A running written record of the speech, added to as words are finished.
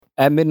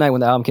At midnight when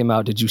the album came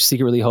out, did you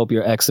secretly hope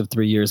your ex of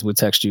 3 years would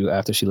text you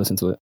after she listened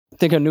to it?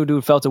 Think her new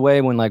dude felt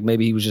away when like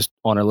maybe he was just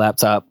on her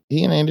laptop?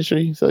 He in the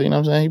industry, so you know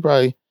what I'm saying? He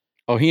probably...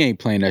 Oh, he ain't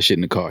playing that shit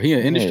in the car. He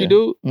an industry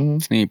dude?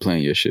 Mm-hmm. He ain't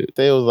playing your shit.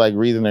 Say it was like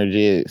Reason or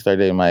Jid start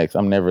dating my ex.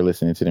 I'm never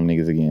listening to them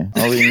niggas again.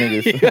 Only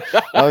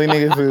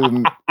niggas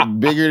who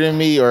bigger than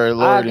me or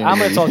lower than me. I'm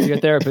going to talk to your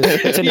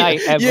therapist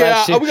tonight at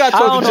Black Shit. We got to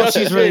talk I don't to know if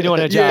she's really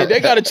doing her job. Yeah, they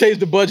got to change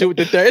the budget with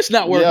the therapist. It's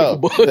not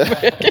working for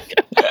Boog, man.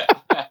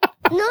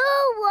 No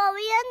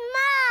worry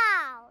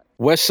now.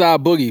 West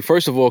Side Boogie.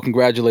 First of all,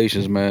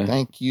 congratulations, man.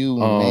 Thank you,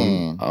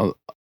 man.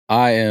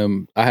 I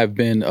have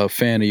been a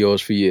fan of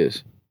yours for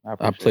years.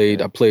 I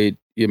played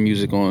your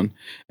music on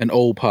an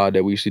old pod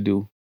that we used to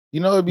do.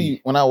 You know,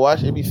 when I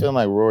watch it, be feeling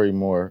like Rory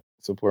Moore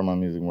support my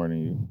music more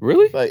than you.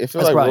 Really? It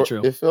feels like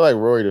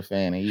Rory the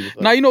fan. And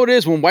like, now you know what it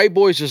is, when white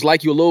boys just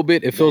like you a little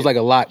bit, it feels like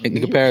a lot in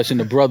comparison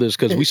to brothers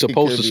because we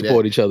supposed to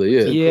support each other.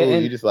 Yeah.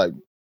 Cool. You just like,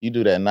 you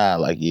do that now,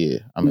 like, yeah,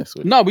 I mess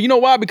with it. No, but you know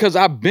why? Because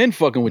I've been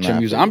fucking with your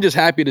music. I'm just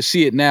happy to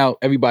see it now,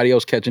 everybody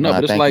else catching up.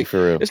 But it's like,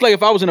 for real. It's like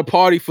if I was in a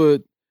party for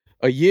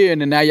a year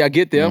and then now y'all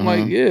get there, I'm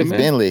like, yeah, it's man.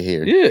 been lit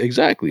here. Yeah,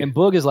 exactly. And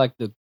Boog is like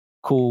the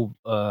cool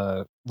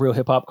real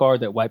hip hop card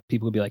that white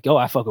people would be like, yo,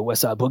 I fuck with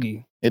West Side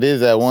Boogie. It is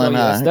that one.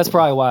 So, that's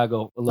probably why I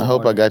go a little I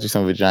hope harder. I got you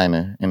some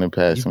vagina in the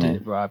past, You man.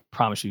 did, bro. I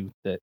promise you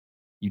that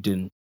you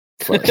didn't.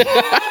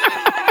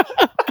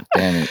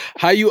 Damn it.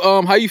 How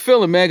you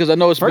feeling, man? Because I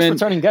know it's First been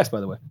returning guest,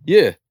 by the way.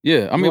 Yeah.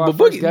 I mean, but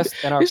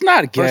Boogie, he's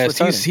not a guest.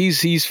 returning.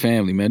 He's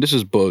family, man. This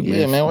is Boog, man.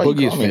 Yeah, man. Why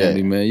Boogie you is call me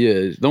family, that? man.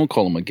 Yeah, don't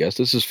call him a guest.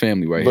 This is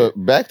family right here.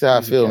 But back to how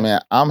I feel,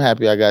 man. I'm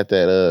happy I got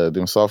that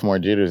them sophomore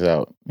jitters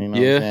out. You know what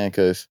I'm saying?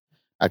 Because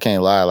I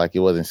can't lie, like it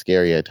wasn't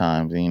scary at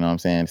times. You know what I'm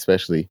saying?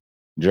 Especially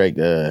Drake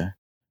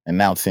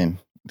announcing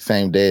the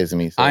same day as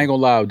me. So. I ain't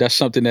gonna lie, that's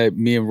something that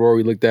me and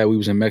Rory looked at. We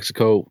was in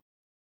Mexico,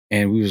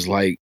 and we was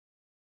like,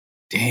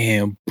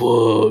 "Damn,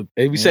 Boog!"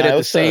 And we said at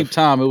the same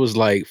time, it was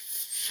like,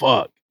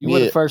 "Fuck." You were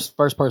the first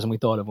person we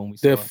thought of when we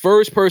saw The it.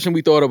 first person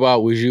we thought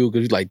about was you,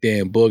 because he's like,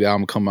 "Damn, Boog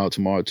album come out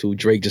tomorrow too."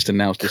 Drake just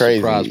announced the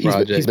surprise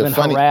project. He's been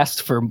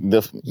harassed for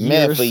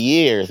years. For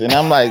years, and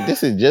I'm like,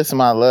 this is just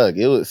my luck.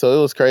 It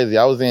was crazy.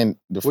 I was in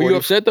the. Were you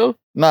upset though?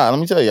 Nah, let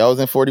me tell you, I was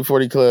in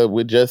 4040 Club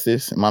with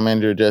Justice, my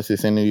manager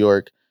Justice in New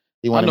York.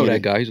 He wanted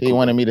that guy. He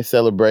wanted me to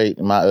celebrate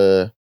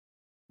my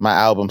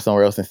album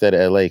somewhere else instead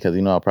of LA because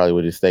I probably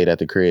would have stayed at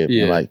the crib.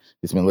 Yeah. And like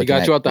it's been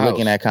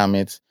looking at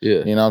comments.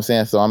 Yeah. You know what I'm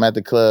saying? So I'm at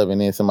the club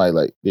and then somebody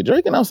like, did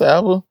Drake announce the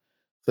album?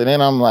 So then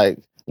I'm like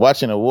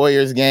watching a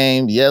Warriors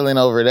game, yelling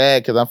over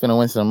that because I'm finna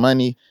win some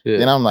money. Yeah.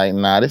 Then I'm like,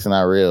 nah, this is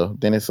not real.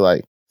 Then it's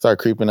like start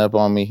creeping up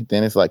on me.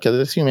 Then it's like, because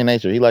it's human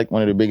nature. He like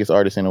one of the biggest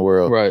artists in the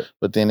world. Right.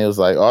 But then it was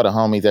like all the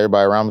homies,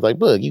 everybody around was like,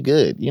 Boog, you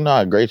good. You know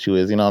how great you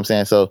is. You know what I'm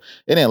saying? So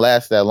it didn't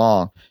last that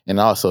long. And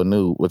I also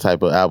knew what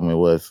type of album it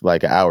was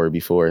like an hour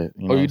before. You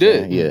know you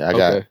did? Yeah, I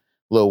got a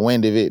little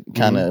wind of it.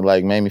 Kind of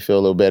like made me feel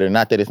a little better.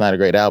 Not that it's not a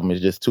great album.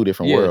 It's just two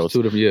different worlds.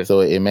 So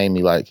it made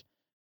me like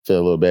feel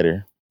a little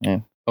better.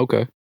 Yeah. Okay.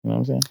 You know what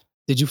I'm saying?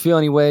 Did you feel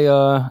any way?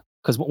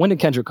 Because when did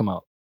Kendrick come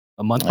out?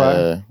 A month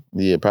prior?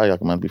 Yeah, probably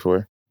like a month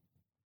before.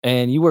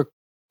 And you were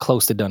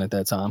close to done at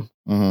that time.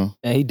 Mm-hmm.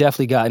 And he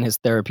definitely got in his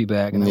therapy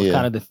bag. And that was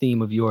kind of the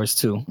theme of yours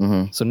too.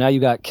 Mm-hmm. So now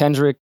you got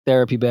Kendrick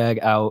therapy bag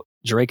out,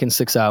 Drake in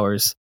 6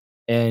 hours,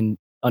 and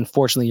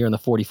unfortunately you're in the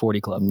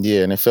 40/40 Club.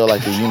 Yeah, and it felt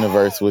like the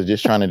universe was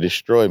just trying to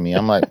destroy me.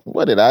 I'm like,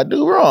 what did I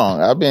do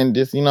wrong? I've been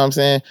just, you know what I'm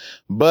saying?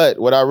 But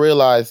what I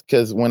realized,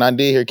 because when I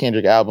did hear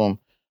Kendrick album,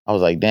 I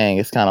was like, dang,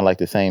 it's kind of like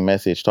the same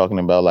message talking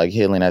about like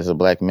healing as a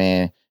black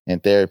man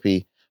and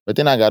therapy. But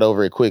then I got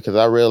over it quick because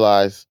I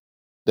realized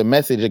the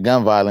message of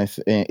gun violence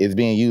is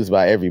being used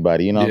by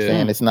everybody. You know what I'm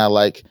saying? It's not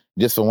like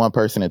just for one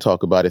person to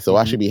talk about it. So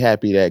I should be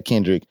happy that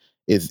Kendrick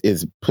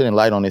is putting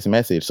light on this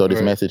message so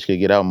this message could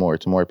get out more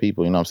to more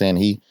people. You know what I'm saying?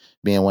 He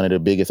being one of the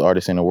biggest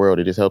artists in the world,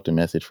 it just helped the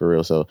message for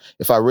real. So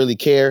if I really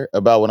care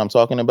about what I'm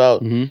talking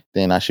about,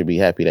 then I should be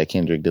happy that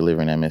Kendrick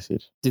delivering that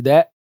message. Did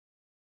that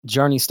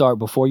journey start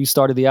before you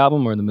started the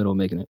album or in the middle of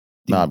making it?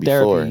 Nah,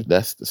 before.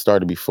 That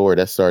started before.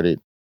 That started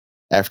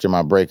after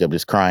my breakup,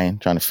 just crying,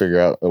 trying to figure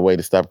out a way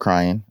to stop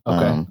crying.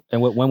 Okay.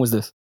 And when was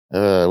this?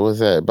 What was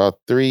that? About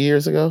 3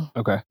 years ago?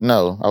 Okay.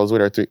 No, I was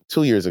with her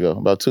 2 years ago.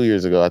 About 2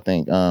 years ago, I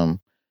think.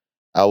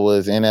 I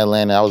was in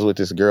Atlanta. I was with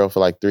this girl for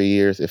like 3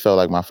 years. It felt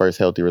like my first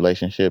healthy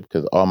relationship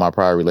because all my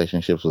prior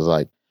relationships was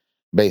like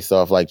based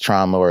off like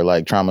trauma or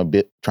like trauma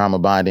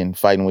bonding,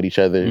 fighting with each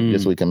other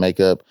just so we can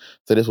make up.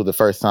 So this was the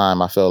first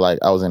time I felt like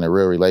I was in a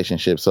real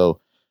relationship. So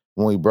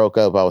when we broke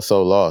up, I was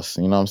so lost.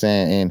 You know what I'm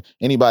saying? And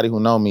anybody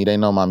who know me, they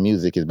know my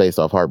music is based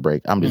off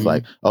heartbreak. I'm just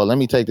like, oh, let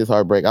me take this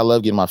heartbreak. I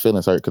love getting my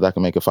feelings hurt because I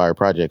can make a fire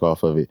project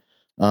off of it.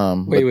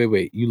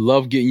 Wait. You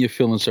love getting your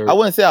feelings hurt? I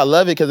wouldn't say I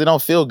love it because it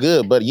don't feel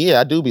good. But yeah,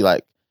 I do be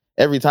like,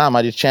 every time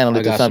I just channel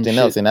it to something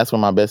else. And that's where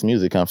my best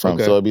music comes from.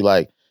 Okay. So it'd be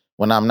like,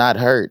 when I'm not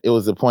hurt, it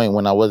was the point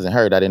when I wasn't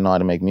hurt, I didn't know how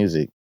to make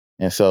music.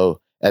 And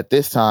so at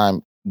this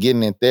time,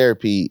 getting in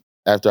therapy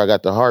after I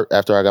got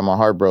my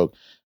heart broke,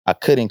 I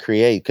couldn't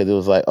create because it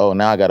was like, oh,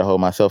 now I got to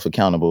hold myself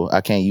accountable.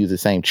 I can't use the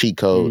same cheat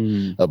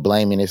code of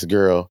blaming this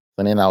girl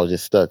And then I was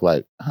just stuck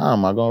like, how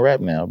am I gonna rap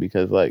now?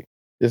 Because like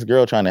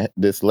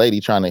this lady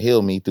trying to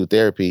heal me through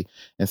therapy.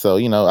 And so,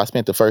 I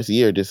spent the first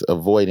year just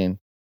avoiding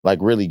like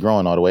really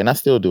growing all the way. And I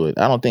still do it.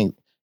 I don't think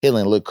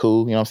healing look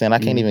cool. You know what I'm saying? I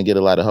can't even get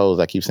a lot of hoes.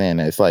 I keep saying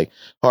that. It's like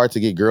hard to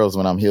get girls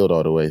when I'm healed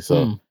all the way.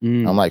 So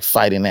I'm like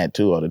fighting that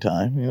too all the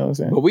time. You know what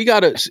I'm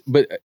saying?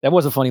 But that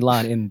was a funny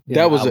line in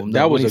that was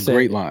a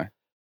great line.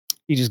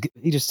 He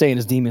just saying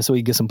his demon so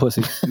he gets some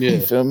pussy. Yeah.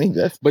 You feel me?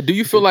 But do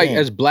you feel like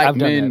as black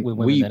men,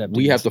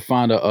 we have to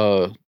find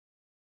for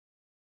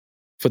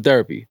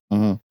therapy?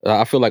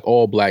 I feel like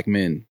all black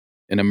men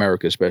in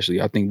America,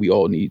 especially, I think we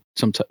all need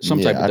some type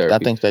of therapy. I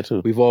think that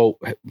too. We've all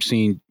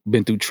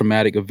been through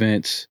traumatic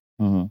events,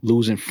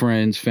 losing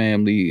friends,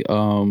 family,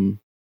 and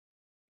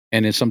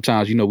then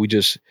sometimes,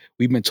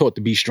 we've been taught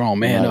to be strong,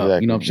 man up.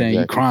 Exactly, You know what I'm saying?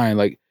 exactly. You crying.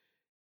 Like,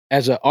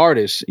 as an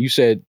artist, you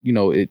said,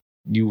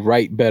 you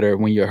write better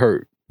when you're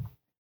hurt.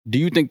 Do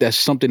you think that's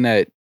something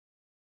that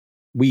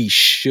we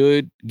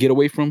should get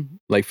away from?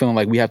 Like feeling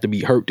like we have to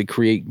be hurt to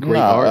create great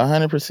art?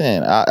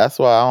 100%. That's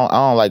why I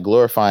don't like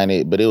glorifying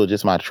it, but it was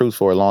just my truth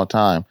for a long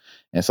time.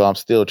 And so I'm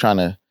still trying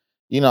to,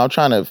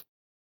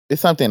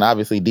 it's something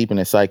obviously deep in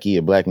the psyche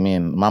of black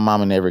men. My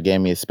mama never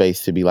gave me a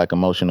space to be like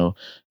emotional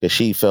because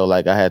she felt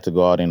like I had to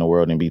go out in the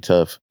world and be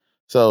tough.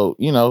 So,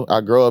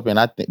 I grow up and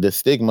I think the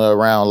stigma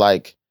around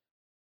like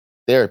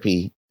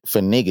therapy for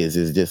niggas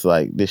is just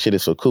like, this shit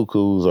is for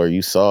cuckoos or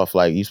you soft,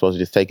 like you supposed to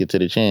just take it to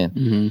the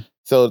chin.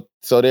 So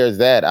there's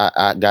that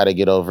I got to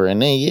get over.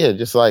 And then,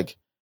 just like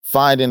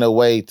finding a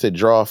way to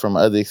draw from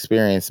other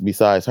experience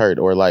besides hurt,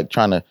 or like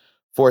trying to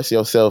force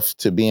yourself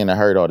to be in a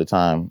hurt all the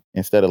time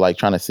instead of like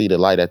trying to see the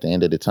light at the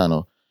end of the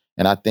tunnel.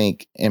 And I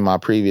think in my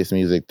previous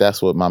music,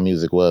 that's what my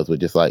music was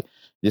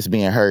just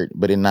being hurt,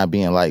 but it not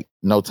being like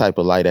no type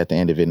of light at the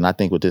end of it. And I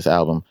think with this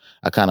album,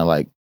 I kind of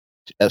like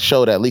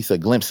showed at least a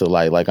glimpse of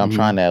light. Like I'm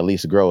trying to at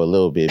least grow a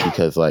little bit,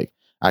 because like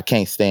I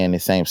can't stay in the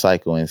same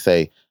cycle and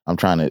say I'm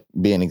trying to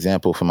be an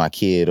example for my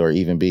kid or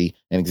even be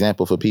an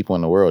example for people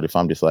in the world if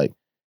I'm just like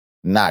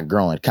not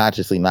growing,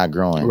 consciously not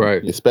growing.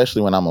 Right.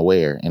 Especially when I'm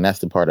aware. And that's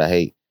the part I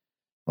hate,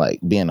 like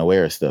being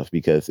aware of stuff,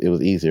 because it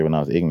was easier when I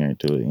was ignorant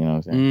to it. You know what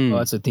I'm saying? Oh,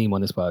 that's a theme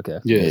on this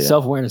podcast. Yeah.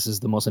 Self-awareness is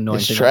the most annoying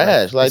It's thing.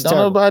 trash. Like, don't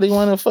nobody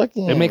want to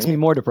fucking... It makes me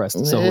more depressed.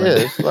 Yeah,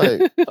 it's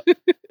like,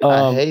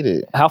 I hate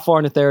it. How far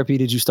into therapy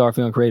did you start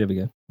feeling creative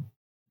again?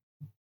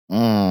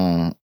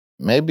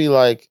 Maybe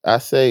like, I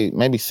say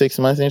maybe 6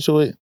 months into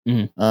it.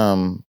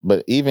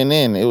 But even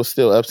then, it was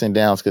still ups and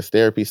downs, because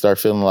therapy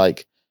started feeling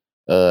like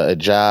a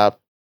job.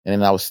 And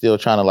then I was still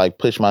trying to like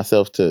push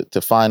myself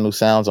to find new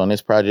sounds on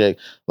this project.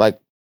 Like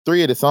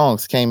 3 of the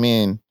songs came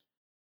in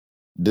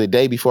the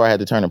day before I had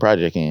to turn the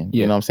project in.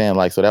 You know what I'm saying?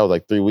 Like, so that was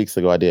like 3 weeks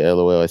ago I did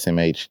LOL,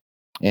 SMH,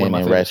 and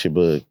then Ratchet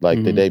Bug,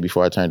 like the day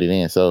before I turned it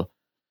in. So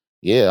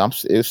yeah,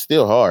 it's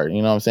still hard.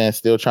 You know what I'm saying?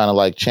 Still trying to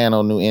like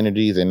channel new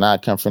energies and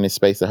not come from this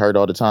space of hurt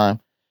all the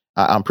time.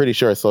 I'm pretty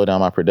sure it slowed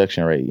down my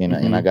production rate,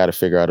 and I got to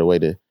figure out a way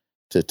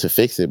to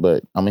fix it.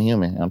 But I'm a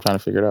human. I'm trying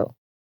to figure it out.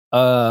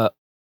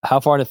 How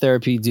far into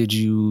therapy did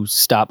you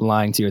stop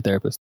lying to your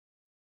therapist?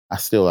 I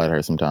still lie to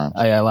her sometimes.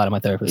 I lie to my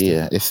therapist.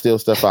 Yeah, it's still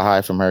stuff I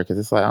hide from her, because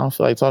it's like, I don't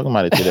feel like talking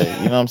about it today.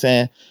 You know what I'm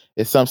saying?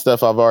 It's some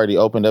stuff I've already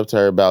opened up to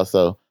her about.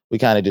 So we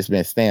kind of just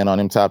been staying on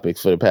them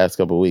topics for the past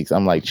couple of weeks.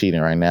 I'm like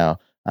cheating right now.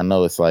 I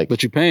know it's like,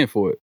 but you're paying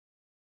for it.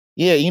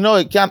 Yeah,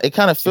 it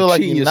kind of feel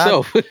like you're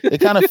not. It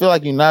kind of feel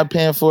like you're not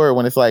paying for it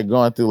when it's like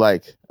going through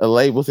like a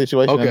label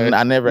situation. Okay. And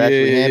I never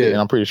actually handed it,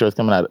 and I'm pretty sure it's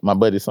coming out of my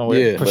budget somewhere.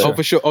 Yeah,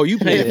 for sure. Oh, you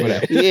paying for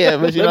that? Yeah,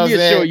 but you know what I'm saying? Let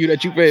me assure you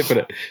that you paying for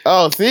that.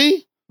 Oh,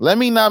 see, let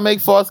me not make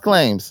false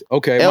claims.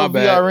 Okay, my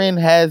bad. LVRN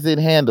has it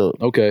handled.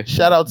 Okay,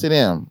 shout out to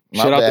them.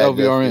 Shout out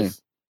to LVRN. Justice.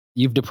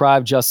 You've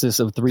deprived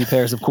Justice of 3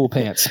 pairs of cool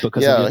pants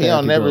because of your he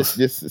don't never bills.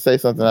 just say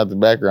something out the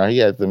background. He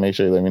has to make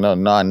sure he let me know.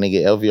 Nah,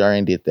 nigga,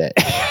 LVRN did that.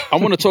 I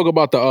want to talk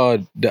about the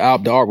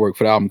artwork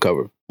for the album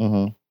cover.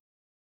 Who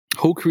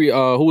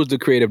was the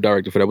creative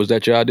director for that? Was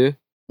that your idea?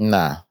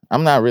 Nah,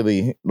 I'm not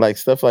really like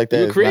stuff like that.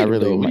 You're creative, not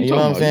really. What You know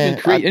what I'm saying? You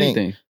can create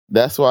anything.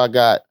 That's why I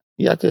got.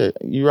 Yeah, I could.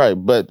 You're right.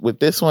 But with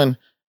this one,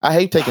 I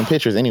hate taking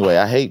pictures anyway.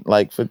 I hate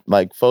like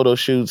photo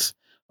shoots.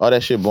 All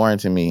that shit boring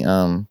to me.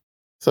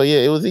 So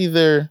yeah, it was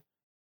either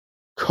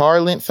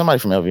Carlin, somebody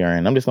from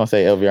LVRN. I'm just gonna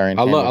say LVRN.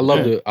 I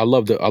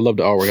love the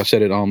artwork. I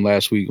said it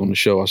last week on the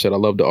show. I said I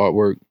love the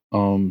artwork.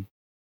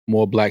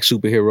 More black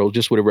superheroes,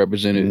 just what it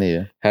represented.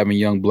 Yeah. Having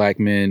young black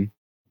men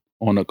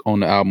on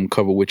the album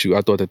cover with you.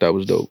 I thought that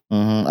was dope.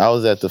 I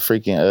was at the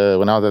freaking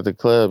when I was at the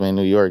club in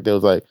New York, they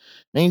was like,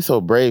 man, you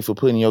so brave for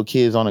putting your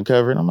kids on the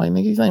cover. And I'm like,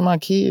 nigga, these ain't my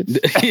kids.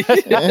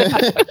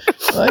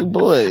 Like,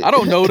 boy. I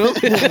don't know them.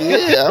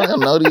 Yeah, I don't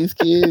know these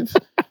kids.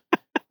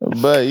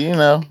 But,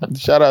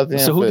 shout out to him.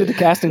 So who did the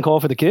casting call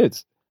for the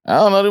kids? I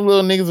don't know. Them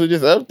little niggas were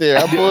just up there.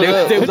 I pulled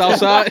up. They was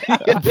outside. I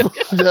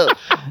pulled up.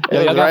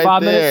 Y'all got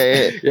 5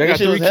 minutes? Y'all got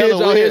 3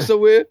 kids out here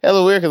somewhere?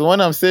 Hella weird, because one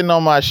of them sitting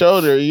on my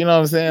shoulder. You know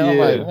what I'm saying? I'm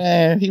like,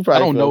 man, he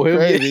probably I don't know him.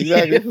 Crazy.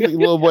 Exactly. This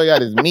little boy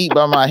got his meat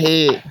by my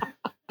head.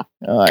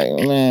 I'm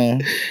like,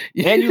 man.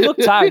 And you look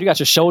tired. You got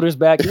your shoulders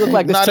back. You look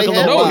like this Nah, took a they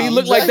had little No, while. he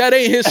looked like that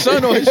ain't his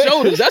son on his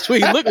shoulders. That's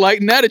what he looked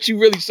like. Now that you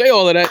really say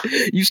all of that,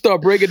 you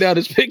start breaking down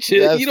his picture.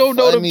 That's You don't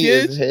know them funny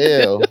kids.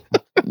 as hell.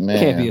 Man.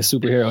 Can't be a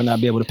superhero and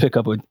not be able to pick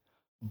up a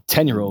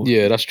 10-year-old.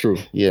 Yeah, that's true.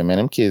 Yeah, man,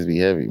 them kids be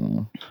heavy,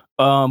 man.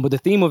 But the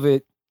theme of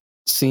it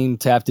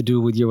seemed to have to do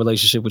with your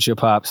relationship with your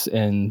pops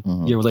and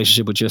Mhm. your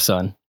relationship with your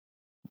son.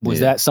 Was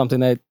Yeah. that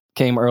something that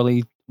came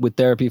early with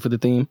therapy for the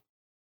theme?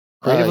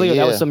 Creatively, or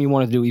that was yeah. something you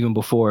wanted to do even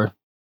before?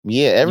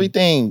 Yeah,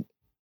 everything.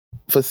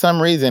 For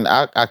some reason,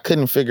 I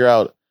couldn't figure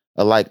out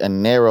a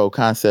narrow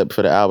concept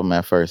for the album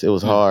at first. It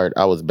was hard.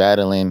 I was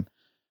battling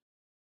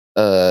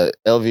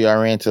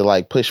LVRN to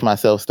like push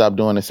myself, stop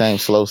doing the same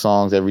slow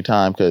songs every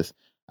time because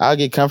I'll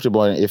get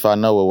comfortable if I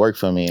know what worked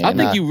for me. I And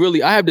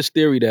think I have this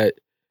theory that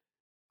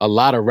a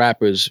lot of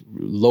rappers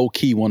low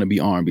key want to be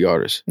R&B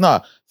artists. No,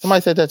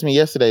 somebody said that to me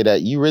yesterday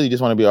that you really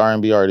just want to be an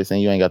R&B artist and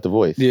you ain't got the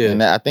voice. Yeah.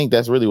 And I think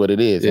that's really what it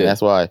is. Yeah. And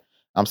that's why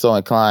I'm so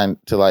inclined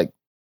to like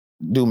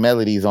do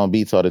melodies on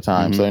beats all the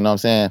time. Mhm. So, you know what I'm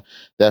saying?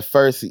 That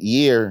first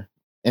year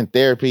in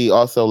therapy,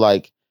 also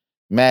like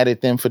mad at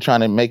them for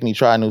trying to make me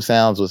try new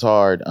sounds was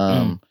hard.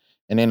 And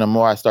then the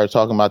more I started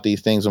talking about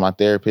these things with my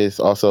therapist,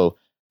 also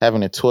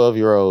having a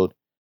 12-year-old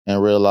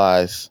and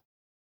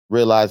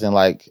realizing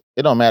like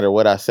it don't matter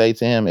what I say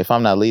to him if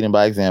I'm not leading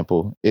by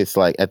example. It's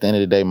like at the end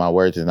of the day, my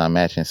words is not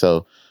matching.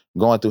 So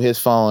going through his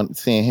phone,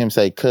 seeing him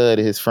say "cud"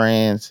 to his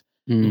friends,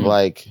 Mhm.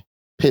 like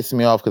pissed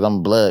me off because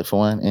I'm blood for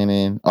one, and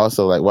then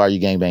also like why are you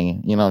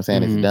gangbanging? You know what I'm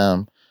saying? Mhm. It's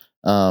dumb.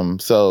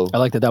 So I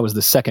like that was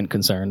the second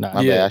concern. My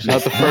Yeah, bad, I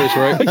not the first,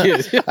 right?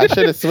 Yeah. I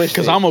should have switched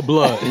Because it. I'm a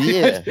blood.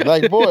 Yeah,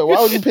 like boy, why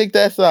would you pick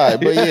that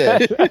side? But yeah,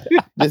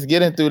 just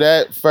getting through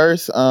that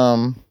first.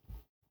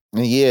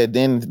 And yeah,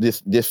 then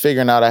just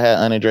figuring out I had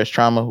unaddressed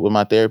trauma with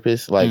my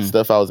therapist, like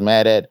stuff I was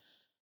mad at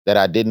that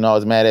I didn't know I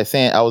was mad at.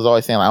 I was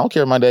always saying like, I don't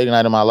care my day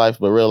night in my life,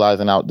 but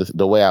realizing out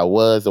the way I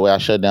was, the way I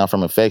shut down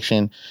from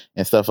affection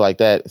and stuff like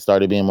that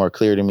started being more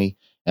clear to me,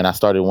 and I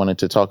started wanting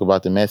to talk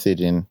about the message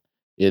and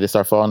it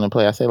started falling in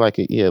play. I say like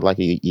a year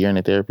in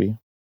the therapy. You know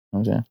what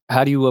I'm saying?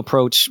 How do you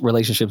approach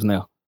relationships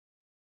now?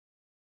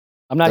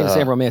 I'm not even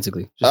saying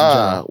romantically. Just in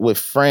general. With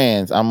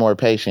friends, I'm more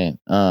patient.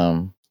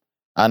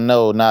 I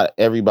know not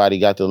everybody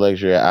got the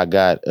luxury I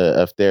got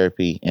of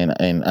therapy and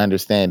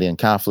understanding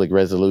conflict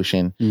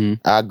resolution. Mhm.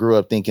 I grew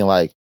up thinking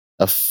like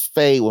a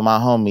fade with my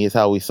homie is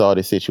how we saw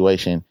this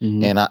situation.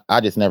 Mhm. And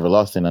I just never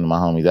lost to none of my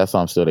homies. That's why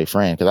I'm still their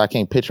friend. Because I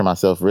can't picture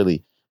myself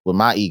really with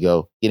my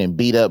ego getting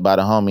beat up by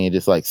the homie and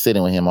just like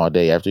sitting with him all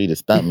day after he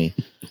just stumped me.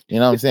 You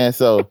know what I'm saying?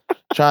 So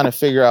trying to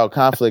figure out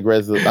conflict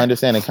resolution,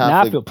 understanding Now I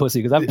conflict. feel pussy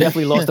because I've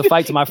definitely lost a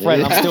fight to my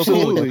friend. I'm still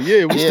cool with Absolutely. it.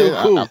 Yeah, we're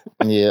still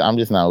cool. I'm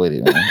just not with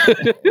it, man.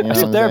 You know what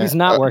So I'm therapy's saying?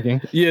 not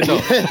working. Yeah, no.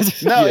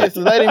 No, it's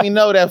letting me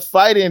know that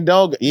fighting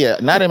not with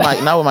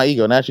my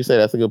ego. Now that you say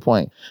that's a good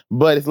point.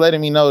 But it's letting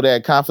me know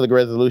that conflict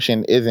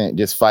resolution isn't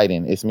just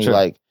fighting. It's me Sure.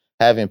 like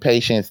having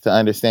patience to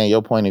understand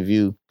your point of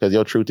view because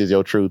your truth is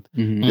your truth.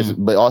 Mhm.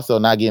 But also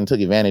not getting took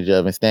advantage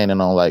of and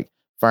standing on like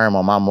firm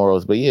on my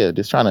morals. But yeah,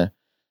 just trying to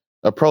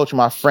approach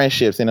my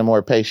friendships in a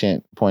more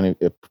patient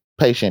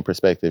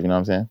perspective. You know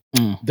what I'm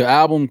saying? The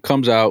album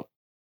comes out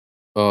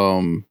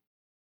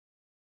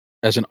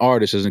as an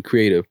artist, as a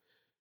creative.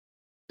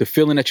 The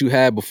feeling that you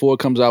had before it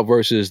comes out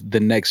versus the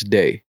next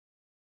day.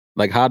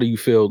 Like, how do you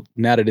feel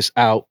now that it's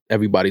out?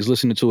 Everybody's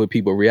listening to it,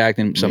 people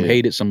reacting, some Yeah.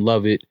 hate it, some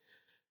love it.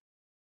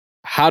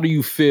 How do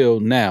you feel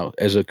now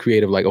as a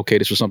creative? Like, okay,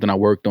 this was something I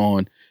worked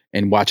on,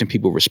 and watching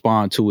people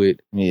respond to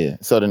it. Yeah.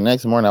 So the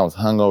next morning I was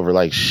hungover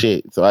like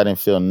shit. So I didn't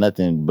feel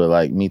nothing but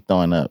like me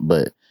throwing up.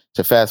 But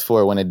to fast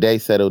forward, when the day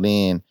settled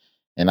in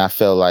and I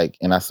felt like,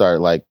 and I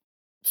started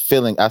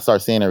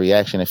seeing a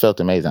reaction, it felt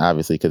amazing,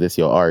 obviously, because it's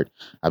your art.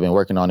 I've been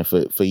working on it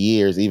for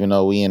years, even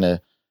though we in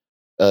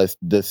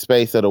the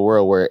space of the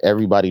world where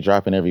everybody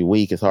dropping every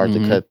week. It's hard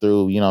Mhm. to cut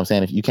through. You know what I'm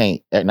saying? If you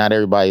can't, not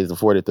everybody is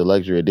afforded the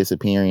luxury of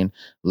disappearing,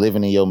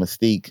 living in your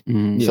mystique.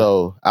 Mhm.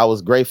 So I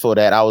was grateful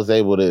that I was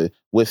able to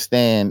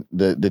withstand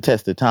the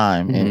test of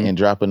time Mhm. and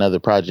drop another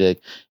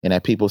project, and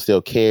that people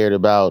still cared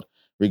about,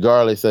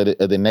 regardless of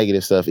the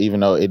negative stuff, even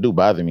though it do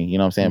bother me. You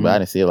know what I'm saying? But Mhm. I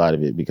didn't see a lot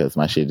of it because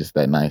my shit just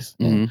that nice.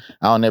 And Mhm.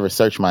 I don't never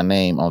search my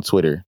name on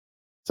Twitter.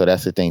 So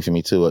that's the thing for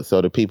me too.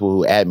 So the people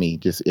who add me,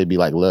 it'd be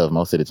like love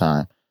most of the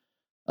time.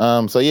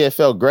 So yeah, it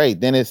felt great.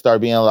 Then it started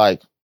being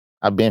like,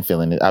 I've been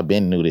feeling it. I've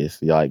been knew this.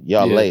 Y'all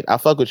Yeah. late. I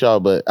fuck with y'all,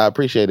 but I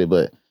appreciate it.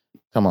 But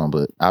come on,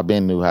 but I've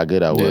been knew how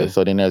good I was. Yeah.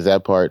 So then there's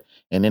that part.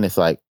 And then it's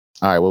like,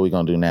 all right, what we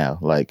gonna do now?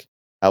 Like,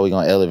 how we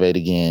gonna elevate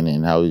again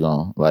and how we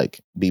gonna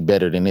like be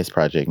better than this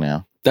project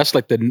now? That's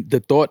like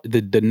the thought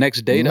the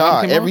next day. the album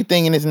Nah, came out?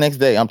 everything in this next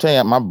day. I'm telling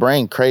you, my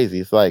brain crazy.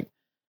 It's like,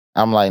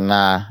 I'm like,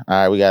 nah,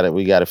 all right,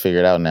 we gotta figure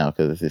it out now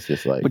because it's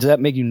just like, But does that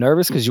make you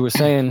nervous? Because you were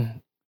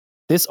saying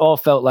this all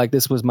felt like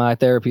this was my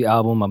therapy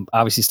album. I'm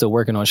obviously still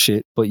working on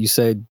shit, but you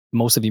said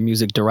most of your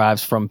music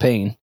derives from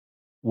pain.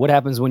 What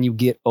happens when you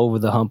get over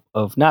the hump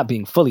of not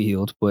being fully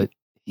healed, but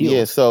healed?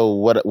 yeah. So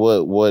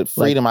what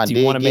freedom Like, I do did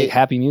you want to make get-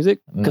 happy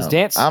music? Because No.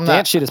 dance I'm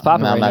not- shit is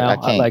popping No, right I'm not, now.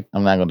 I can't.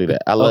 I'm not gonna do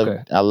that. I love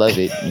Okay. I love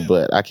it,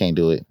 but I can't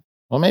do it.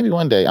 Well, maybe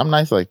one day. I'm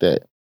nice like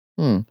that.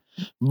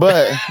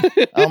 But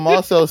I'm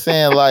also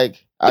saying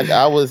like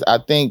I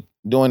think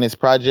doing this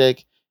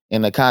project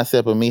and the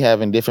concept of me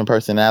having different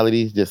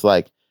personalities just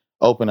like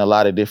open a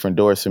lot of different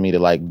doors for me to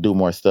like do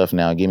more stuff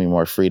now and give me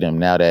more freedom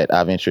now that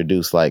I've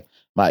introduced like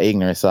my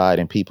ignorant side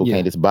and people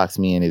can't just box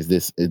me in as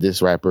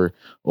this rapper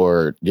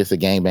or just a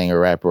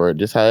gangbanger rapper or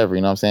just however,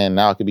 you know what I'm saying?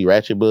 Now I could be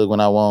Ratchet Bug when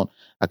I want.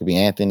 I could be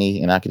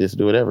Anthony and I could just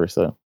do whatever.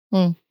 So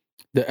the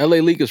LA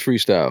Leakers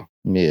freestyle.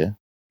 Yeah.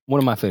 One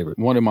of my favorite.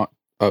 One of my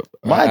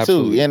mine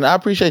absolutely. too. And I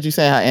appreciate you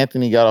saying how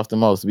Anthony got off the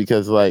most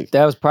because like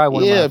that was probably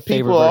one of my favorite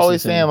people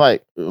always saying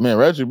like, man,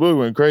 Ratchet Bug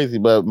went crazy,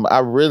 but I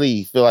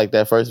really feel like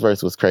that first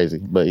verse was crazy.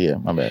 But yeah,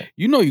 my bad.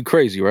 You know you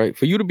crazy, right?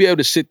 For you to be able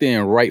to sit there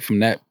and write from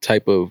that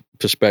type of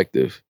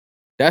perspective,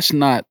 this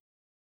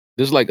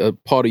is like a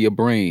part of your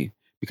brain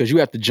because you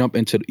have to jump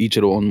into each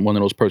of one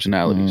of those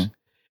personalities.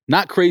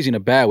 Not crazy in a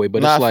bad way,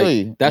 but it's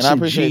like that's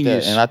some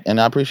genius. And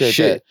I appreciate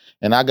that.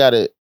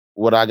 And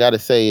what I gotta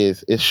say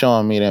is it's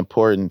showing me the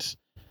importance.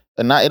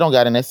 And it don't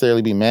gotta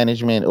necessarily be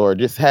management or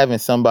just having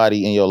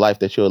somebody in your life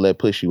that you'll let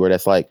push you, or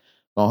that's like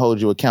gonna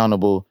hold you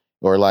accountable,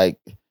 or like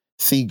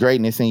see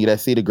greatness in you, that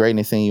see the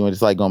greatness in you, and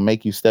it's like gonna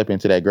make you step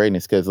into that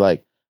greatness. Cause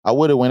like I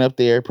would have went up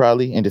there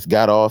probably and just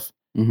got off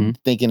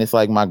thinking it's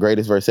like my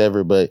greatest verse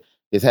ever, but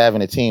it's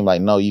having a team like,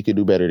 no, you could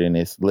do better than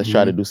this. Let's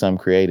try to do something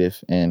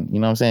creative, and you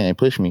know what I'm saying, and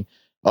push me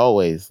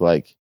always.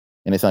 Like,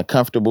 and it's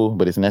uncomfortable,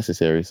 but it's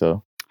necessary.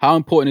 So, how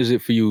important is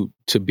it for you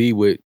to be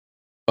with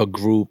a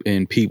group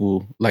and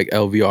people like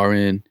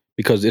LVRN?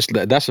 Because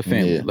that's a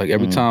family. Like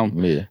every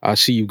time I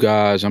see you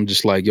guys, I'm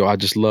just like, yo, I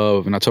just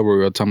love, and I tell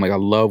her all the time, like I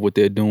love what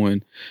they're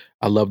doing.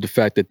 I love the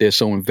fact that they're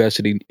so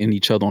invested in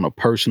each other on a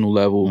personal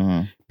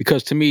level.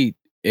 Because to me,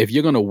 if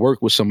you're gonna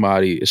work with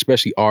somebody,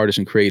 especially artists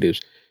and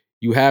creatives,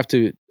 you have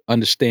to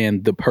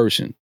understand the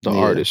person, the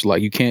artist.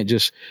 Like you can't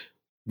just,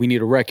 we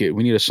need a record,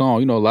 we need a song.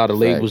 You know, a lot of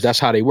labels, that's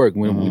how they work.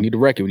 When we need a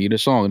record, we need a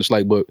song. And it's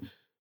like, but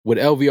with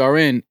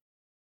LVRN,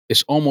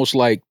 it's almost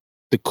like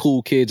the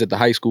cool kids at the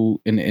high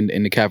school in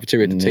the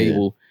cafeteria at the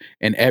table,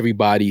 and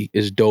everybody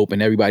is dope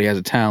and everybody has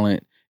a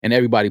talent and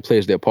everybody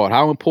plays their part.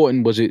 How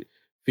important was it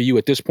for you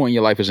at this point in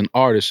your life as an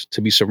artist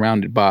to be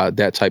surrounded by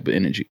that type of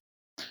energy?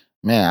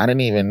 Man, I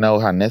didn't even know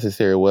how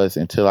necessary it was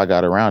until I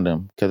got around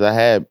them, because I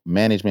had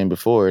management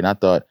before and I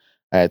thought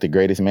I had the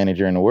greatest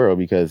manager in the world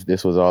because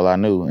this was all I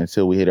knew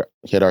until we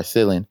hit our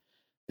ceiling.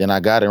 Then I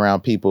got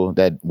around people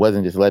that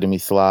wasn't just letting me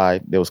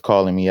slide, that was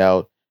calling me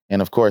out.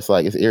 And of course,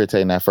 like it's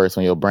irritating at first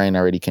when your brain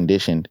already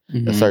conditioned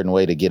a certain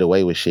way to get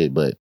away with shit.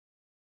 But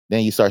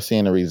then you start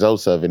seeing the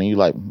results of it and you're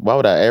like, why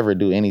would I ever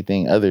do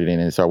anything other than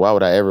this? Or why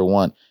would I ever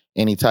want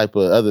any type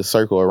of other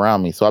circle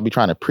around me? So I'll be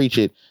trying to preach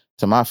it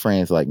to my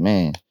friends like,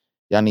 man,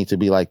 y'all need to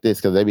be like this,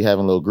 because they be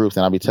having little groups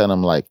and I'll be telling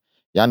them like,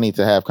 y'all need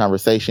to have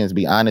conversations,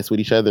 be honest with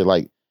each other.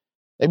 Like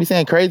they be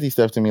saying crazy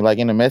stuff to me. Like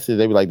in the message,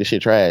 they be like, this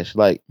shit trash.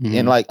 Like,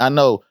 and like, I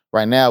know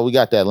right now we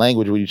got that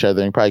language with each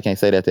other and you probably can't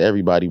say that to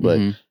everybody, but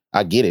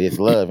I get it. It's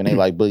love. And they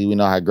like, Boogie, we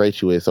know how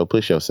great you is. So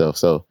push yourself.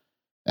 So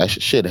that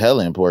shit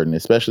hella important,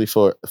 especially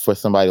for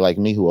somebody like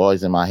me who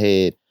always in my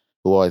head,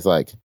 who always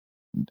like,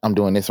 I'm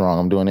doing this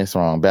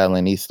wrong,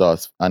 battling these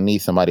thoughts. I need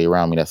somebody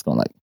around me that's going to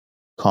like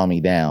calm me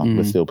down,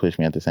 but still push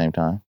me at the same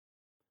time.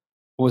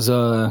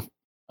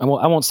 I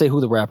won't say who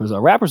the rappers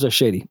are. Rappers are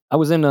shady. I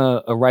was in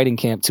a writing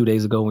camp 2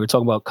 days ago. We were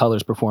talking about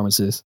Colors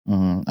performances.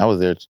 I was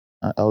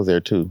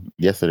there too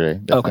yesterday.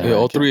 Okay. Yeah,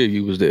 all three of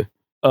you was there.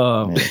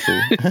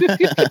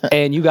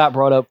 And you got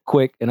brought up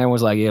quick, and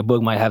everyone's like, yeah,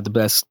 Boog might have the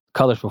best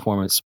Colors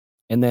performance.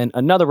 And then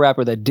another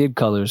rapper that did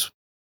Colors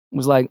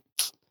was like,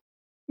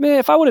 man,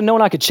 if I would have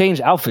known I could change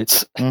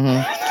outfits.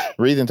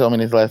 Reason told me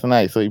this last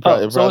night, so it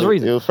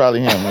was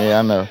probably him. Yeah,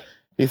 I know.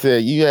 He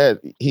said,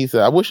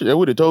 I wish they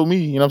would have told me,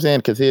 you know what I'm saying?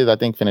 Because his, I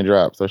think, finna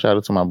drop. So shout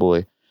out to my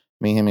boy.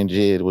 Me, him, and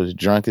Jid was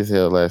drunk as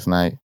hell last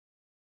night.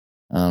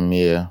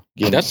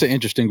 That's an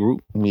interesting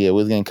group. Yeah, we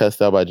was getting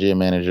cussed out by Jid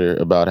manager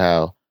about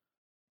how,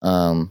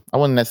 I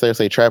wouldn't necessarily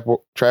say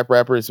trap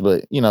rappers,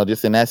 but, you know,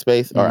 just in that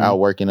space are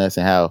outworking us,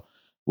 and how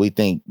we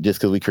think just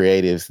because we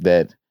creatives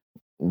that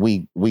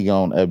we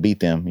gonna beat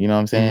them, you know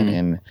what I'm saying?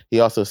 And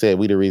he also said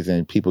we the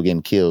reason people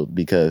getting killed,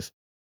 because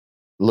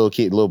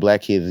little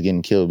black kids is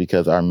getting killed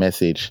because our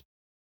message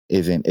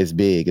isn't as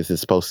big as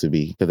it's supposed to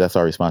be, because that's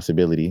our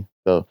responsibility.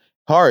 So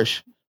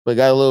harsh, but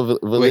got a little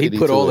validity. He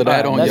put all of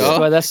that on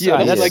y'all. That's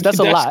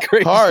a lot.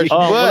 Crazy. Harsh,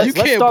 but you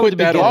can't put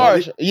that on.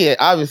 Harsh, yeah,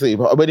 obviously.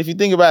 But if you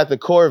think about the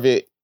core of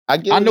it, I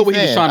know what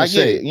he was trying to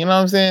say. You know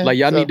what I'm saying? Like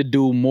y'all need to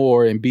do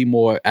more and be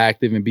more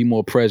active and be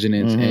more present.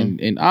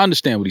 And I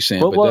understand what he's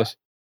saying. But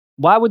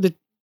why would the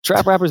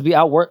trap rappers be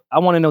outwork? I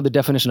want to know the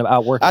definition of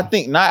outworking. I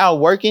think not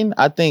outworking.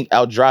 I think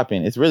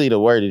outdropping. It's really the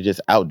word is just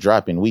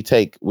outdropping.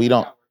 We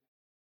don't.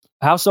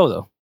 How so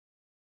though?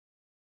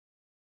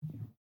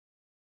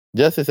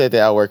 Justice said the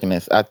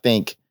outworkingness. I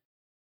think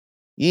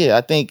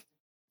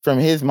from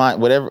his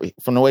mind,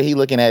 from the way he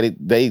looking at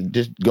it, they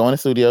just go in the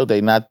studio.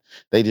 They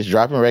just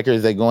dropping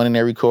records. They going in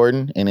there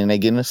recording, and then they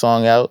getting the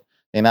song out.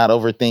 They're not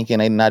overthinking.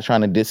 They're not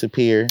trying to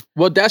disappear.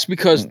 Well, that's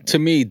because to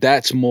me,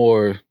 that's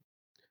more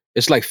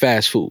It's like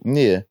fast food.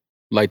 Yeah.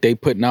 Like they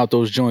putting out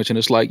those joints, and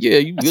it's like, yeah,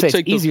 I'd we'll say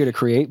take it's easier to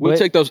create. we'll But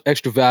take those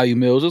extra value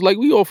meals. It's like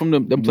we all from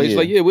them places. Yeah.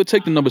 Like, yeah, we'll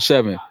take the number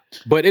 7,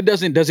 but it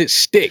doesn't. Does it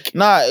stick?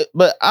 Nah,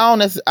 but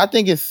I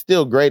think it's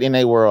still great in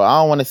their world.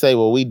 I don't want to say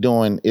what we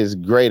doing is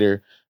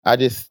greater. I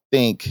just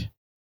think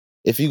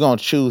if you're gonna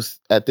choose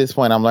at this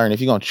point, I'm learning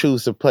if you're gonna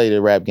choose to play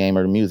the rap game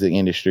or the music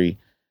industry,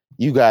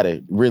 you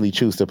gotta really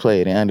choose to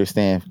play it and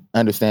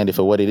understand it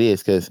for what it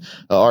is. Because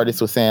an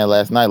artist was saying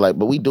last night, like,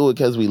 but we do it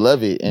because we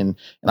love it, and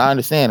I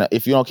understand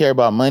if you don't care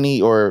about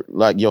money or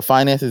like your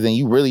finances and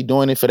you really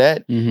doing it for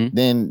that,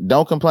 then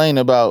don't complain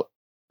about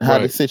how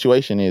the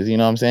situation is. You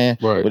know what I'm saying?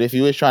 Right. But if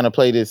you was trying to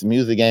play this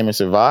music game and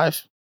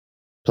survive,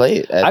 play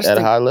it at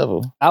a high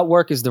level.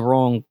 outwork is the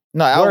wrong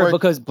No, word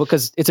outwork.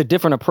 because it's a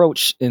different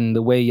approach in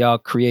the way y'all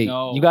create.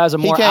 No. You guys are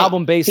He more can't-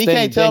 album based he than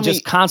can't tell just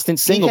me- constant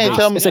single can't based.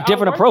 tell me- It's a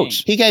different Outworking.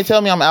 approach. He can't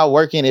tell me I'm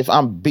outworking if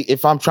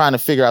I'm trying to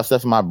figure out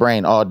stuff in my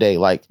brain all day.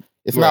 Like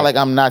it's Right. not like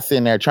I'm not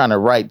sitting there trying to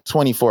write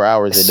 24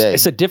 hours a day.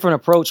 It's a different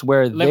approach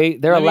where Let-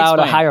 they're let me allowed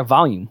a explain. higher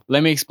volume.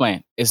 Let me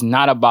explain. It's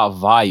not about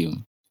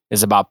volume.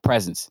 It's about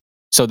presence.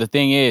 So the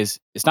thing is,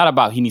 it's not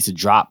about he needs to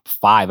drop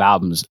 5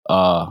 albums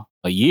a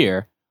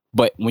year.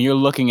 But when you're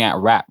looking at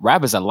rap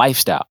is a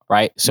lifestyle,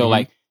 right? So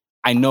like,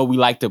 I know we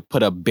like to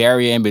put a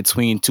barrier in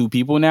between two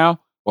people now,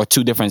 or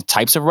two different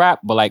types of rap.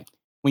 But like,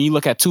 when you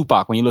look at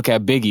Tupac, when you look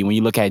at Biggie, when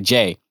you look at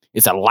Jay,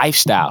 it's a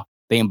lifestyle.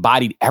 They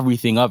embodied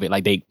everything of it.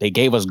 Like they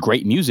gave us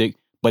great music,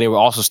 but they were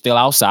also still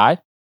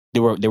outside. They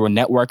were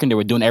networking. They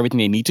were doing everything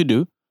they need to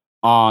do.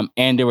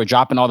 And they were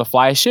dropping all the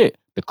flyest shit,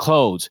 the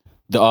clothes,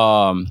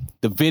 the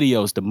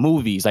videos, the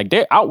movies. Like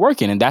they're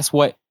outworking, and that's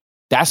what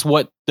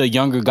the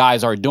younger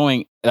guys are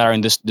doing that are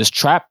in this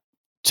trap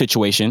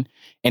situation.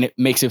 And it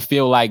makes it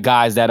feel like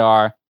guys that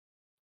are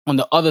on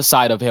the other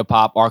side of hip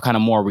hop are kind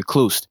of more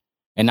recluse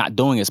and not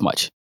doing as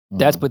much.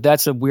 But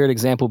that's a weird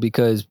example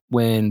because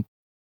when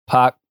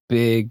Pac,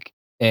 Big,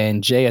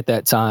 and Jay at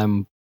that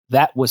time,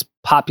 that was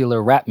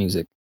popular rap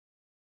music.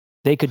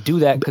 They could do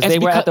that because they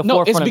were at the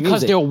forefront of music.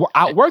 It's because they're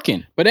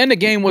outworking. But then the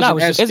game wasn't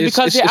No, it's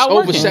because they're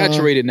outworking.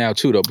 oversaturated now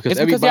too, though, because It's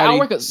because they're everybody.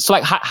 outworking. So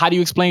like, how do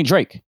you explain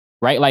Drake?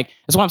 Right? Like,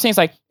 that's what I'm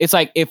saying. It's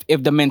like if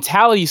the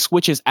mentality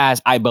switches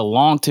as I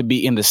belong to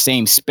be in the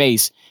same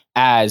space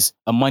as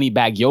a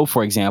Moneybagg Yo,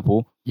 for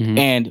example,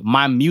 and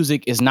my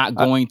music is not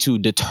going to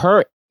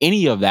deter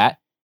any of that,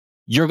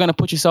 you're going to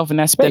put yourself in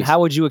that space. Then how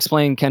would you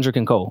explain Kendrick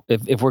and Cole?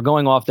 If we're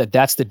going off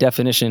that's the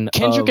definition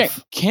of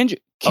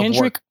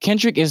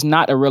Kendrick is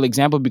not a real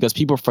example because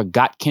people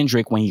forgot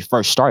Kendrick when he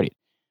first started.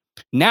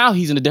 Now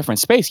he's in a different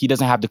space. He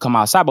doesn't have to come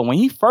outside. But when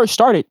he first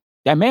started,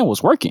 that man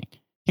was working.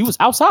 He was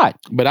outside.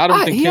 But I don't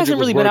think he Kendrick hasn't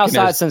was really been working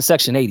outside as- since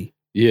Section 80.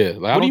 Yeah, like, I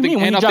What do don't you think, mean?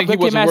 When and he I dropped think he Good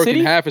Kid, wasn't Mad working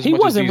City? half as He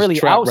much wasn't as these really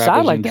trap outside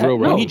rappers like and that. drill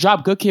No. When he rappers.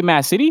 dropped Good Kid,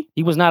 Mad City,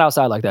 He was not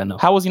outside like that, no.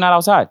 how was he not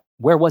outside?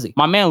 Where was he?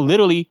 My man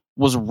literally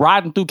was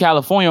riding through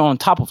California on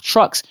top of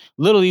trucks.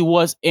 Literally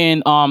was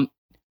in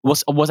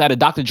was at a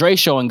Dr. Dre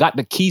show and got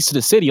the keys to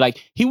the city.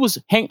 Like he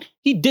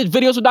did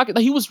videos with Dr.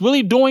 He was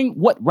really doing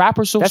what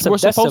rappers were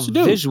supposed to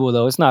do. Visual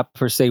though. It's not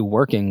per se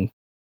working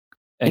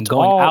and It's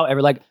going all- out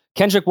every like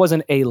Kendrick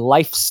wasn't a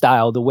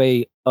lifestyle the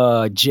way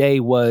Jay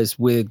was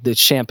with the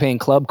champagne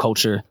club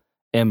culture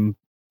and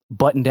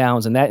button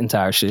downs and that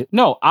entire shit.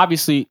 No,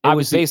 obviously,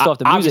 was based off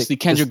the music. Obviously,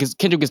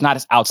 Kendrick is not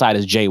as outside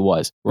as Jay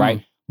was,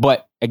 right?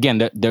 But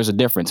again, there's a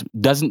difference.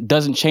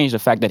 Doesn't change the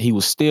fact that he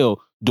was still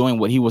doing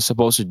what he was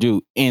supposed to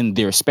do in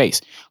their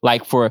space.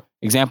 Like for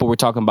example, we're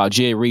talking about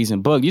Jay Reeves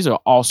and Boog. These are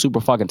all super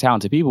fucking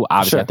talented people.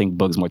 Obviously, Sure. I think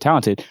Boog's more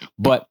talented,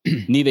 but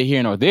neither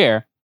here nor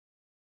there.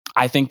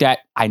 I think that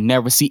I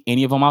never see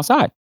any of them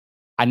outside.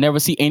 I never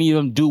see any of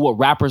them do what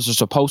rappers are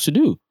supposed to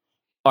do.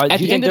 Do At you the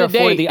think end they're of the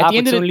afforded day- the at the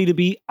end of the- opportunity to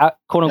be quote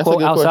That's a unquote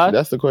good question. outside?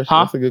 That's the question.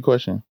 Huh? That's a good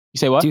question. You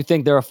say what? Do you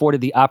think they're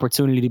afforded the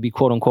opportunity to be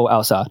quote unquote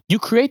outside? You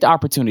create the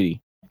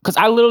opportunity. Because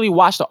I literally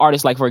watched the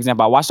artists, like for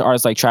example, I watched the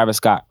artists like Travis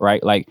Scott,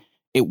 right? Like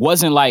it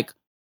wasn't like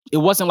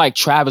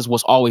Travis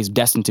was always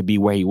destined to be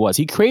where he was.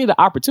 He created the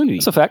opportunity.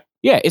 That's a fact.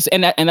 Yeah,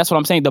 and that's what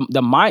I'm saying.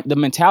 The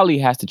mentality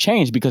has to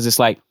change because it's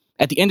like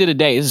at the end of the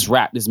day, this is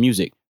rap, this is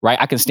music, right?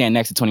 I can stand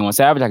next to 21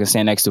 Savage, I can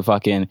stand next to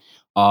fucking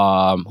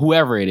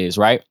whoever it is,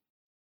 right?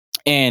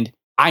 And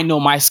I know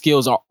my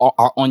skills are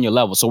on your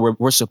level, so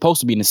we're supposed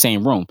to be in the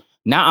same room.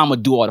 Now I'm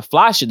gonna do all the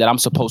fly shit that I'm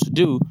supposed to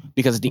do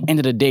because at the end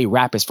of the day,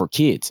 rap is for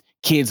kids.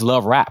 Kids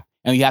love rap,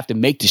 and you have to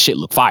make the shit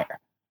look fire.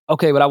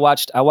 Okay, but I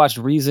watched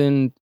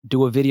Reason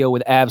do a video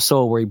with Ab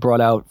Soul where he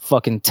brought out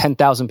fucking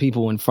 10,000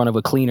 people in front of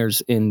a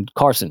cleaners in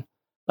Carson.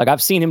 Like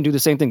I've seen him do the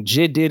same thing.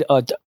 Jid did a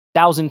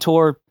 1,000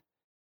 tour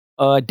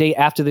day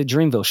after the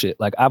Dreamville shit.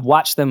 Like I've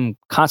watched them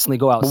constantly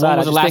go But outside.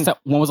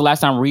 when was the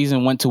last time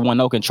Reason went to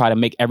One Oak and tried to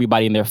make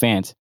everybody in their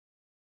fans?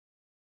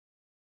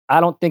 I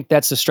don't think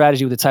that's the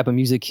strategy with the type of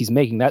music he's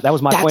making. That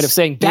was my point of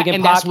saying Big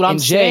and Pac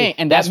and Jay.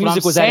 And that that's what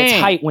music I'm was saying. at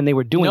its height when they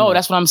were doing No, that.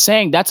 that's what I'm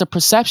saying. That's a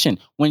perception.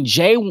 When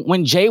Jay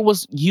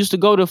used to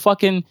go to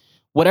fucking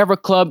whatever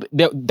club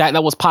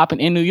that was popping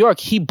in New York,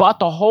 he bought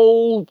the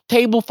whole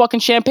table fucking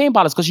champagne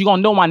bottles because you're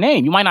gonna know my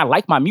name. You might not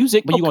like my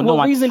music, but you're gonna know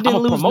my. Reason didn't I'ma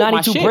lose promote my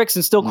 92 shit. bricks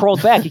and still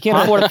crawled back. He can't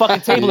afford a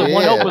fucking table at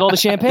one Yeah. oak with all the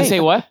champagne. You say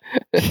what?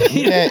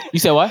 He can't- You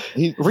said what?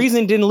 he-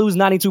 Reason didn't lose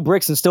 92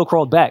 bricks and still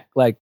crawled back.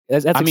 Like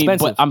that's I mean,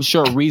 expensive. but I'm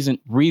sure Reason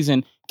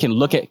can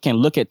look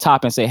at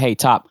Top and say, "Hey,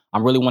 Top, I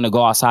really want to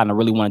go outside and I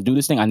really want to do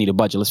this thing. I need a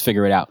budget. Let's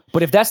figure it out."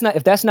 But if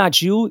that's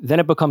not you,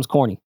 then it becomes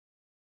corny.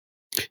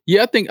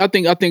 Yeah, I think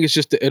it's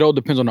just it all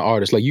depends on the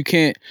artist. Like you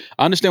can't.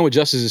 I understand what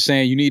Justice is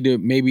saying. You need to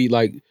maybe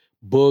like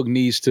Boog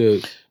needs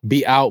to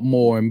be out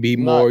more and be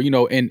more,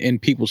 in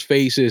people's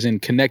faces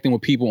and connecting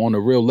with people on a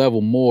real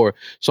level more.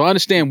 So I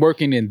understand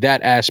working in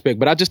that aspect,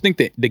 but I just think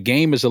that the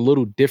game is a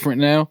little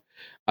different now.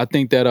 I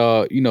think that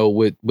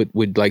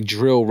with like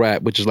drill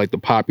rap, which is like the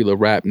popular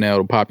rap now,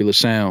 the popular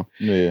sound,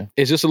 Yeah.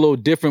 it's just a little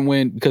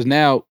different because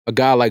now a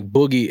guy like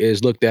Boogie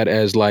is looked at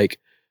as like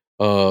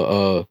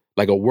a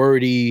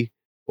wordy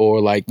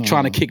or like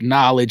trying to kick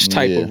knowledge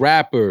type of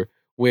rapper,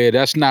 where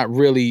it's not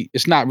really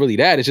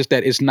that. It's just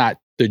that it's not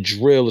the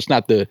drill. It's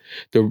not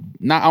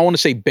I want to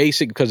say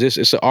basic because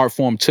it's an art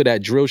form to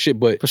that drill shit,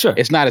 but For sure.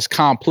 it's not as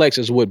complex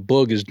as what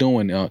Boog is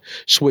doing,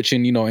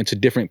 switching, into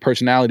different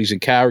personalities and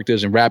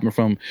characters and rapping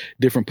from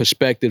different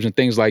perspectives and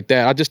things like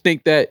that. I just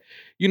think that,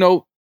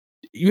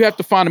 you have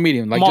to find a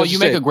medium. Like Maul, Justice you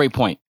make said. a great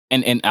point.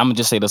 And I'm gonna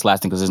just say this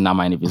last thing because it's not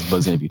my interview, it's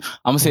Boog's interview.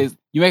 I'm gonna say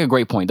you make a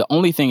great point. The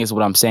only thing is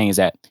what I'm saying is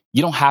that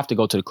you don't have to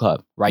go to the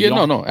club, right? Yeah, you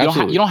don't, no,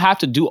 absolutely. You don't have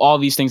to do all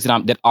these things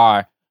that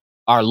are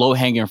low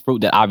hanging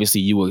fruit that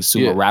obviously you would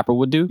assume a rapper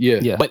would do. Yeah.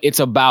 Yeah. But it's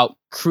about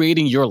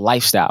creating your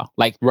lifestyle.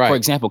 Like Right. for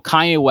example,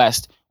 Kanye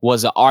West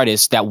was an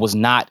artist that was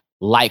not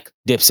like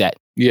Dipset,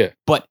 Yeah.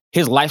 but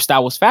his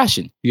lifestyle was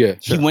fashion. Yeah.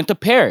 He went to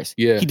Paris.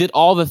 Yeah. He did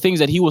all the things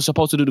that he was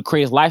supposed to do to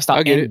create his lifestyle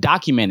I get and it.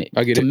 document it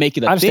I get to it. make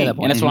it I a understand thing. that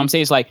point. And that's what I'm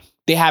saying. It's like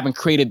they haven't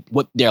created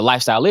what their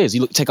lifestyle is.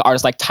 You take an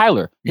artist like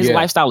Tyler. His Yeah.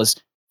 lifestyle is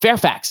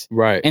Fairfax.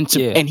 Right. And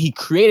Yeah. and he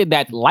created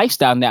that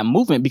lifestyle and that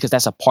movement because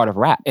that's a part of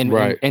rap. and,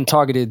 Right. and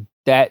targeted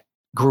that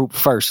group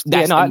first.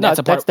 That's, and that's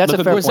a part. That's look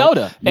a at fair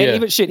Griselda. point.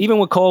 And Yeah. even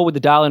with Cole with the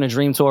Dollar and the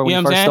Dream tour when You know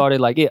he what I'm first saying?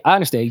 started, like, yeah, I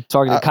understand. He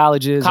targeted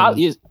colleges. and-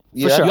 Is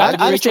Yeah, for sure. you have to I create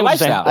your understand what you're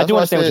saying. lifestyle. I do That's why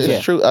understand what said you're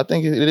it's saying. true. I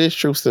think it is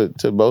true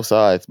to both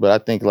sides, but I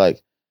think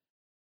like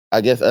I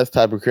guess us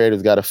type of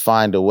creators got to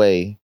find a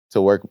way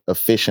to work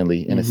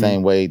efficiently in the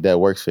same way that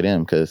works for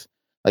them. Because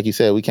like you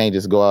said, we can't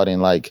just go out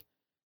and like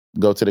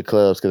go to the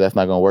clubs because that's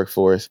not going to work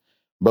for us.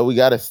 But we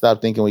got to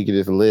stop thinking we could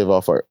just live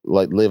off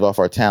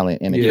our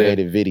talent in a Yeah.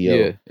 creative video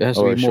Yeah. It has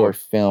to or a be more. short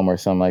film or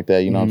something like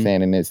that. You know what I'm Mhm.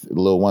 saying? And it's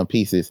little one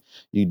pieces.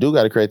 You do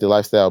got to create the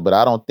lifestyle, but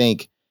I don't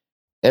think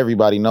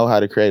everybody know how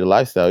to create a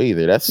lifestyle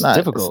either. That's It's not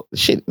difficult.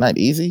 Shit, not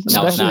easy. You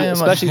know what I'm saying?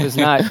 Especially if it's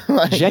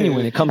not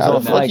genuine. It comes how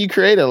off the fuck like you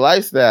create a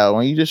lifestyle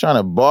when you just trying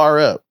to bar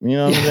up? You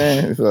know what I'm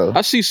saying? So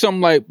I see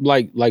something like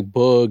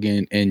Bug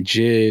and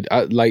Jid.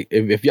 I like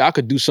if y'all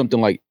could do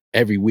something like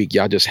every week,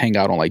 y'all just hang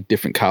out on like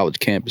different college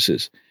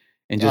campuses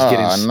and just get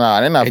in. nah,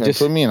 they're not and gonna just-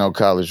 put me in no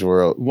college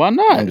world. Why I'm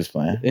not? just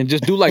playing. And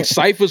just do like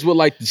ciphers with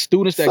like the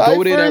students that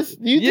go there. Cyphers?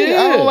 You think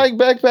I don't like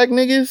backpack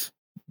niggas?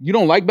 You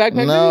don't like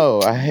backpack?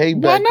 No, I hate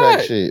Why backpack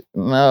not? shit.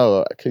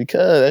 No,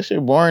 because that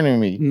shit boring to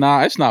me.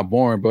 Nah, it's not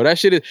boring, bro. That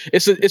shit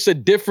is it's a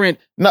different.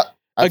 No,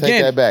 I take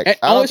Again, that back. and-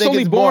 I don't it's think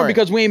only it's boring boring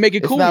because we ain't make it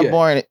it's cool not yet.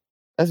 boring.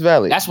 That's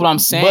valid. That's what I'm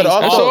saying. But It's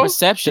all also-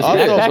 perception. also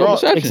Backpack grown-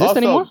 don't exist also-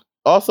 anymore.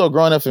 Also,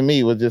 growing up for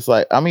me was just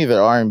like I'm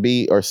either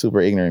R&B or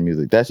super ignorant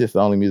music. That's just the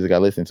only music I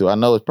listen to. I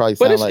know it's probably But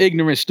sound it's like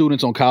ignorant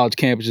students on college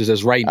campuses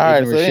that's writing all right.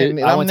 So ignorant shit.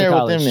 then, I I'm went to there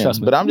college, with them, trust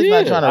then. me. But I'm just Yeah,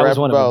 not trying I to was rap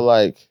one of about them.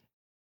 like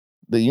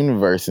the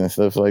universe and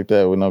stuff like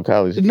that with no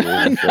college. No,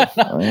 and stuff,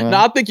 you know? no,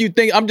 I think you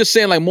think I'm just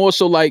saying like more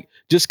so like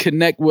just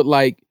connect with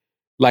like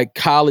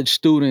college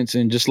students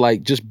and just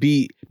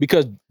be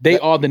because they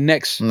are the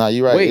next. No,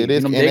 you're right. Wait, it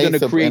is. you know, and they're gonna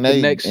sup- create and the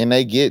they, next- and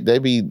they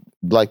be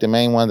like the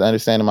main ones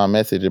understanding my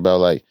message about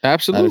like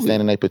Absolutely.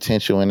 understanding their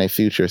potential and their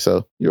future.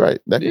 So you're right.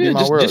 That could be Yeah,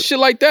 my world. just shit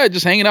like that.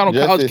 Just hanging out on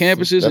college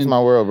campuses That's and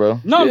my world, bro.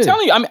 No, I'm Yeah.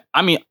 telling you.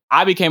 I mean,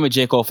 I became a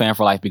J. Cole fan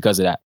for life because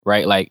of that,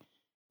 right?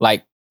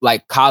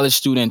 Like college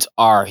students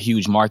are a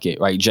huge market,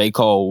 right? J.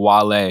 Cole,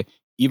 Wale,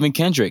 even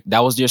Kendrick.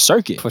 That was their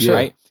circuit, For sure.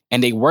 right?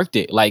 And they worked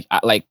it. Like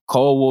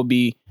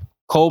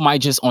Cole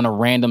might just on a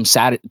random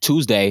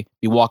Tuesday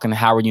be walking to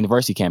Howard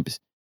University campus,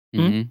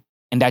 Mhm.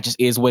 and that just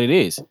is what it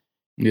is.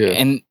 Yeah.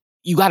 And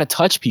you got to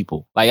touch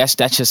people. Like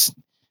that's just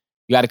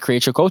you got to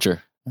create your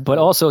culture. But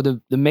also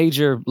the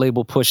major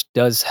label push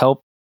does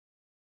help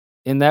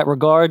in that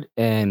regard.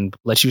 And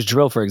let's use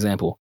drill, for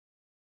example.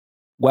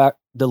 While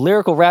the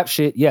lyrical rap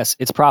shit, yes,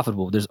 it's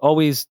profitable. There's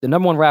always the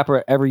number one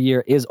rapper every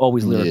year is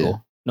always lyrical. Yeah.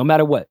 No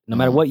matter what. No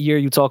matter Mhm. what year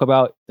you talk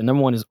about, the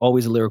number one is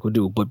always a lyrical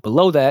dude. But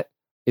below that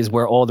is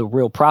where all the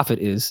real profit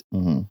is.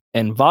 Mhm.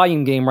 And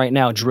volume game right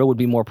now, drill would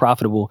be more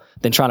profitable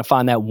than trying to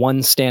find that one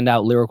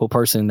standout lyrical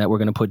person that we're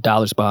going to put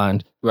dollars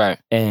behind Right.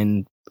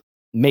 and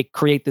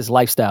create this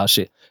lifestyle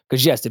shit.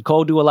 Because yes, did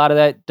Cole do a lot of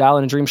that Dollar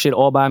and Dream shit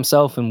all by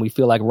himself? And we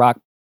feel like Rock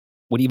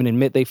would even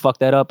admit they fucked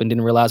that up and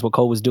didn't realize what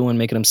Cole was doing,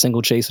 making him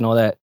single chase and all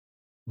that.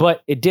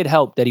 But it did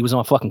help that he was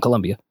on fucking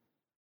Columbia.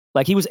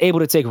 Like he was able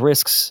to take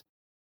risks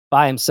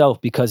by himself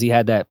because he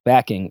had that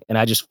backing. And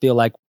I just feel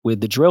like with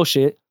the drill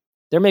shit,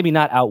 they're maybe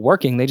not out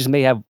working. They just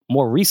may have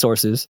more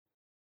resources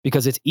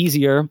because it's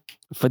easier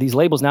for these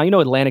labels. Now,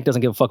 Atlantic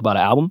doesn't give a fuck about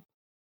an album.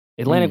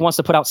 Atlantic wants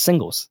to put out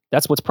singles.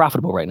 That's what's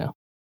profitable right now.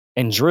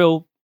 And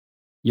drill,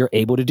 you're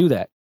able to do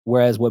that.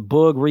 Whereas what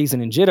Boog, Reason,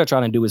 and Jid are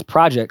trying to do is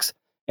projects,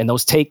 and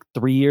those take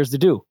 3 years to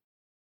do.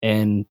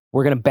 And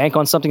we're going to bank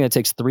on something that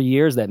takes 3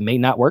 years that may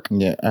not work.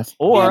 Yeah.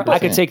 Or I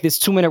could take this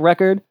 2-minute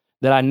record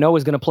that I know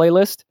is going to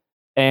playlist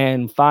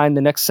and find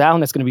the next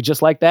sound that's going to be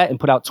just like that and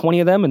put out 20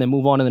 of them and then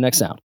move on to the next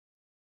sound.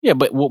 Yeah,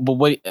 but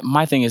what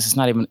my thing is, it's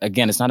not even,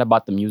 again, it's not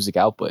about the music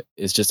output.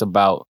 It's just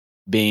about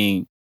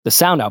being... The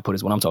sound output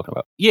is what I'm talking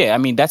about. Yeah, I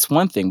mean, that's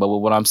one thing. But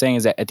what I'm saying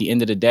is that at the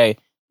end of the day,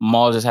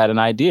 Maul just had an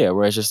idea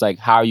where it's just like,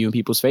 how are you in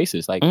people's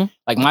faces? Like,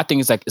 like my thing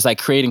is like, it's like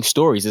creating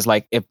stories. It's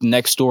like if the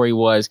next story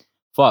was,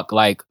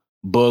 like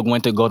Boog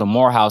went to go to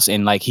Morehouse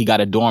and like he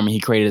got a dorm and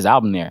he created his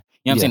album there.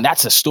 You know what I'm saying?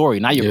 That's a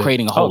story. Now you're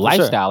creating a whole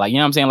lifestyle. Sure. Like, you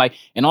know what I'm saying? Like,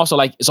 and also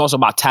like, it's also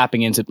about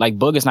tapping into, like,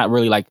 Boog is not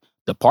really like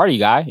the party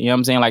guy. You know what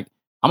I'm saying? Like,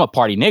 I'm a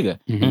party nigga.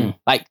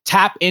 Like,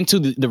 tap into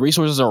the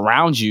resources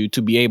around you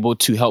to be able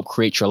to help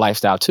create your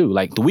lifestyle too.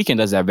 Like, The Weeknd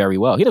does that very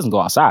well. He doesn't go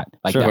outside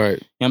like that. Right. You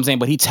know what I'm saying?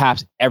 But he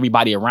taps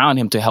everybody around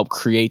him to help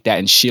create that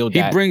and shield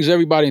that. He brings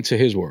everybody into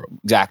his world.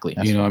 Exactly.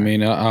 You know what I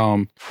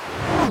mean?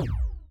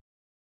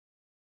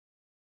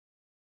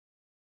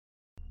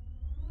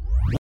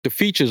 The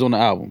features on the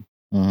album.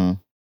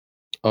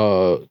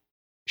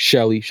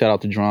 Shelly, shout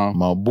out to Drum.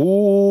 My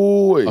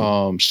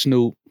boy.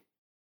 Snoop.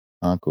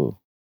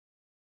 Uncle.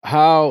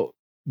 How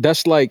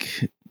that's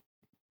like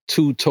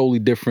two totally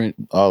different,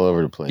 all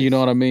over the place. You know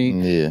what I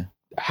mean? Yeah.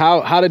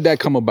 How did that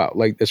come about?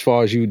 Like, as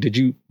far as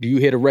do you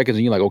hear the records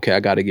and you're like, okay, I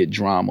got to get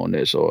Drum on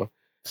this, or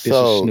this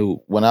is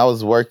Snoop? When I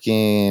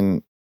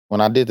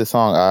did the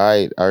song,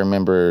 I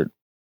remember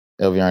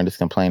LV Arndis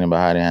complaining about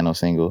how they had no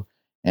single,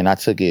 and I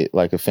took it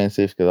like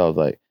offensive because I was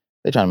like,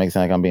 they're trying to make it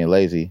sound like I'm being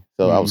lazy.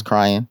 So I was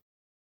crying.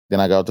 Then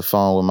I got off the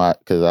phone with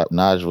because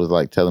Naj was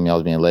like telling me I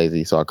was being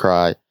lazy, so I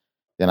cried.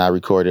 Then I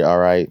recorded All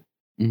Right.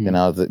 Then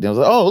I was like,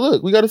 oh,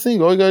 look, we got a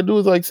single. All you got to do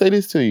is like say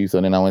this to you. So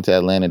then I went to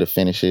Atlanta to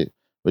finish it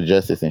with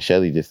Justice and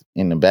Shelly just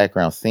in the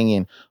background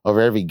singing over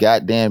every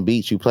goddamn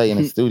beat you play in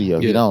the studio.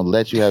 He don't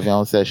let you have your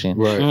own session.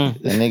 Right.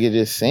 The nigga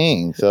just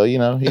sing. So, he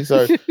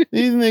started,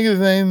 these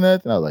niggas ain't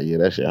nothing. I was like, yeah,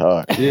 that shit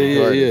hard.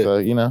 Yeah.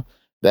 So,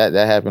 that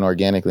happened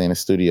organically in the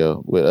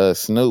studio. With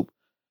Snoop,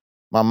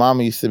 my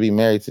mama used to be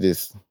married to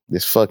this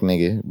fuck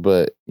nigga,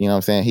 but you know what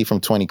I'm saying? He from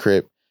 20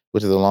 Crip,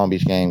 which is a Long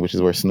Beach gang, which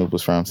is where Snoop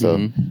was from.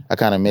 So I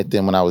kind of met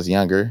them when I was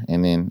younger.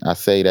 And then I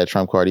say that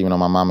trump card, even though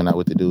my mama not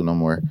with the dude no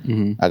more.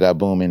 I got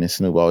booming and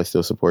Snoop always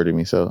still supported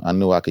me. So I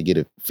knew I could get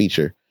a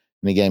feature.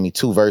 And he gave me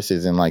 2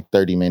 verses in like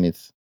 30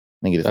 minutes.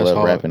 Nigga just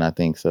love rapping, I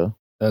think. So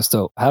that's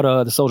dope. How'd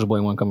the Soulja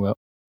Boy one come about?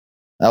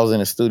 I was in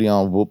the studio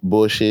on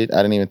bullshit. I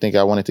didn't even think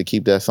I wanted to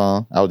keep that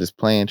song. I was just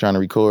playing, trying to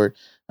record.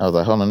 I was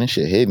like, hold on, this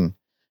shit hidden.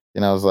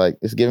 And I was like,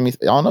 it's giving me,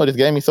 I don't know, this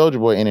gave me Soulja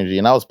Boy energy.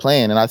 And I was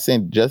playing and I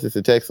sent Justice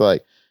a text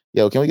like,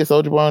 yo, can we get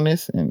Soulja Boy on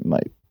this? And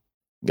like,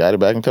 got it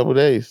back in a couple of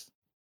days.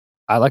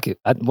 I like it.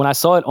 When I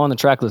saw it on the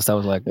track list, I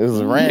was like, this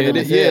is random.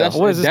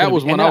 That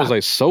was when I was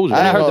like, Soulja.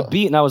 I heard the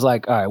beat and I was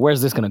like, all right,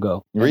 where's this gonna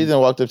go? Reason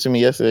walked up to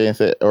me yesterday and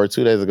said, or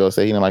 2 days ago,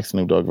 said he didn't like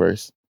Snoop Dogg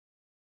verse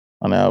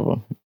on the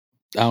album.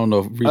 I don't know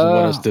if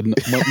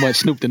Reason want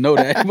Snoop to know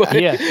that, but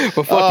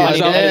but fuck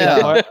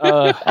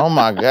it. Oh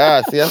my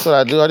God. See, that's what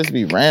I do. I just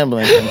be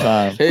rambling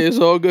sometimes. Hey, it's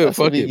all good.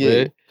 Fuck it,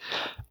 man.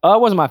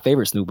 It wasn't my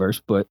favorite Snoop verse,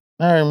 but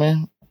all right,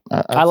 man.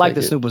 I like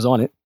that Snoop was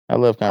on it. I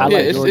love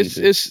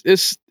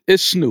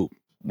it's Snoop.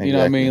 Exactly. You know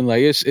what I mean?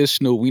 Like it's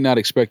Snoop. We not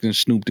expecting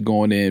Snoop to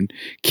go in there and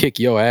kick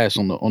your ass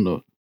on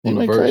the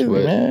verse. Crazy,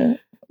 man.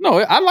 No,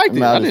 I liked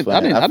it.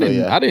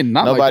 I didn't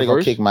not. Nobody like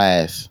gonna kick my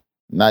ass.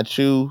 Not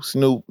you,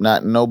 Snoop.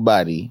 Not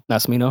nobody.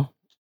 Not Smino.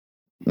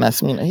 Not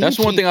Smino. That's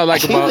one thing I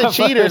like about. He's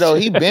a cheater though.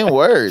 He been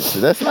words.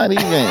 That's not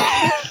even.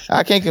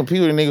 I can't compete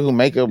with a nigga who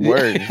make up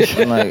words.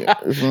 Like,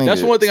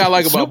 that's one thing I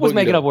like about. Snoop was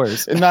making up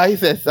words. No, he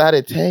said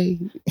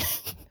Sadate.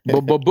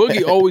 But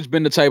Boogie always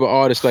been the type of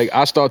artist. Like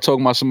I start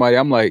talking about somebody,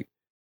 I'm like,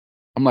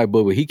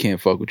 Boogie, he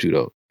can't fuck with you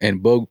though,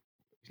 and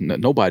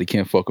nobody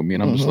can fuck with me,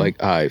 and I'm just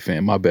like, all right,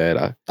 fam, my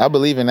bad. I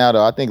believe it now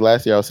though. I think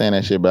last year I was saying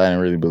that shit, but I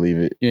didn't really believe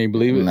it. You ain't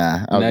believe it?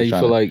 Nah. Now you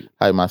feel like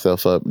hype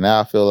myself up. Now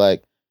I feel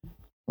like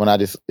when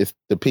it's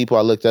the people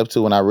I looked up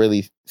to, when I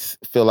really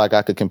feel like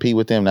I could compete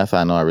with them, that's how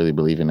I know I really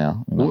believe it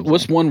now. You know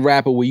what's one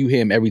rapper where you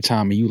hear him every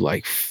time and you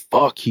like,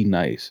 fuck, he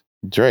nice?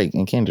 Drake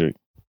and Kendrick.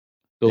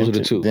 Those are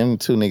the two. Them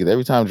two niggas.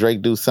 Every time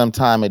Drake do some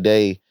time of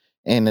day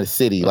in the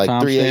city,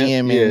 like 3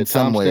 a.m. in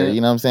somewhere, you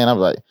know what I'm saying? I'm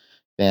like,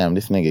 damn,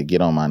 this nigga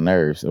get on my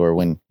nerves. Or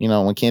when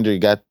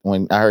Kendrick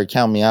when I heard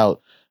Count Me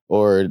Out,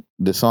 or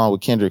the song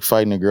with Kendrick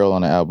fighting a girl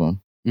on the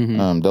album,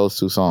 those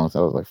 2 songs,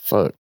 I was like,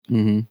 fuck.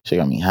 Shit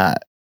got me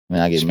hot.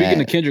 And I get mad.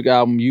 Speaking of Kendrick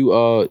album, he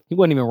wasn't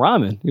even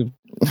rhyming.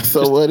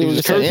 So what? He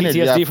was just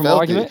PTSD from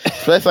argument.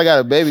 Especially I got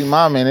a baby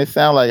mama and it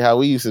sounded like how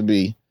we used to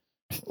be.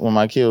 when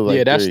my kid was like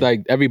yeah, that's 3.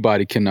 like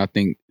everybody can, I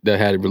think, that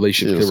had a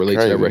relationship It could was relate to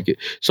that crazy. record.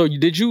 So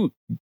did you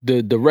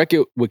the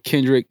record with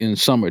Kendrick and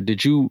Summer?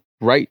 Did you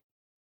write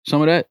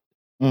some of that?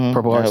 Mhm.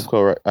 Purple I Hearts. helped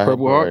co-write.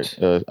 Purple Hearts?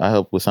 I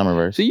helped with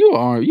Summerverse. See, you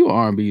are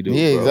R&B dude.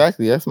 Yeah, bro.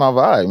 exactly. That's my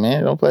vibe,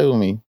 man. Don't play with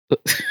me.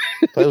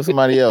 Play with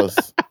somebody else.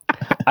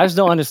 I just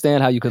don't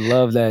understand how you could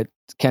love that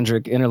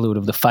Kendrick interlude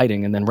of the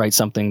fighting and then write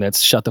something that's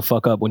shut the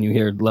fuck up when you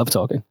hear love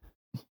talking.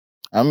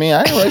 I mean,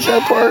 I didn't write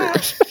that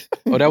part.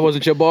 Oh, that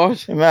wasn't your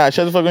bars? Nah,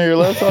 shut the fuck when you're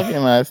love talking.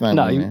 Nah, that's not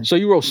Nah, me, you- man. So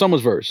you wrote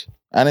Summer's verse.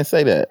 I didn't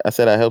say that. I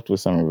said I helped with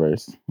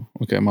Summerverse.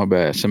 Okay, my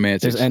bad.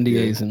 Semantics. There's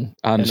NDAs Yeah. and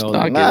I understand. all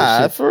that. I get it.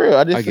 Nah, Shit. for real.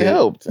 I just I get it.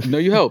 helped. No,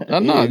 you helped. I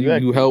know Yeah, you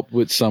exactly. helped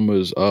with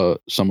Summer's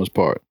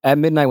part. At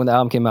midnight when the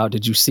album came out,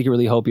 did you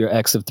secretly hope your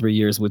ex of 3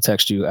 years would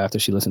text you after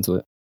she listened to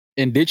it?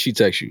 And did she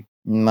text you?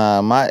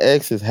 Nah, my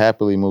ex has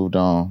happily moved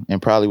on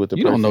and probably with the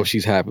You person. don't know if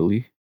she's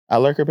happily. I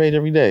lurk her page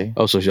every day.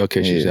 Oh, so she's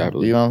Yeah.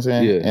 happily. You know what I'm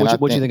saying? Yeah. And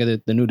What you think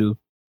of the new dude?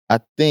 I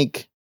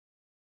think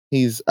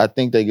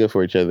they good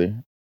for each other.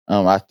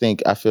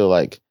 I feel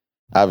like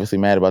obviously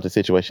mad about the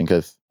situation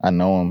because I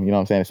know him. You know what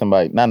I'm saying?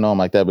 Somebody not know him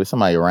like that, but it's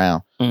somebody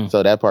around. Mm.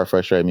 So that part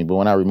frustrated me. But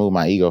when I removed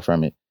my ego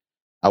from it,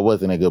 I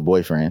wasn't a good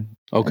boyfriend.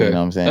 Okay. You know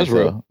what I'm saying? That's So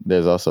real.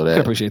 there's also I that.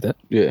 can appreciate that.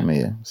 Yeah. I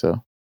mean, yeah. So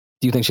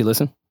Do you think she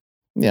listened?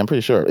 yeah, I'm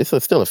pretty sure it's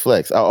still a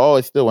flex. I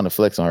always still want to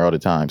flex on her all the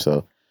time.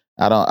 So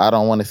I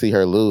don't want to see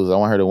her lose. I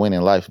want her to win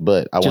in life,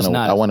 but I Just want to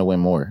not- I want to win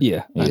more. Yeah.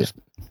 I Yeah.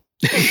 understand.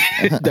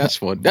 That's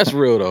fun. That's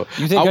real though.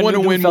 You think I her want to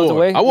new dude win felt more.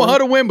 away I want when- her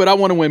to win, but I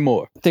want to win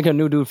more. Think her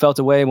new dude felt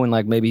away when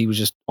like maybe he was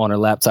just on her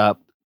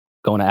laptop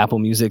going to Apple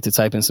Music to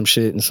type in some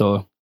shit and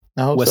so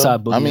I hope West so.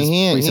 Side Boogie I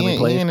mean, is recently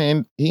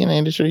played. he in the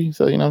industry,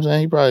 so you know what I'm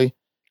saying. He probably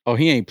Oh,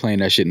 he ain't playing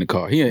that shit in the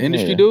car. He an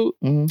industry Yeah. dude.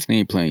 mhm. He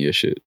ain't playing your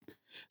shit.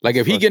 Like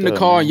if he Fucked get in the up,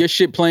 car man. and your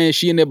shit playing,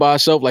 she in there by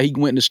herself. Like he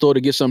went in the store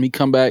to get something, he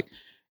come back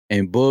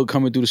and Bug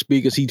coming through the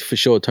speakers. He for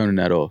sure turning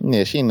that off.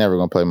 Yeah, she never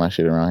gonna play my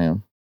shit around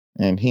him,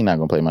 and he not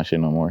gonna play my shit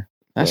no more.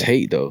 That's Yeah.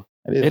 hate though.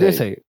 it is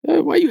hate.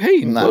 Why you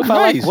hating? Nah. Bug What if, I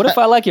like, nice. what if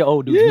I like your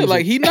old dude? Yeah,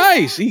 like he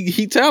nice.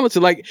 He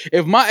talented. Like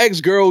if my ex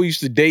girl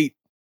used to date,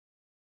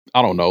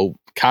 I don't know,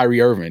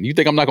 Kyrie Irving. You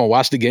think I'm not gonna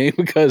watch the game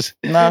because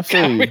Nah, I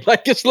feel you. Kyrie,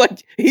 like it's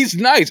like he's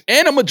nice,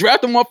 and I'm gonna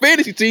draft him on my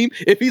fantasy team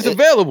if he's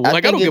available. I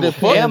Like I don't think give it a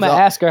fuck. Yeah, I'm gonna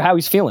ask her how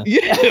he's feeling. Yeah,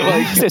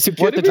 like He said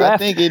support the kidding me? I draft.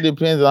 think it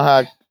depends on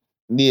how.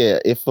 Yeah,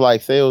 if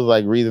like say it was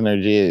like Reason or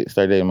Jid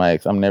start dating my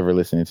ex, I'm never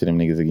listening to them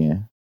niggas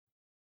again.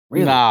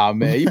 Really? Nah,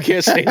 man, you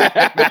can't say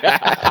that.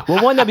 man.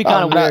 Well, one that'd be kind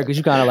I'm of not- weird because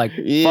you kind of like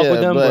Yeah, fuck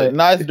with them, but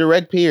no, it's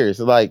direct peers.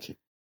 Like,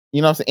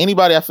 you know what I'm saying?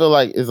 Anybody I feel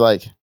like is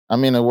like,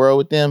 I'm in the world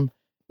with them,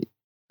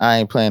 I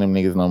ain't playing them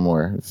niggas no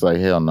more. It's like,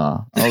 hell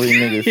no. Only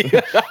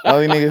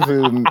niggas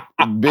who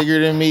bigger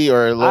than me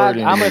or lower than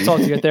me. I'm gonna talk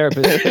to your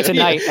therapist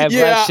tonight at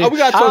Yeah, Black Shit. we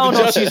gotta I talk don't to know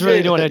if Justin. she's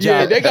really doing her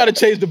job. Yeah, they gotta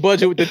change the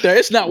budget with the third.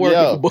 It's not working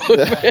Yo, for Bug,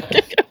 man.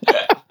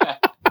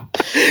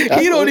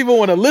 He don't even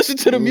want to listen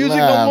to the music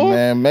Nah, no more.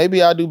 man.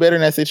 Maybe I'll do better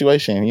in that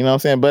situation. You know what I'm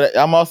saying? But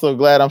I'm also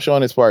glad I'm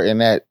showing this part in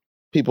that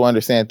people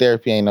understand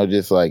therapy ain't no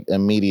just like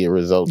immediate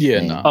results. Yeah,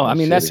 thing. nah. Oh, I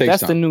mean Shit, it takes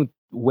that's the time. new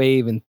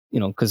wave, and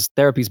because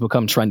therapy's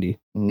become trendy,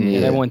 Yeah.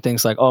 and everyone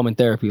thinks like, oh, I'm in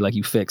therapy, like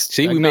you fixed.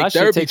 See, Like, we no, make that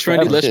shit therapy takes trendy.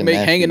 forever. Let's Shit make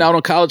nasty. hanging out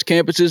on college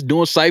campuses,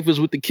 doing ciphers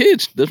with the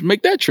kids. Let's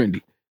make that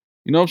trendy.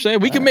 You know what I'm saying?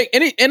 We can make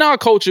any in our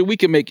culture. We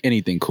can make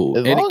anything cool,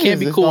 As and long it can't as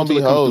be it's cool gonna until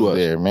be it comes through hoes us.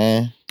 there,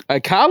 man.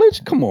 At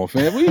college, come on,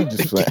 fam. We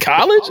Just playing.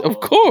 college, of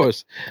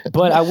course.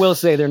 But I will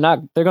say they're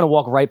gonna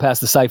walk right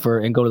past the cipher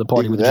and go to the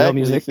party with the drill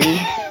Exactly, music.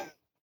 see?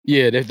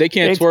 Yeah, if they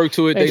can't They- twerk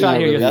to it, they they trying not to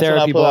hear really. your That's when I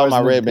therapy pull out bars my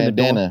in the- red in the dorm.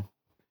 bandana.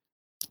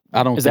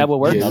 I don't. Is that think- what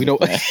works? Yeah, we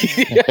don't.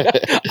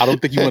 I don't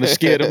think you want to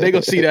scare them. They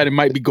gonna see that and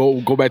might be go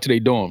back to their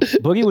dorm.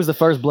 Boogie was the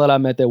first blood I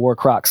met that wore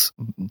Crocs.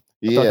 I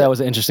thought Yeah, that was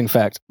an interesting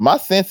fact. my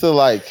sense of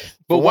like.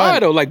 But for why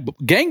one- though? Like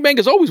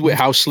gangbangers always with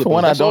house slippers. For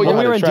one, I That's all don't know y'all-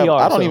 we how were to in travel.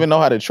 DR, I don't so- even know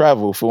how to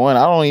travel. For one,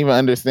 I don't even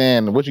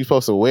understand what you're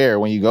supposed to wear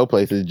when you go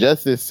places.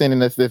 Justice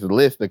sending us this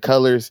list of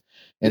colors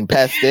and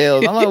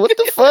pastels. I'm like, what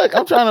the fuck?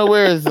 I'm trying to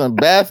wear some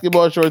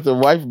basketball shorts, a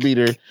wife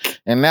beater,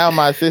 and now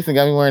my assistant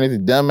got me wearing this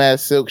dumbass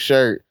silk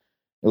shirt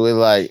with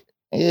like,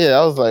 yeah.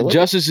 I was like, what?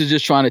 Justice is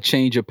just trying to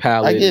change your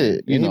palette. I get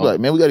it. You And he know. be like,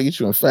 man, we got to get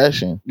you in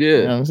fashion. Yeah. You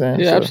know what I'm saying?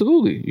 Yeah, So,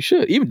 absolutely. You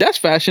should. Even that's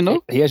fashion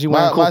though. He has you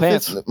wearing cool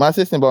pants. my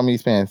assistant bought me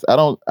these pants.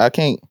 I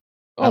can't.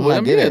 Oh, I'm well,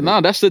 not good at it.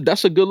 nah, that's a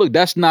good look.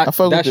 That's not. I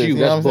fuck with That's this, you.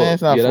 you know That's what I'm saying? Bug.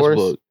 It's not Yeah, forced.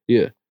 that's Bug.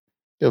 Yeah.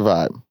 Good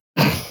vibe.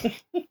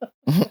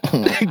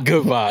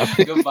 Good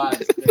vibe. Good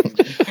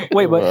vibes.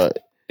 Wait, but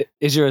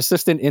is your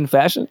assistant in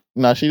fashion?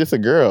 No, she just a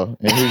girl.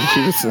 And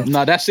she just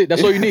Nah, that's it.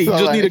 That's all you need. You So,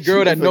 just need a like,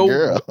 girl that she's a know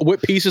girl.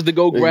 what pieces to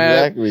go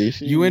grab. Exactly.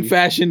 She- You in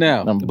fashion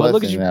now. I'm But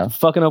look at busting you now.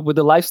 fucking up with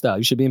the lifestyle.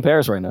 You should be in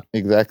Paris right now.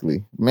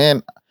 Exactly.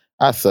 Man,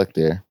 I suck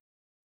there.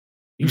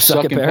 You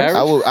suck at in Paris?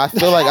 I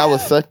feel like I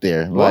was suck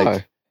there. Why?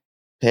 Like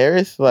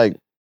Paris, like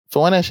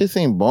for one, that shit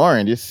seemed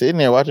boring. Just sitting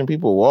there watching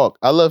people walk.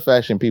 I love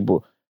fashion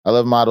people. I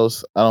love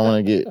models. I don't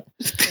want to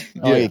get,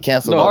 Yeah. get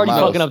canceled. No, by Already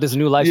models. fucking up this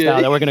new lifestyle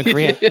that we're gonna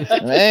create.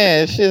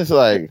 Man, it's just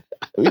like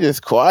We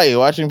just quiet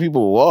watching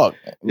people walk.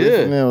 Yeah.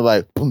 Listening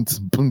like boom,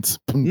 boom,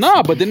 boom.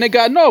 Nah, but then they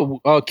got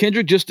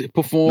Kendrick just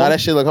performed. Nah, that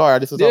shit look hard. I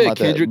just was talking about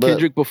Kendrick that.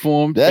 Kendrick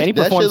performed. That, And he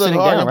that performed shit look sitting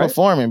hard down, and right?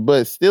 performing,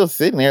 but still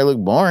sitting there look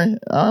boring.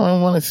 I don't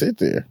even want to sit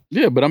there.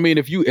 Yeah, but I mean,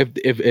 if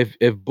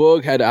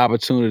Boog had the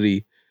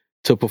opportunity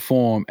to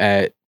perform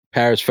at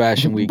Paris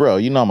Fashion Week, Bro,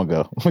 you know I'm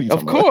gonna go. What you of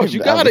talking about? course you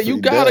gotta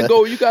Obviously,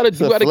 go. You gotta a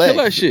kill flex.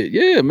 that shit.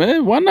 Yeah,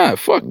 man. Why not?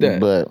 Fuck that.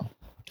 But And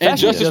Fashion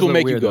Justice does will look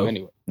make you weird, go though.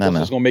 anyway. no,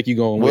 Justice gonna make you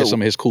go and wear Well-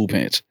 some of his cool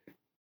pants.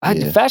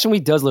 Yeah. Fashion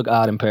Week does look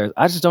odd in Paris.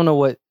 I just don't know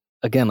what.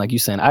 Again, like you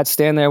saying, I'd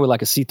stand there with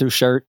like a see-through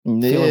shirt. Yeah,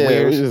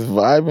 weird. we just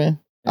vibing.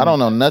 I don't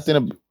know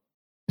nothing.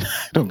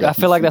 I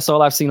feel like that's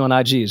all I've seen on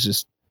IG is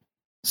just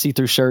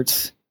see-through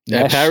shirts.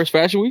 At mesh. Paris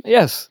Fashion Week,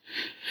 Yes.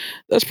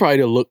 that's probably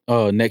the look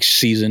next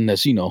season.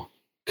 That's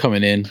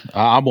coming in.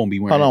 I won't be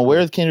wearing. Hold on,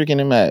 where's Kendrick and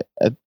them at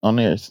on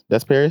theirs?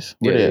 That's Paris?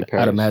 Where they Yeah, at?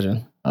 Paris. I'd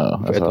imagine. Oh,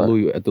 that's at the hard.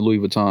 Louis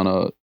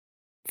Vuitton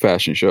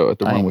fashion show at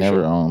the I ain't runway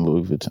never show. owned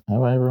Louis Vuitton.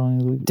 Have I ever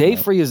owned Louis Vuitton? Dave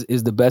Free is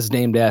the best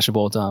Dame Dash of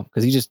all time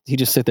because he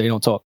just sit there, he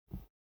don't talk.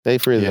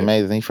 Dave Free is Yeah.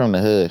 amazing. He from the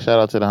hood. Shout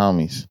out to the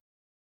homies.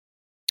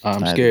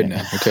 I'm Nah, scared man.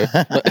 now. Okay.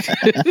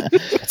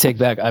 I take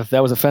back. If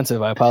that was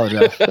offensive, I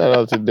apologize. Shout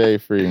out to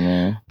Dave Free,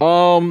 man.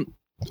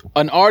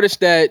 An artist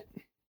that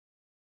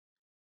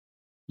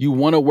you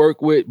want to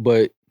work with,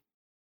 but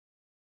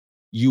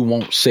you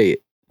won't say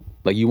it.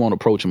 Like you won't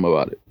approach him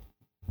about it.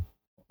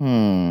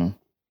 Hmm.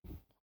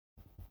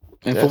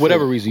 And for That's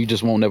whatever a- reason, you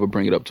just won't never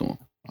bring it up to him.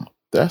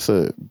 That's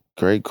a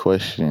great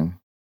question.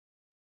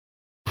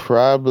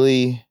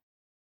 Probably,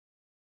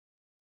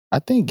 I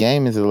think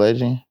Game is a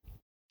legend.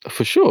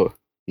 For sure.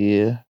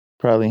 Yeah,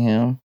 probably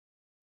him.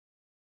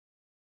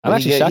 I'm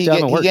actually shocked y'all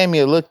haven't He worked. gave me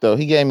a look though.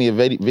 He gave me a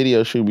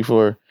video shoot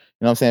before.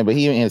 You know what I'm saying? But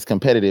he in his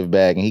competitive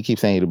bag, and he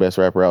keeps saying he's the best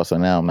rapper out. So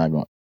now I'm not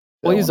going.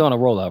 Well, he's on a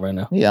rollout right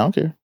now. Yeah, I don't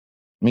care.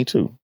 Me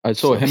too. I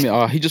saw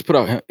him. He just put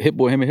out him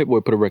and Hit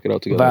Boy put a record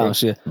out together.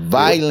 Violence, yeah.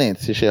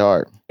 Violence. This shit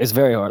hard. It's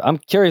very hard. I'm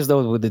curious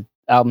though with the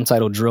album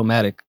title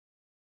Drillmatic.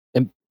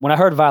 And when I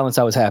heard Violence,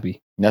 I was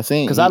happy Now,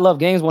 seen because I love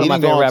Game's one he of my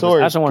didn't go favorite on rappers.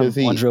 tour I just want 'cause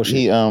on drill shit.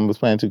 He was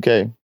playing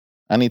 2K.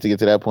 I need to get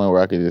to that point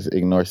where I could just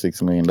ignore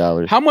 $6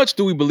 million. How much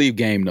do we believe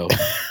Game though?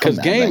 Because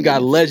Nah, Game nah,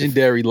 got nah.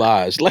 legendary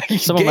lies. Like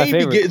Some of my Game be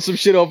favorite. getting some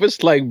shit off.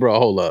 It's like, bro,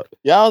 hold up.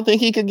 Y'all don't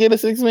think he could get a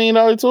 $6 million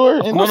tour?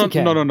 Of course he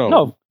can. No.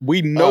 No.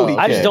 We know Oh, he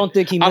I can. just don't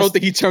think he. I don't missed-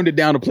 think he turned it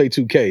down to play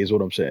 2K. Is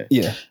what I'm saying.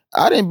 Yeah.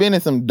 I done been in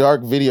some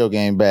dark video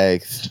game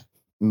bags,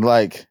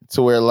 like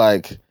to where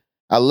like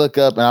I look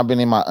up and I've been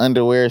in my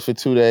underwears for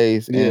 2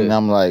 days, and Yeah.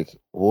 I'm like,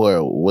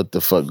 whoa, what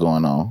the fuck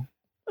going on?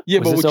 Yeah,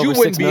 Was but this you over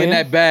wouldn't $6 be in million?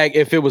 that bag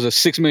if it was a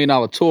 $6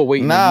 million tour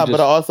waiting. Nah, and you but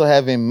I just- also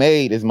haven't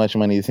made as much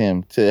money as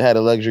him to had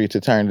the luxury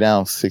to turn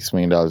down $6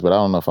 million. But I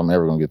don't know if I'm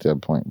ever gonna get to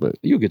that point. But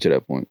you'll get to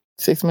that point.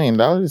 $6 million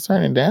is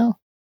turning down.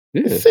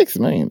 Yeah. It's $6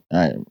 million. All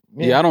right.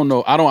 Yeah, I don't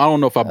know. I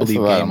don't know if I That's believe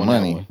a lot Game of on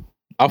money. that one.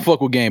 I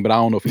fuck with Game, but I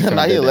don't know if he turned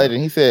Nah, he that a down.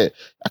 legend. He said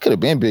I could have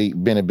been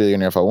a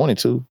billionaire if I wanted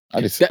to.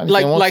 I just That-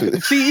 didn't want to.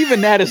 see,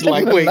 even that is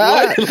like, wait, Nah.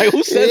 what? Like,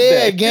 who says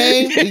Yeah, that?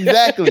 Game.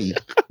 Exactly,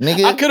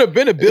 nigga. I could have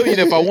been a billion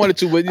if I wanted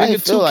to, but I nigga,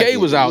 ain't feel 2K like it.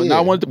 was out, and I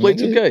Yeah, wanted to play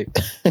nigga.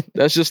 2K.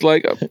 That's just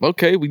like,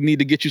 okay, we need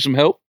to get you some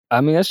help. I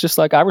mean, that's just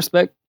like I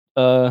respect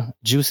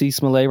Juicy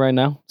Smollett right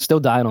now. Still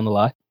dying on the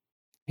lie.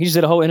 He just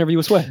did a whole interview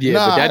with Sway. Yeah,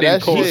 Nah, but that didn't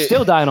that cost. He's shit-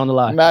 still dying on the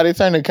lie. Nah, they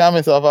turned the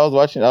comments off. I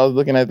was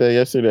looking at that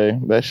yesterday.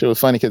 That shit was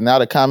funny because now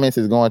the comments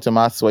is going to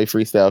my Sway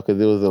freestyle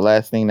because it was the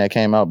last thing that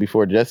came out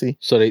before Jesse.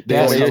 So they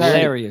That's on they your turned- shit.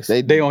 hilarious.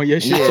 They on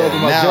your shit talking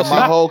about now Jussie.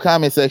 my whole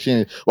comment section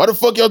is, why the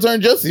fuck y'all turn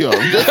Jesse on?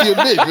 Jesse a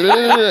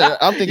bitch.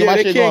 I'm thinking Yeah, my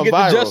they shit can't going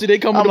get to viral. Jussie. They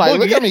come I'm to like, Boogie.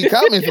 look how many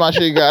comments my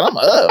shit got. I'm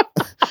up.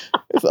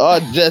 It's all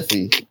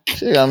Jesse.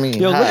 Shit, I mean,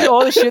 Yo, look hot. at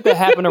all the shit that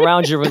happened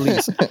around your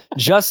release.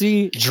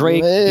 Jussie,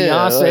 Drake, Yeah,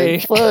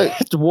 Beyonce, like,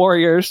 fuck. the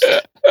Warriors.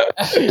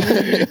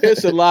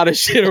 There's a lot of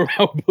shit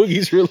around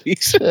Boogie's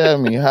release. Shit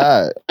had me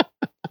hot.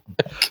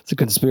 It's a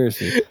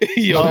conspiracy.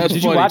 Yo, that's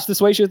Did funny. you watch the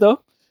Sway shit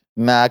though?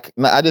 Nah,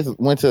 I just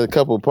went to a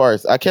couple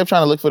parts. I kept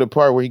trying to look for the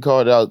part where he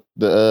called out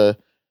the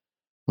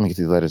let me get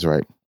these letters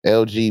right.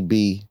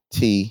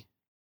 LGBTQ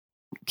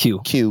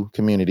Q.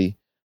 community.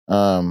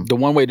 The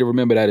one way to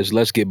remember that is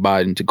let's get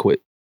Biden to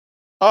quit.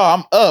 Oh,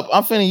 I'm up.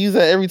 I'm finna use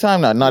that every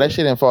time now. No, that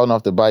shit didn't falling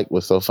off the bike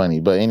was so funny.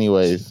 But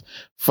anyways,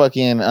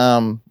 fucking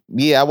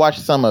yeah, I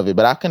watched some of it,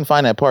 but I couldn't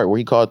find that part where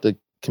he called the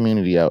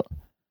community out.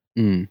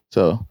 Mm.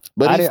 So,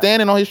 but I he's didn't-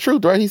 standing on his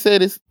truth, right? He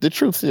said it's the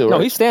truth still, right?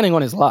 No, he's standing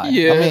on his lie.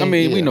 Yeah, I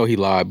mean, we yeah. know he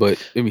lied, but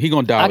I mean, he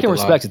gonna die. I with can the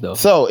respect lie. it though.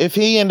 So if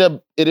he end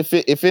up if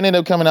it ended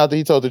up coming out that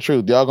he told the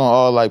truth, y'all gonna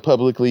all like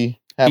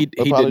publicly have He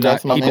did apologize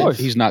not. to my He man? course.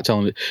 he's not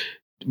telling it.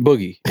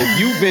 Boogie, if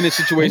you've been in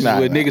situations Nah,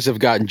 where nah. niggas have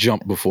gotten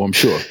jumped before, I'm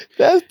sure.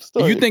 That's the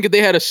story. You think if they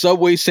had a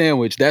Subway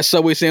sandwich, that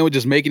Subway sandwich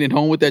is making it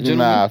home with that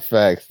gentleman? Nah,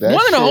 facts. That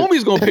One of the shit-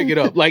 homies gonna pick it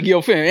up, like,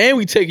 yo, fam, and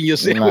we taking your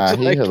sandwich. Nah,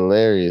 he like,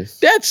 hilarious.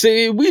 that's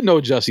it. We know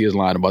Jussie is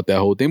lying about that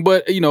whole thing,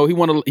 but you know he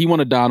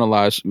wanna die on the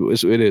lies.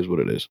 It is what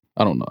it is.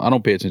 I don't know. I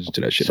don't pay attention to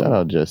that shit. Shout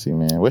out Jesse,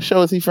 man. What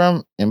show is he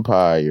from?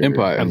 Empire.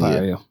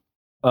 Empire.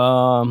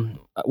 Yeah.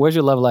 Where's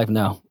your love life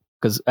now?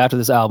 Because after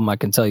this album, I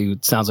can tell you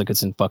it sounds like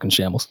it's in fucking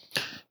shambles.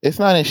 It's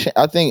not in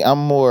I think I'm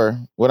more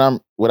what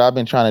I've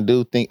been trying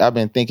to do. I've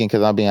been thinking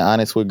because I'm being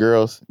honest with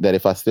girls that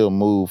if I still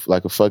move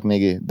like a fuck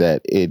nigga,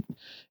 that it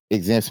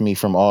exempts me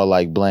from all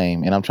like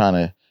blame. And I'm trying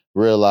to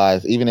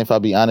realize even if I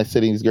be honest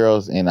to these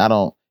girls and I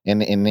don't,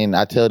 and then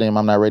I tell them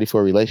I'm not ready for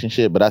a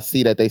relationship, but I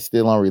see that they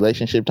still on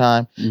relationship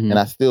time and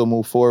I still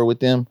move forward with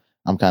them.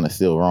 I'm kind of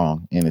still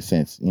wrong in a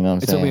sense. You know what I'm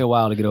saying? It took me a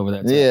while to get over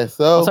that. Yeah.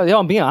 So yo,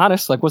 I'm being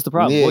honest. Like, what's the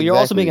problem? Yeah, Well, you're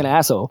also exactly. being an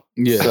asshole.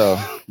 Yeah. So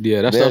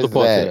Yeah, that's the other there's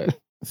part to that. that.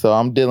 So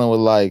I'm dealing with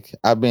like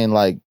I've been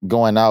like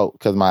going out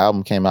because my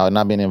album came out and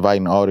I've been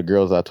inviting all the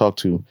girls I talk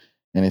to,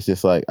 and it's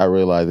just like I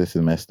realize this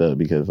is messed up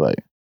because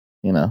like,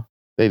 you know,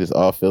 they just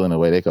all feeling the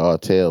way they can all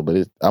tell.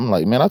 But I'm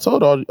like, man, I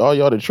told all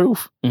y'all the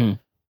truth. Mhm.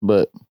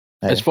 But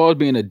hey, As far as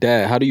being a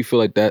dad, how do you feel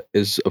like that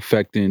is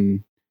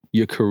affecting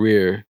your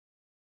career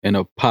in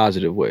a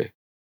positive way?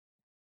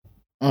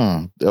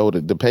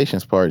 the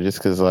patience part, just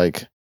because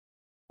like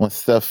when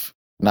stuff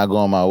not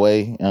going my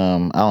way,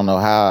 I don't know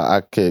how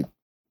I could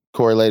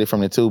correlate it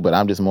from the two, but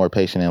I'm just more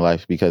patient in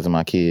life because of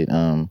my kid.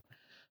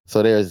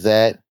 So there's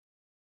that.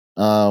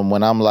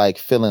 When I'm like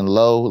feeling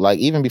low, like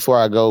even before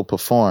I go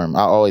perform,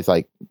 I always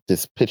like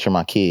just picture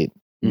my kid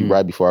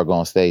right before I go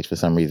on stage for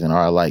some reason, or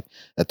I like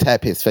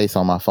tap his face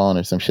on my phone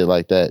or some shit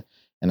like that.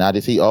 And I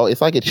just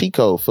it's like a cheat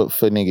code for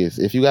niggas.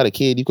 If you got a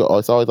kid,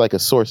 it's always like a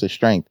source of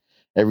strength.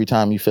 Every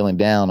time you feeling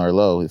down or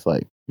low, it's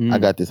like I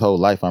got this whole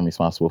life I'm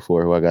responsible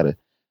for, who I gotta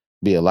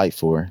be a light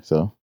for.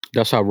 So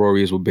That's how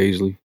Rory is with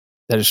Baisley.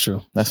 That is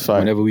true. that's fine.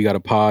 Whenever we got a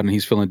pod and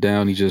he's feeling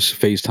down, he just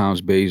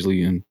FaceTimes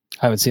Baisley and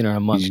I haven't seen her in a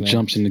month. he Man.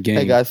 jumps in the game.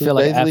 Hey guys, I who's feel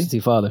like an Baisley? absentee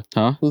father.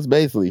 Who's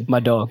Baisley? My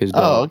dog. His Oh,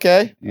 dog.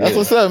 okay. That's Yeah.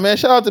 what's up, man.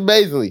 Shout out to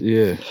Baisley.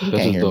 Yeah, that's can't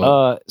his hear me.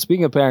 dog.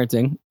 Speaking of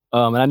parenting,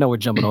 and I know we're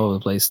jumping all over the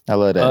place. I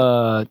love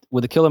that.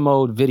 With the Killer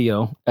Mode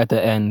video at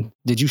the end,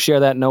 did you share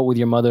that note with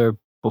your mother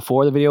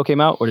before the video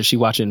came out, or did she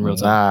watch it in real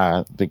time?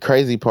 Nah, the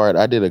crazy part,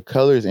 I did a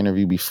Colors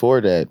interview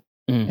before that,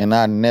 and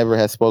I never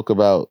had spoke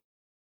about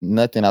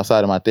nothing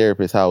outside of my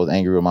therapist, how I was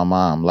angry with my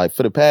mom. Like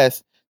for the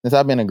past, since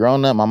I've been a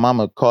grown up, my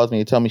mama calls me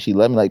and tell me she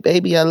loved me, like,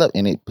 baby, I love,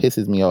 and it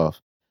pisses me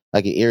off.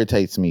 Like it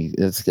irritates me.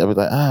 I was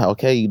like,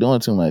 okay, you doing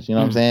too much. You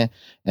know what I'm saying?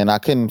 And I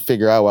couldn't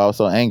figure out why I was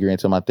so angry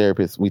until my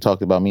therapist, we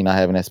talked about me not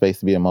having that space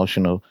to be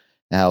emotional,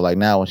 and how like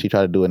now when she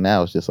tried to do it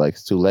now, it's just like,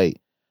 it's too late.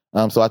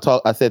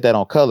 So I said that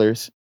on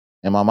Colors,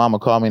 and my mama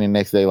called me the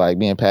next day, like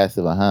being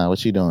passive, like,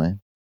 what you doing?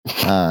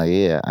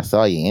 Yeah, I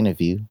saw your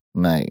interview.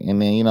 Like, and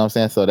then, you know what I'm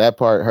saying? So that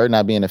part, her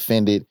not being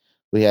offended,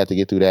 we had to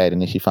get through that. And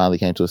then she finally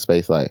came to a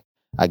space like,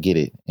 I get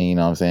it. And you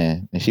know what I'm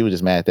saying? And she was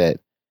just mad that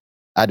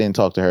I didn't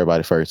talk to her about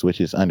it first, which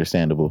is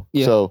understandable.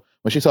 Yeah. So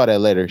when she saw that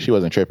letter, she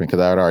wasn't tripping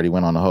because I had already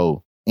went on a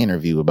whole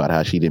interview about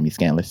how she did me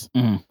scandalous.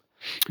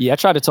 Yeah, I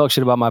tried to talk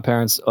shit about my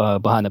parents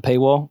behind the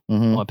paywall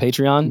on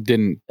Patreon,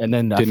 and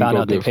then I didn't found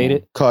go out they good paid for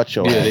it. Caught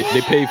your Yeah, ass.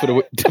 they paid for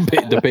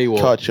the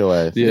paywall. Caught your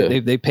ass. Yeah.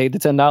 They paid the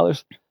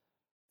 $10.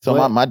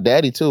 So my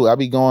daddy too. I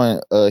be going.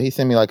 He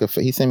sent me like a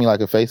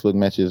Facebook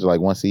message like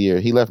once a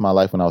year. He left my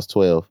life when I was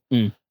 12.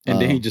 And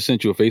then he just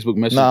sent you a Facebook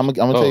message? No, I'm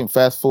gonna tell you,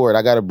 fast forward.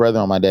 I got a brother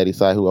on my daddy's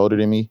side who older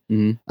than me.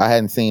 I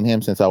hadn't seen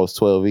him since I was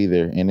 12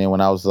 either. And then when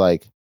I was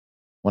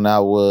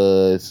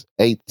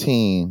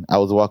 18, I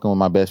was walking with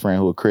my best friend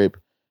who a Crip,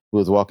 who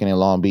was walking in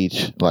Long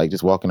Beach, like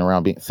just walking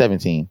around being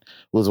 17,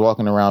 who was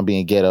walking around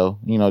being ghetto,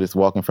 you know, just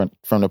walking from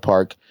the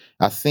park.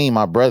 I seen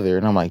my brother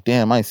and I'm like,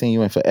 damn, I ain't seen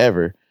you in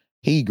forever.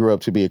 He grew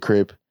up to be a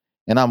Crip,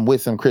 and I'm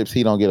with some Crips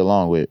he don't get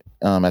along with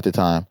at the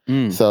time.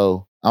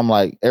 So I'm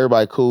like,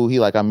 everybody cool. He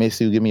like, I miss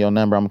you. Give me your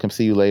number. I'm gonna come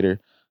see you later.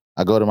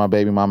 I go to my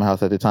baby mama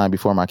house at the time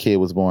before my kid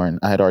was born.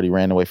 I had already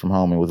ran away from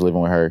home and was living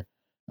with her.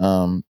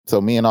 So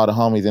me and all the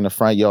homies in the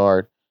front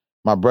yard.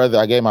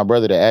 I gave my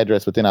brother the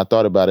address, but then I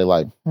thought about it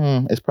like,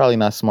 it's probably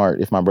not smart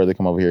if my brother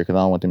come over here because I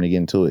don't want them to get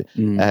into it.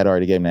 I had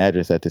already gave him the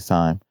address at this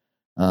time.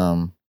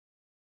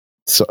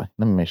 So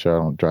let me make sure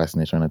I don't dry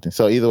snitch or nothing.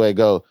 So either way it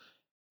go,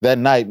 that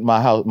night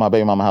my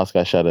baby mama house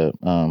got shut up.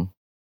 My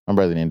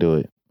brother didn't do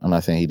it. I'm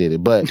not saying he did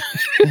it, but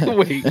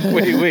wait.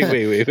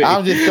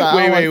 I'm just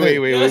trying. Wait.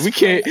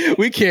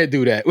 We can't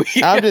do that.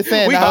 I'm just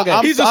saying.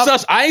 He's a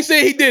sus. I ain't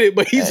saying he did it,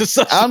 but he's a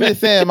sus. I'm just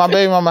saying my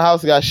baby mama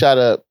house got shot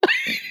up.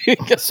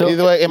 So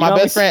either way, and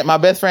my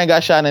best friend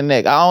got shot in the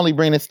neck. I only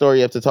bring this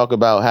story up to talk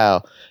about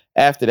how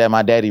after that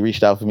my daddy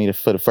reached out for me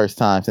for the first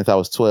time since I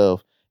was 12.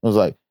 It was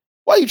like,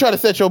 why you try to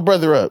set your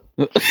brother up?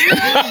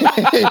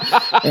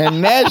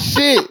 And that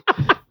shit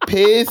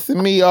pissed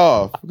me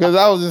off because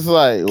I was just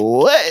like,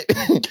 what?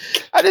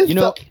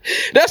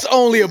 That's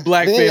only a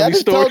black family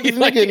story.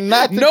 Like,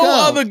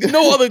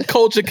 no other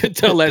culture could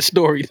tell that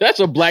story. That's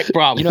a black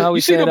problem. You know how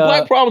we see said, the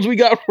black problems we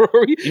got,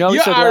 Rory? You know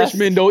You're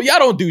Irishmen, though. Y'all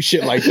don't do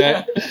shit like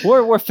that.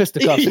 We're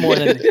fisticuffs more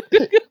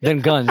than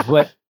guns.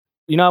 But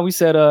you know how we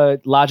said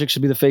Logic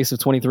should be the face of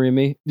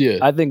 23andMe? Yeah.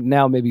 I think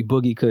now maybe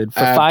Boogie could, for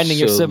finding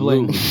your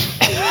sibling.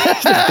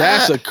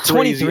 That's a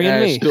crazy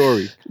ass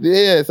story.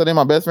 Yeah, so then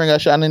my best friend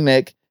got shot in the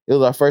neck. It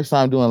was our first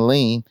time doing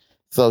lean.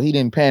 So he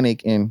didn't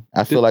panic, and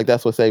I feel like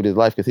that's what saved his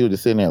life because he was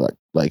just sitting there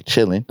like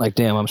chilling. Like,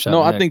 damn, I'm shot.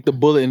 No, I think the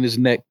bullet in his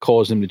neck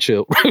caused him to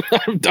chill.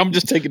 I'm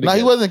just taking the No,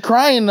 he wasn't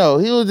crying though.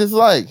 He was just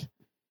like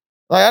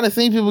Like, I done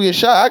seen people get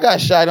shot. I got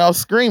shot and I was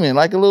screaming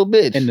like a little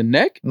bitch. In the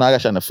neck? No, I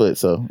got shot in the foot,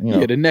 so, you know.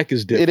 Yeah, the neck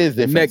is different. It is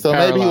The different. neck So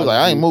maybe he was like,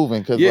 I ain't paralyzes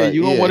moving. Cause you. Yeah, like,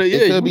 you don't want to.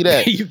 it could be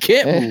that. You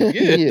can't move.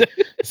 Yeah.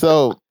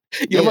 So,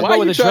 You ever go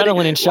with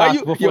adrenaline and shock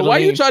before the why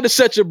you lean? trying to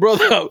set your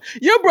brother up?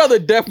 Your brother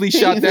definitely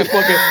shot that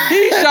fucking.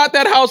 He shot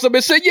that house up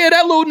and said, "Yeah,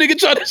 that little nigga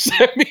tried to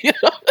set me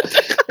up."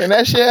 and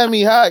that shit had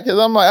me hot because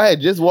I'm like, I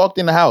had just walked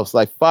in the house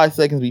like 5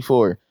 seconds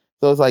before.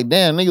 So it's like,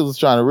 damn, niggas was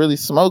trying to really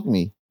smoke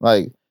me.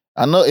 Like,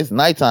 I know it's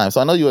nighttime,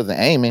 so I know you wasn't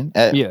aiming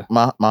at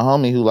my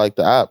homie who liked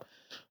the op.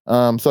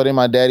 So then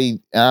my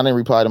daddy, and I didn't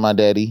reply to my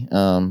daddy.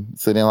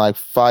 So then like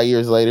 5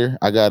 years later,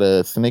 I got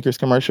a Snickers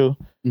commercial.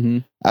 Mm-hmm.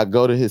 I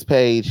go to his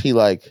page. He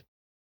like,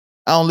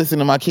 I don't listen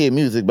to my kid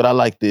music, but I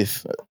like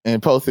this,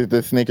 and posted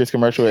the Snickers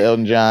commercial with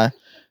Elton John.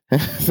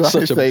 So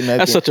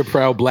that's such a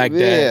proud black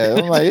dad.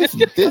 Yeah, I'm like,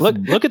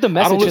 look at the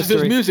message. I don't listen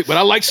to this music, but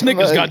I like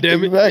Snickers. Like,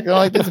 goddammit! Exactly, I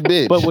like this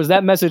bitch. But was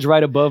that message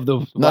right above the?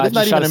 No, that's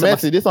not even a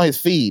message. This on his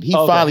feed. He's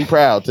finally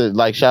proud to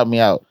like shout me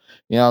out.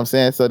 You know what I'm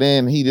saying? So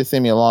then he just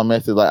sent me a long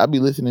message like, I be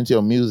listening to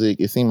your music.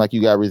 It seemed like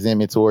you got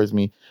resentment towards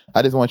me.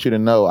 I just want you to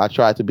know I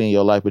tried to be in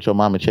your life, but your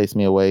mama chased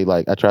me away.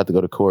 Like, I tried to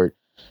go to court.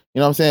 You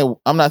know what I'm saying?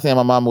 I'm not saying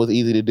my mama was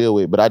easy to deal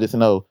with, but I just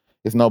know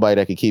it's nobody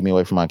that can keep me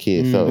away from my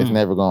kids. So I'm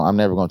never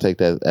gonna take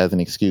that as an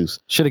excuse.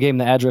 Should have gave him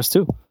the address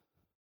too.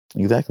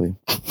 Exactly.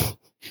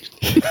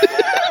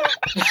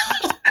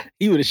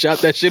 He would have shot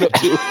that shit up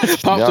too.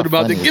 Popped it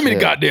about the give me the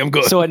goddamn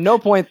gun. So at no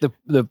point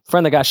the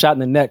friend that got shot in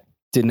the neck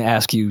didn't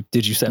ask you,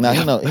 did you set me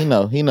up?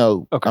 He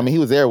know. Okay. I mean, he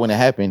was there when it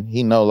happened.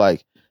 He know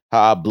like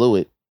how I blew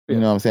it. You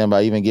know what I'm saying?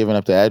 By even giving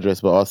up the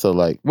address, but also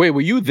like, wait,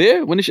 were you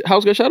there when the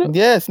house got shot up?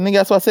 Yes, nigga.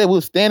 That's what I said. We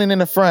was standing in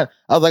the front.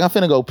 I was like, I'm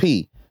finna go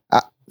pee.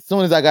 As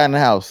soon as I got in the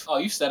house. Oh,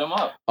 you set him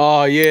up.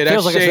 Oh yeah,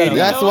 that's like shady.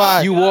 That's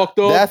why you walked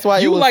off. That's why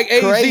you it was like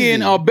AZ crazy.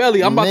 and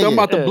Belly. I'm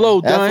about to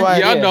blow. That's Done. why-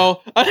 Yeah, I yeah.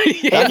 know.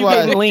 That's You why-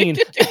 gave him lean.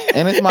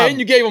 And it's my and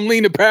you gave him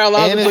lean to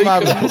paralyze. and it's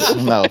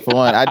my no, for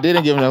one, I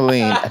didn't give him the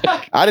lean.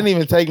 I didn't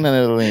even take none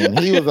of the lean.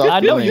 He was off I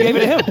the know lean. you gave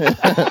it to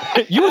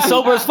him. You were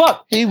sober as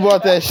fuck. He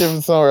bought that shit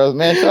from somewhere else.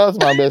 Man, shout out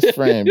to my best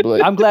friend.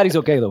 But I'm glad he's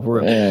okay though, for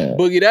real. yeah.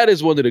 Boogie, that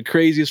is one of the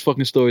craziest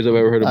fucking stories I've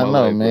ever heard in my I know,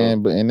 life,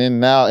 man. bro. But and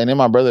then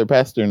my brother a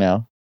pastor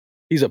now.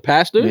 He's a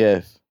pastor?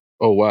 Yes.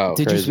 Oh wow.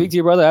 Did you Crazy. speak to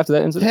your brother after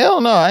that incident? Hell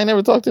no, I ain't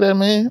never talked to that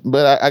man.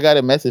 But I got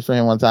a message from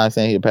him one time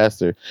saying he a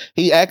pastor.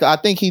 I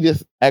think he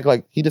just act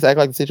like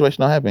the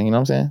situation don't happen. You know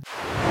what I'm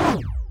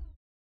saying?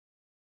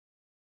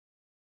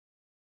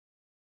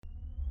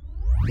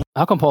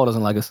 How come Paul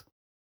doesn't like us?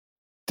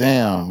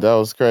 Damn, that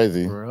was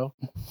crazy. real?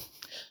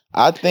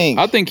 I think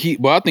I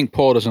think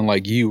Paul doesn't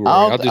like you, Roy.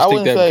 I I don't- just I think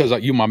wouldn't that say- because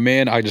like, you my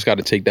man, I just got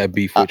to take that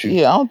beef with you.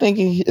 yeah, I don't think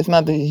it's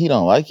not that he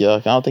don't like y'all. I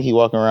don't think he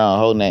walking around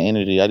holding that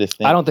energy. I just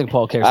think I don't think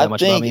Paul cares I that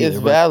much about think me it's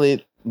either. but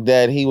valid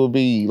that he would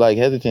be like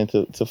hesitant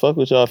to fuck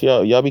with y'all if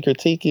y'all be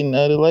critiquing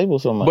the label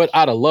so much. But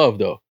out of love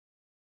though.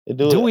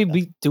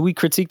 do we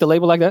critique the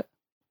label like that?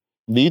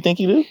 Do you think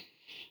you do?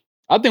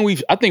 I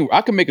think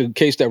I can make a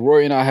case that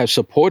Roy and I have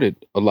supported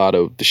a lot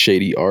of the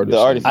shady artists.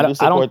 The artists. I You don't,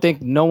 do I don't support-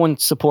 think no one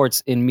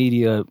supports in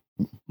media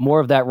more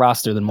of that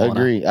roster than Mona.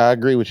 I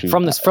agree with you.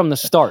 From the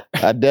start.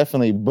 I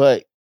definitely,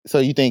 but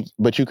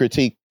you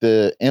critique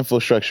the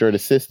infrastructure or the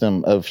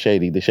system of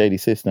the shady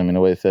system and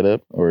the way it's set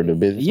up or the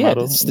business Yeah,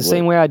 model? it's the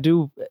same way I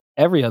do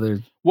every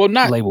other Well,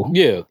 not label.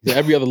 Yeah,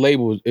 every other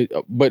label,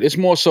 but it's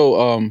more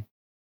so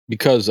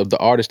because of the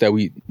artists that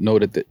we know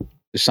that the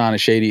sign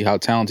is shady, how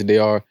talented they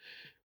are.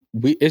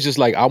 It's just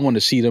like I want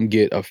to see them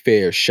get a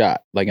fair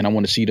shot, like, and I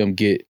want to see them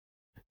get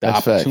the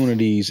That's facts.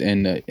 opportunities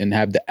and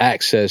have the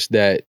access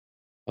that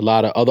a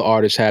lot of other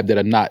artists have that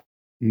are not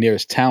near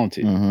as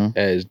talented Mhm.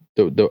 as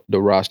the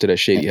roster that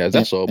Shady has.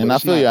 That's all. And but I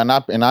it's feel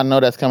not- you, and I know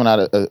that's coming out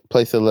of a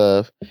place of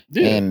love.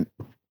 Yeah.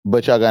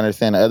 But y'all gotta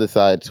understand the other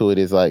side to it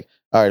is like,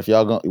 all right, if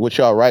y'all what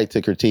y'all right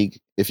to critique,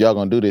 if y'all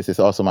gonna do this, it's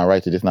also my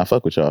right to just not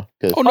fuck with y'all.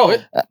 Oh no!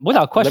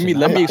 Without question.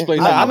 Let me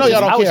explain. I know y'all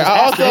don't care. I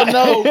also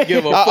know.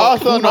 Give a I fuck.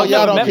 also know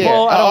y'all don't care.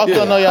 I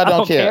also know y'all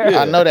don't care. care.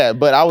 I know that,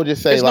 but I would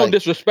just say It's like, no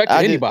disrespect to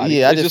I just- anybody.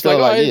 yeah, I It's just just like,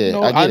 feel like, all right, yeah, you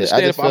know, I get it. I I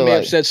understand just if I feel may have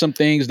like- said some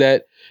things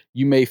that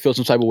you may feel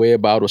some type of way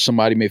about, or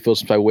somebody may feel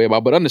some type of way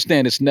about. But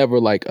understand, it's never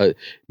like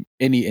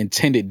any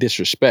intended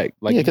disrespect.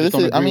 Like, Yeah, you 'cause just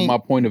don't it's- I agree mean,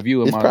 with my point of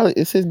view. And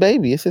it's his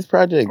baby, it's his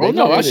project. Oh, They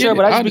no, can I do get it. Sure, it.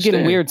 but I I just be getting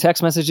understand. weird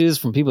text messages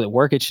from people that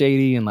work at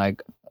Shady and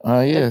like,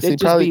 Yeah, It'd see,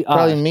 just probably be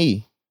probably odd.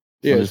 me.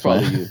 Yeah, I'm it's just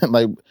probably you. playing.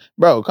 Like,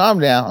 bro, calm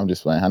down. I'm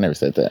just playing. I never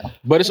said that.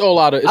 But it's all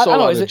out of I don't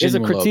know, out is of it a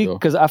genuine critique? love,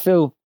 Because I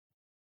feel,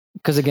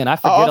 because again, I I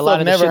forget a also lot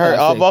of the never shit heard. that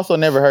I I've say. also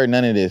never heard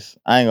none of this.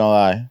 I ain't gonna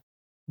lie.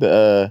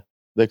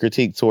 The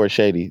critique towards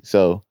Shady.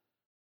 So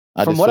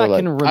I From just what feel I like,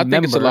 can remember, I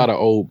think it's a lot of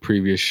old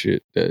previous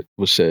shit that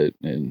was said,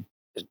 and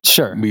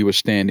sure. we were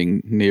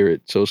standing near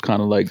it. So it's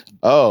kind of like,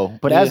 oh,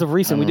 But yeah, as of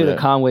recent, I we did a remember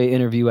that. Conway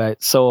interview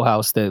at Soul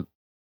House that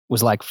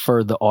was like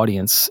for the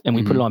audience, and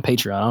we put it on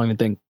Patreon. I don't even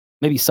think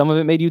maybe some of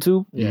it made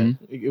YouTube. Yeah, Mhm.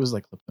 it was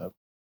like clipped up.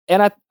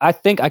 And I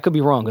think I could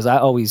be wrong because I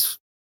always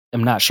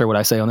am not sure what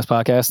I say on this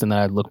podcast, and then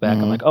I look back,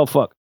 I'm Mhm. like, oh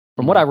fuck.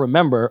 From what I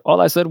remember,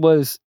 all I said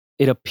was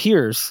it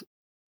appears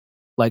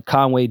like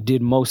Conway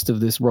did most of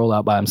this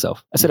rollout by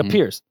himself. I said Mhm.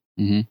 appears.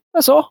 Mhm.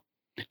 That's all.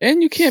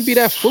 And you can't be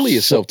that full of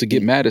yourself to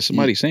get mad at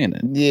somebody saying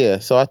that. Yeah,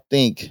 so I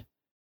think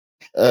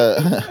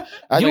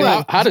How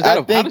does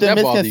that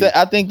bother you?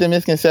 I think the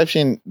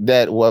misconception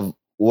that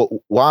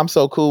why I'm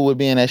so cool with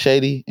being that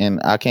shady,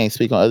 and I can't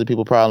speak on other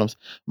people's problems,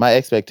 my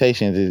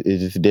expectations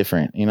is just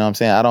different. You know what I'm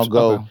saying? I don't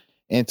go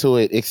into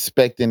it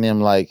expecting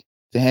them like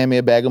to hand me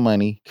a bag of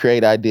money,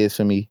 create ideas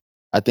for me.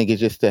 I think it's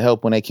just to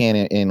help when they can,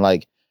 and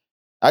like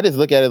I just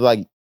look at it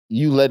like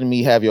you letting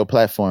me have your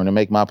platform to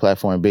make my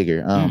platform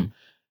bigger.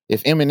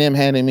 If Eminem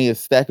handed me a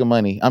stack of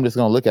money, I'm just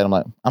gonna look at him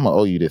like I'm gonna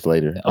owe you this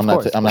later. I'm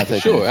not taking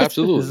sure,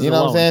 absolutely. You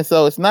know what I'm saying?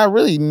 So it's not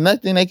really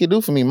nothing they can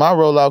do for me. My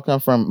rollout come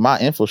from my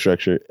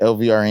infrastructure,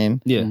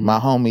 LVRN, my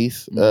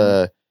homies,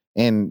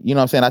 and you know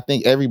what I'm saying. I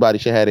think everybody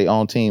should have their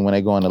own team when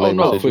they go in the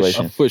label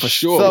situation. For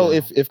sure. So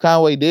if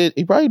Conway did,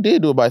 he probably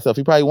did do it by himself.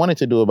 He probably wanted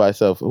to do it by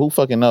himself. Who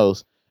fucking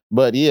knows?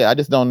 But yeah, I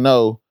just don't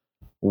know.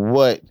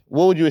 What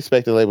would you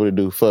expect the label to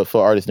do for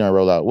artists during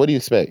rollout? What do you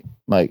expect?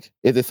 Like,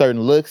 is it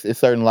certain looks? Is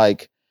certain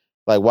like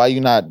why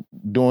you not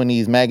doing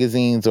these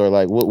magazines or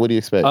like what do you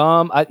expect?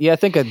 I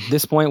think at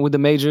this point with the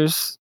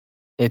majors,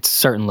 it's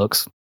certain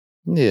looks.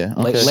 Yeah,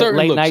 okay. Certain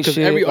late looks, night because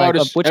shit. every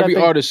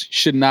Like, artist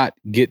should not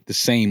get the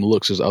same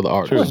looks as other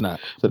artists. Of course not.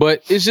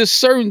 But it's just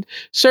certain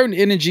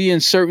energy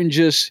and certain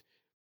just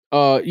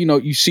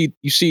you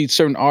see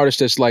certain artists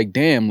that's like,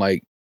 damn,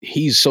 like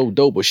he's so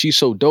dope or she's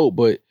so dope,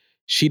 but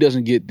she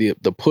doesn't get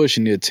the push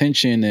and the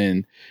attention,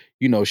 and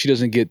she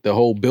doesn't get the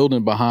whole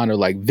building behind her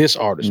like this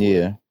artist would.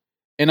 Yeah.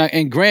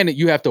 And granted,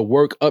 you have to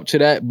work up to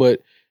that,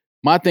 but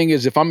my thing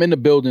is, if I'm in the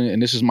building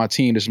and this is my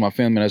team, this is my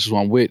family, this is who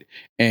I'm with,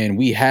 and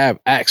we have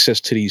access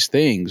to these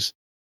things,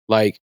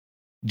 like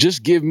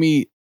just give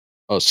me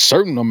a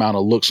certain amount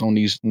of looks on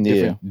these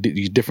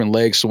different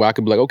legs, so I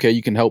could be like, okay,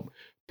 you can help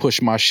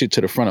push my shit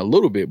to the front a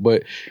little bit.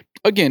 But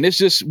again, it's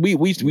just we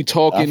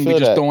talking, we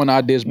just throwing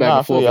ideas back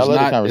and forth.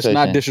 It's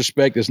not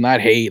disrespect, it's not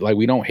hate. Like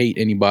we don't hate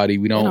anybody.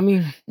 We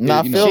don't.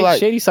 I feel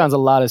like Shady sounds a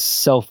lot of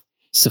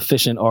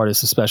self-sufficient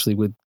artists, especially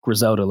with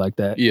Griselda like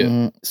that.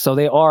 Yeah. So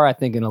they are, I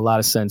think, in a lot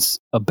of sense,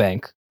 a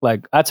bank.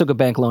 Like I took a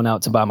bank loan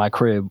out to buy my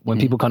crib. When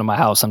people come to my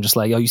house, I'm just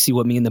like, yo, you see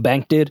what me and the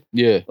bank did?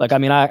 Yeah. Like, I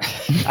mean, I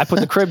put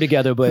the crib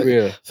together, but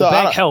the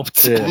bank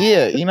helped.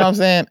 Yeah, you know what I'm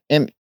saying?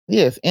 And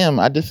yes,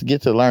 I just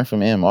get to learn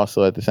from M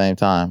also at the same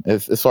time.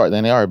 As far as,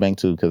 and they are a bank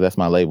too, because that's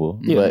my label.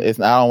 Yeah. But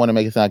I don't want to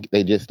make it sound like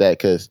they just that,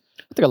 because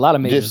I think a lot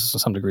of majors to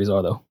some degrees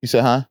are though. You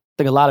said, huh?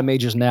 I think a lot of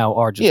majors now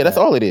are just that's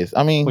all it is.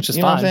 I mean, which is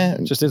you know fine. What I'm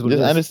saying? It just is what it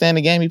is. Understand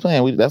the game you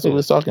playing. That's what we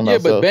was talking about. Yeah,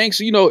 but banks,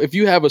 if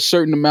you have a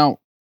certain amount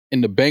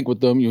in the bank with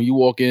them, you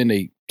walk in,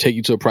 they take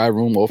you to a private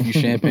room, offer you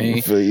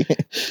champagne.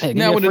 Hey,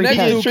 now when the next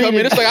dude come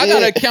in, it's like, I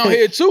got an account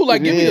here too.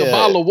 Like, give me a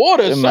bottle of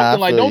water or something.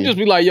 Like, don't just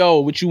be like, yo,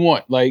 what you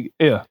want? Like,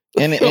 yeah.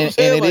 And it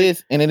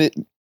is.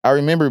 I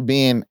remember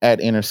being at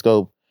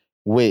Interscope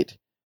with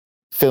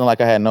feeling like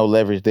I had no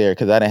leverage there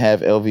because I didn't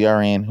have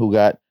LVRN, who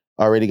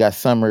already got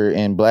Summer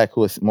and Black,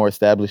 who was more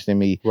established than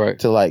me,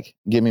 to like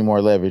give me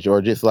more leverage,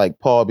 or just like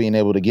Paul being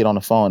able to get on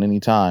the phone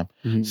anytime.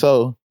 Mm-hmm.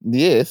 So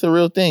yeah, it's a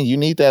real thing. You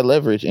need that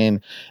leverage,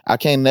 and I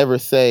can't never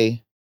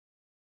say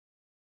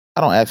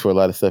I don't ask for a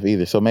lot of stuff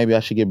either. So maybe I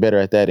should get better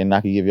at that, and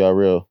I can give y'all a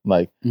real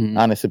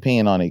honest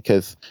opinion on it,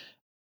 because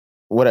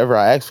whatever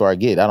I ask for, I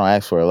get. I don't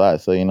ask for a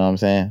lot. So you know what I'm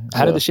saying?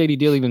 How did the Shady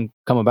deal even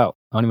come about?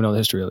 I don't even know the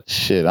history of it.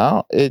 Shit,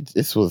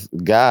 this was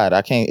God.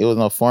 It was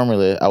no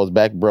formula. I was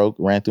back broke,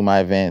 ran through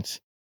my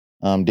events.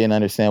 Didn't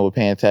understand what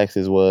paying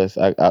taxes was.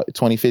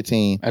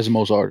 2015. As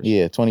most artists.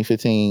 Yeah,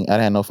 2015, I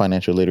had no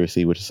financial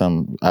literacy, which is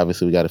something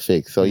obviously we got to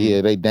fix. So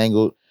yeah, they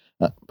dangled,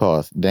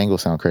 dangle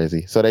sound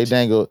crazy. So they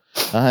dangled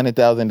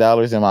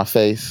 $100,000 in my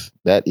face.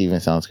 That even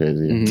sounds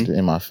crazy,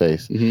 in my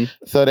face. Mm-hmm.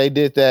 So they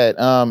did that.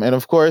 And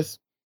of course,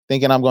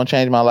 thinking I'm going to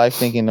change my life,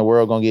 thinking the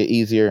world going to get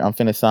easier, I'm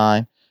finna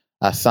sign.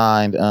 I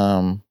signed.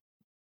 I'm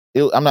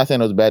not saying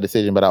it was a bad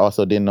decision, but I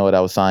also didn't know what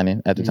I was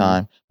signing at the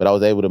time. But I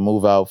was able to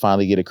move out,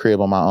 finally get a crib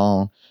on my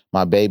own.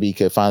 My baby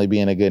could finally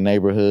be in a good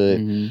neighborhood.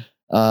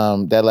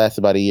 Mm-hmm. That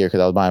lasted about a year because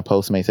I was buying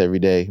Postmates every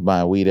day,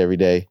 buying weed every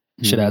day.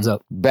 Shit adds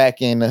up.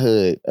 Back in the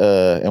hood,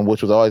 and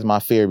which was always my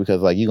fear,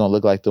 because like you're gonna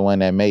look like the one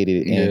that made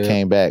it and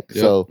came back. Yep.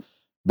 So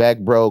back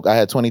broke. I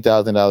had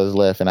 $20,000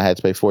 left, and I had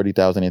to pay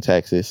 $40,000 in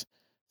taxes.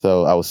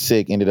 So I was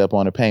sick. Ended up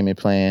on a payment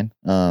plan.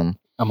 I'm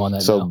on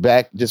that. So now.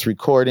 Back just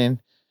recording.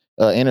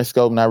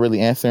 Interscope not really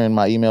answering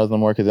my emails no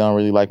more because they don't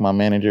really like my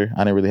manager.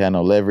 I didn't really have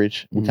no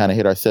leverage. We kind of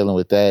hit our ceiling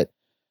with that.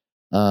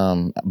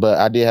 But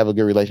I did have a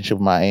good relationship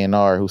with my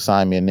A&R who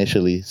signed me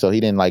initially. So he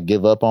didn't like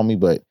give up on me,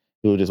 but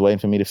he was just waiting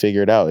for me to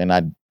figure it out. And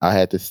I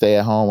had to stay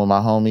at home with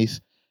my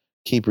homies,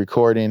 keep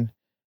recording.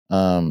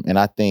 And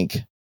I think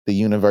the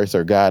universe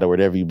or God or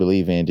whatever you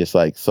believe in just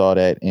like saw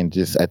that, and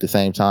just at the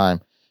same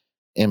time,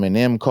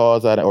 Eminem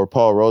calls out, or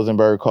Paul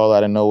Rosenberg call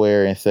out of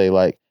nowhere and say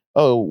like,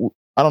 oh,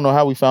 I don't know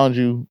how we found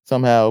you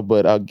somehow,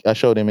 but I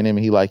showed Eminem and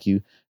he liked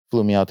you,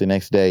 flew me out the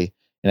next day.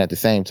 And at the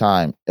same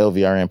time,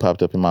 LVRN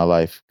popped up in my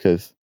life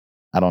because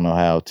I don't know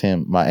how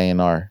Tim, my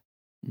A&R,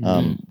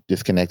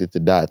 disconnected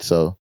the dots.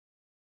 So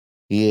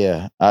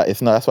yeah,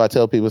 that's why I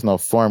tell people it's no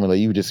formula.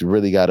 You just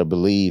really got to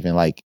believe and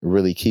like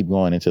really keep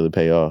going until it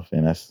pay off.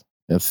 And that's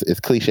It's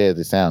cliche as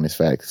it sounds. It's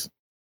facts.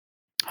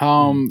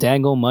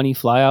 Dangle, money,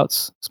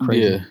 flyouts. It's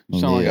crazy. Yeah, you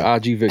sound like an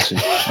IG vixen.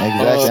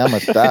 Exactly. I'm a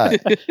thot.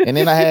 And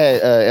then I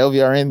had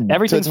LVRN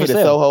Everything's took me for to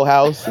sale. Soho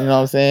House. You know what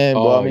I'm saying?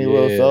 Bought me a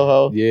little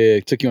Soho. Yeah,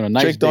 took you on a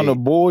nice Tricked on the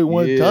date. boy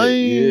one time.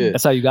 Yeah.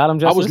 That's how you got him, I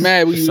Justice? was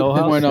mad we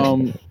Soho?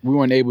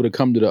 weren't able to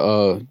come to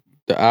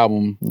the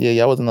album. Yeah,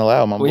 y'all wasn't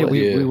allowed, my boy.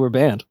 We were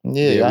banned.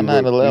 Yeah, y'all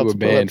not allowed we were to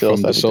pull up banned to those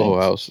from the type of Soho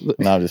things. House.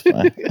 No, I'm just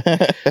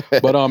fine.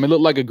 But it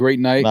looked like a great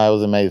night. No, it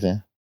was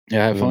amazing. Yeah,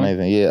 I It had was fun.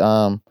 amazing.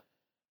 Yeah.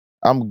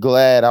 I'm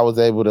glad I was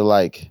able to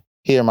like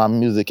hear my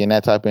music in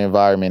that type of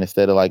environment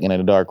instead of like in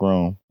a dark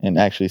room and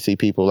actually see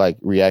people like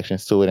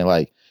reactions to it and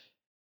like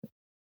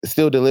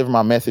still deliver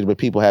my message, but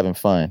people having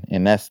fun.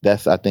 And that's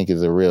I think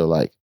is a real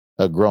like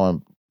a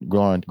growing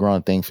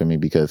thing for me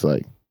because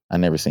like I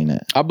never seen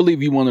that. I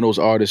believe you're one of those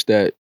artists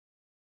that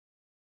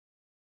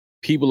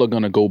people are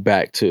gonna go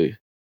back to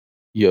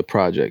your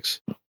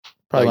projects.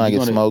 Probably Like, when I you're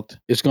get gonna-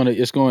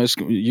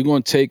 smoked. You're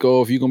gonna take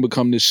off. You're gonna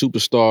become this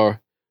superstar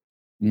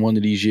one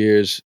of these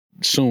years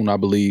soon, I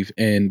believe.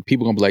 And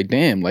people gonna be like,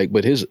 damn, like,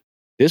 but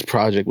this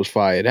project was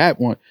fire. That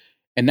one.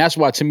 And that's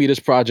why to me this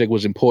project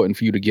was important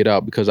for you to get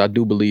out because I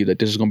do believe that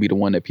this is gonna be the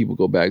one that people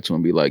go back to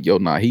and be like, yo,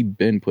 nah, he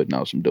been putting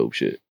out some dope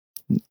shit.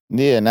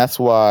 Yeah, and that's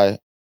why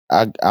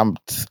I'm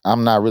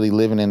not really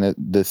living in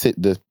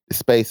the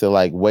space of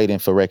like waiting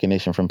for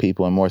recognition from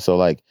people and more so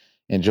like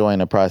enjoying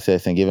the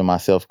process and giving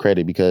myself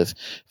credit because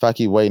if I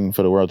keep waiting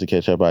for the world to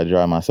catch up, I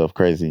drive myself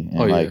crazy.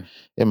 And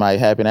it might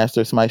happen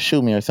after somebody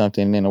shoot me or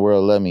something and then the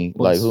world love me.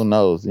 Well, like who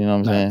knows? You know what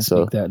I'm saying? Speak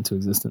So that into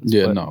existence.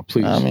 Yeah, but, no,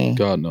 please. I mean,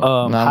 God no. no,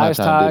 I'm not highest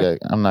trying to do high, that.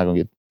 I'm not gonna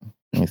get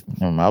I was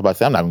about to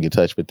say I'm not gonna get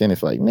touched, but then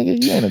it's like,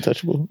 nigga, you ain't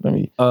untouchable. Let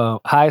me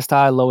highest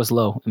high, lowest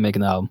low in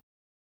making the album.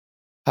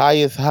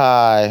 highest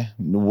high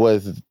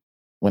was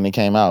when it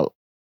came out.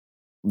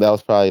 That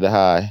was probably the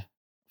high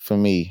for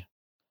me.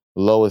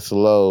 Lowest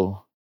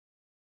low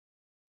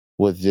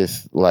was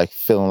just like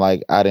feeling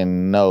like I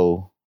didn't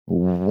know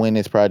when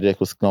this project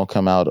was gonna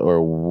come out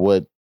or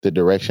what the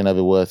direction of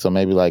it was. So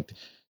maybe like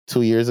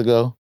 2 years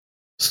ago,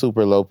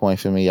 super low point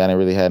for me. I didn't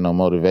really have no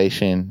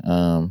motivation.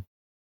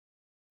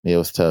 Yeah, it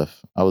was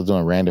tough. I was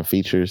doing random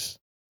features,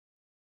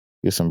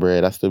 get some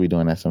bread. I still be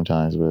doing that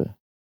sometimes, but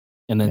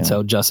And then Yeah.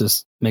 tell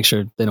Justice, make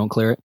sure they don't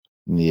clear it.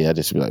 yeah, I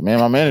just be like, man,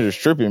 my manager's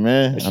tripping,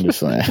 man. I'm just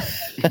saying.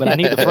 But I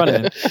need the front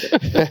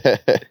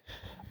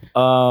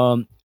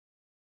end.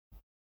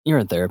 You're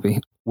in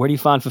therapy. Where do you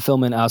find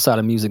fulfillment outside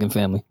of music and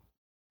family?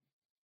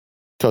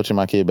 Coaching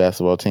my kid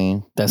basketball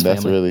team. That's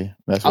family.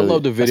 That's I really,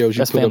 love the videos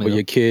that's you put up family, with though.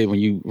 your kid when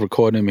you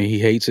record him and he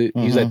hates it.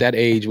 He's Mhm. at that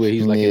age where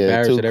he's like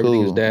embarrassed too at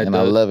everything his dad and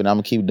does. I love it. I'm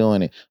gonna keep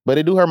doing it, but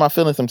it do hurt my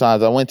feelings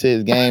sometimes. I went to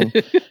his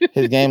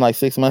game like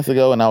 6 months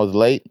ago, and I was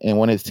late. And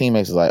one of his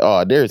teammates was like,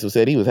 "Oh, Darius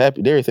said he was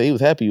happy. Darius said he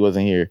was happy he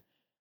wasn't here."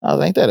 I was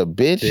like, "Ain't that a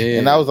bitch?"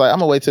 And I was like, "I'm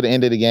gonna wait till the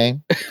end of the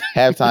game."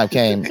 Halftime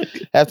came.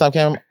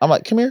 I'm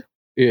like, "Come here."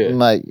 Yeah.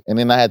 And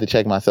then I had to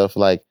check myself.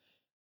 Like,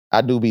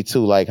 I do be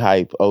too like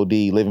hype,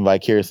 OD, living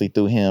vicariously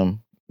through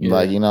him. Yeah.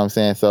 Like, you know what I'm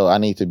saying? So I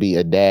need to be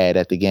a dad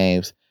at the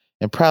games.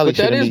 And probably But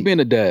that shouldn't is be. being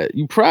a dad.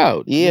 You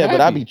proud. You Yeah, but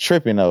I happy. be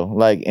tripping though.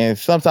 Like, and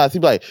sometimes he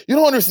be like, "You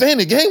don't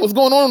understand the game. What's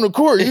going on the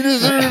court?" You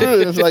just,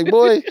 it's like,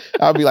 boy,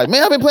 I'll be like,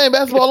 "Man, I've been playing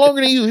basketball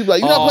longer than you." He's like,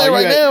 "You're not playing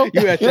right now."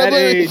 You at You're not that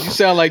playing- age, you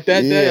sound like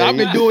that. Yeah, I've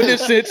been doing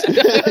this since.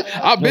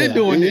 I've been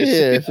doing this.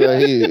 Yeah, so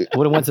he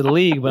Would have went to the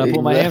league, but I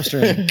pulled my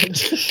hamstring.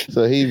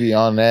 So he be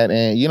on that,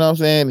 and you know what I'm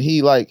saying.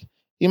 He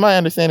might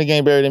understand the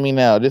game better than me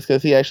now, just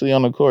because he actually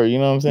on the court. You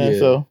know what I'm saying? Yeah.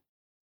 So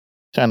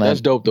trying to.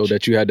 That's dope though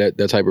that you had that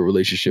type of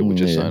relationship with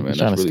your son, man.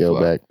 Trying That's to really scale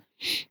fly. back.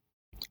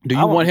 Do I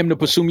you want- want him to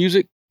pursue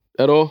music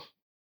at all,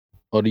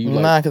 or do you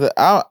like? Nah, because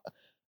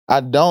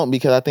I don't,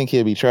 because I think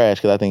he'll be trash.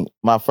 Because I think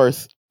my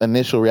first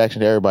initial reaction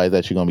to everybody is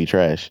that you're gonna be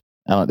trash.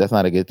 That's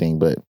not a good thing,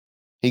 but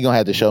he gonna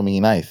have to show me he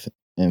nice,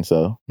 and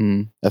so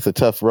that's a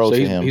tough road So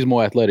for him. he's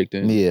more athletic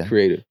than Yeah.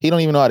 creative. He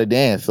don't even know how to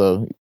dance,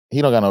 so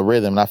he don't got no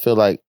rhythm. And I feel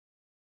like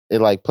it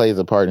like plays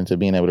a part into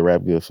being able to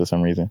rap good for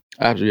some reason.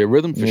 Absolutely, yeah,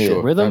 rhythm for Yeah.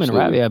 sure. Rhythm and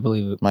rap, Absolutely. yeah, I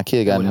believe it. My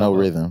kid got Would no help.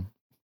 rhythm,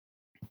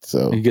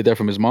 so You get that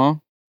from his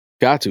mom?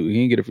 Got to. He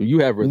didn't get it from you.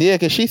 Have rhythm. yeah,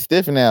 because she's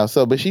stiff now.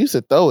 So, but she used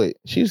to throw it.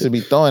 She used to be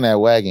throwing that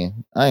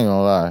wagon. I ain't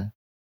gonna lie.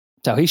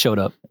 That's how he showed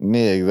up.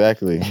 Yeah,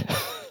 exactly.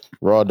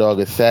 Raw dog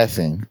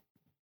assassin.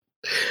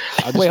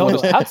 I just, Wait, hold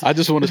want on. us, I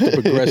just want us to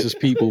progress as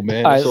people,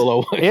 man. All That's right, all I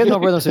want. He has no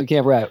rhythm, so he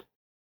can't rap.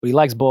 But he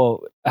likes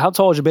ball. How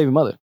tall is your baby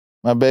mother?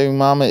 My baby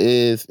mama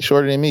is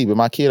shorter than me, but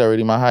my kid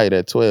already my height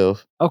at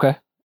 12. Okay.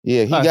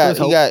 Yeah, he All right, got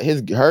so he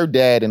got her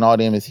dad and all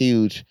them is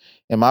huge,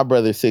 and my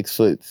brother's 6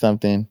 foot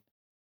something,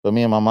 but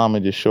me and my mama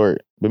just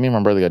short. But me and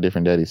my brother got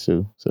different daddies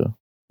too. So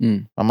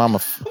my mama,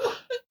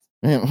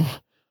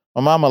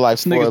 my mama like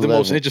This nigga's the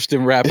most 4'11".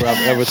 interesting rapper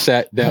I've ever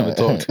sat down and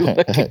talked to,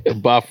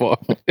 like, by far.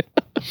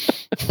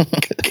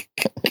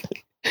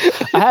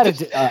 I had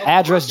an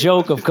address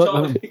joke of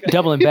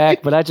doubling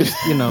back, but I just,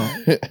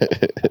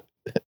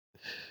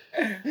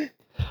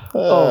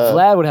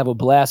 Vlad would have a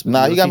blast. With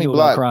Nah, you he if got me knew about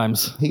blocked.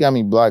 Crimes. He got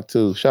me blocked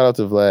too. Shout out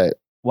to Vlad.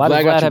 Why Vlad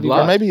did got Vlad you have you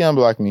blocked? Or maybe he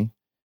unblocked me.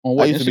 On I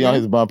what, used to be on Instagram?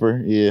 his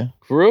bumper. Yeah.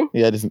 For real?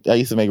 Yeah, I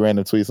used to make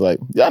random tweets like,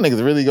 y'all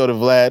niggas really go to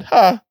Vlad,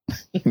 ha,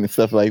 and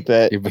stuff like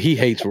that. Yeah, but he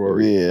hates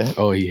Rory. Yeah.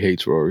 Oh, he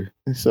hates Rory.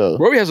 So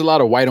Rory has a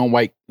lot of white on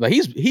white. Like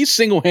he's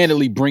single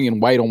handedly bringing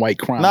white on white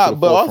crime. nah, to the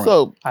but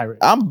forefront. also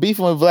I'm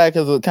beefing with Vlad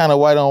because of kind of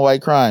white on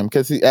white crime.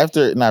 Because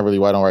after not really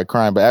white on white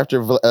crime, but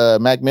after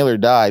Mac Miller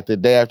died, the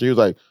day after he was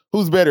like,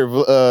 "Who's better,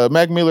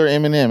 Mac Miller or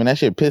Eminem?" And that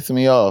shit pissed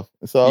me off.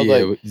 So I was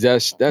like,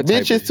 that's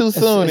 "Bitch, it's too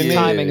soon." His And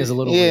timing then, is a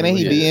little yeah, and then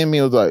he weird. DM'd me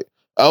and was like,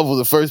 "I was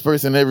the first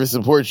person to ever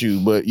support you,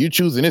 but you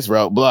choosing this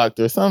route blocked,"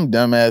 or some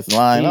dumbass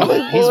line. I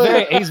was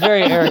like, He's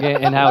very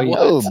arrogant in how he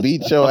 "Oh,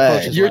 beat your ass."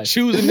 approaches You're life.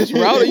 choosing this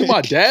route? Are you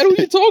my dad? Who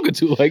you talking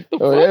to? Like the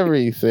fuck? Whatever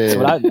he said.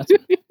 That's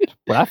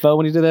what I felt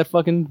when he did that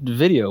fucking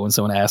video when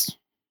someone asked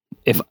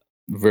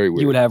Very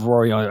weird. you would have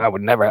Rory on. I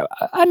would never have.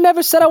 I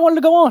never said I wanted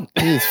to go on.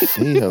 He's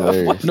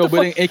hilarious. No,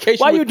 but in case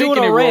Why you you were doing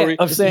thinking a it, rant Rory,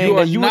 of saying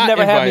are that you would not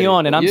never have me invited.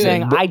 on, and I'm Yeah.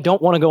 saying I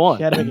don't want to go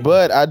on.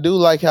 But I do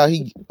like how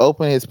he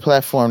opened his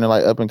platform to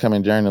like up and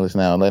coming journalists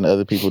now, and letting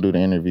other people do the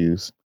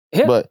interviews.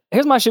 Here- But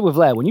Here's my shit with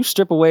Vlad. When you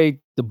strip away the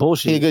he a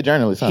bullshit, good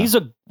journalist, huh?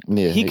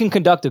 he can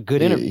conduct a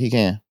good interview. He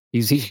can.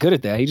 He's good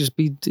at that.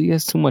 He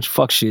has too much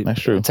fuck shit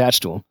That's true.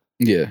 attached to him.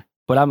 Yeah.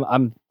 But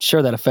I'm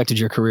sure that affected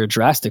your career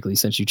drastically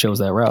since you chose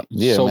that route.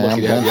 Yeah, So man,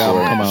 lucky to have I'm your album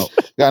for it. come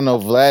out. Got no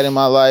Vlad in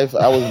my life.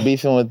 I was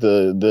beefing with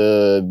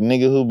the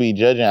nigga who be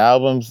judging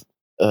albums,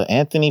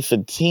 Anthony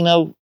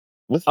Fantino.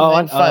 What's his Oh,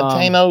 name? Fantino.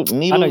 I know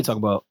Needles. you're talking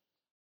about.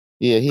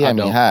 Yeah, he I had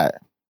me don't. hot.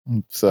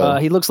 So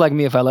He looks like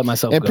me if I let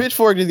myself and go.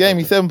 Pitchfork just gave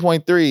me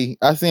 7.3.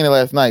 I seen it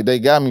last night. They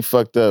got me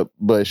fucked up.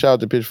 But shout out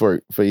to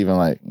Pitchfork for even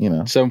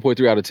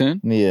 7.3 out of 10.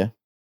 yeah.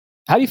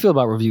 How do you feel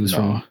about reviews No.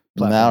 from Nah, I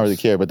platforms? don't really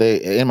care, but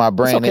they in my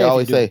brain okay they if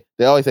always you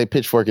do. say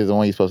Pitchfork is the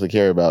one you're supposed to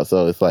care about.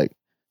 So it's like,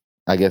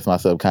 I guess my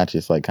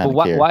subconscious like kind But of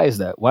why, care. why is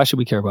that? Why should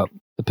we care about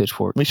the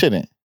Pitchfork? We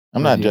shouldn't.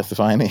 I'm not Review.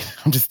 justifying it.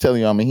 I'm just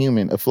telling you I'm a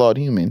human, a flawed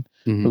human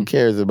Mhm. who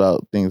cares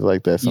about things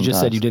like that. You Sometimes. just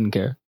said you didn't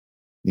care.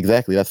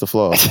 Exactly. That's the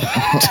flaw.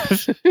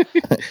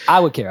 I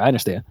would care. I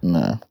understand.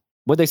 Nah.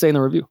 What they say in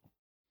the review.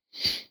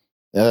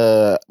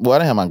 Well, I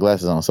didn't have my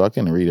glasses on, so I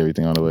couldn't read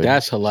everything on the way.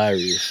 That's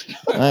hilarious.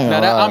 I ain't Now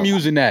gonna that, lie. I'm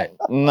using that.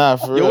 Nah,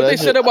 for Yo, real. what they that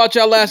said about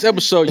y'all last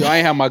episode, yo, I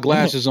ain't have my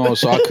glasses on,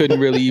 so I couldn't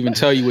really even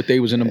tell you what they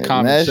was in them and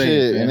comments that saying.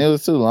 shit, man. and it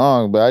was too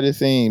long. But I just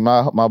seen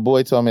my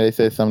boy told me they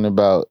said something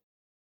about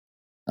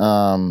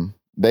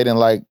they didn't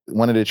like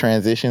one of the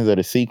transitions or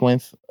the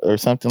sequence or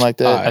something like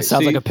that. Alright. That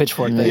sounds see? like a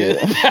Pitchfork thing.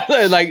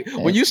 Yeah. like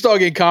when you start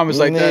getting comments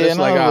like that, it's and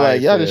like, I was all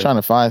right, y'all just fam. trying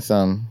to find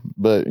something.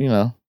 But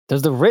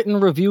Does the written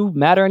review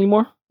matter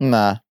anymore?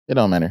 nah, it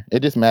don't matter.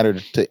 It just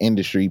mattered to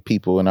industry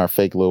people in our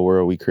fake little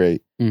world we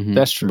create. Mhm.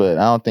 That's true. But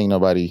I don't think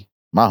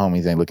my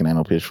homies ain't looking at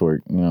no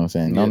Pitchfork. You know what I'm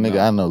saying? No Yeah, nigga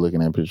nah. I know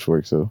looking at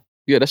Pitchfork. So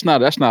Yeah, that's not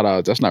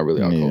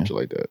really our Yeah. culture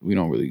like that. We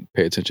don't really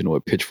pay attention to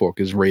what Pitchfork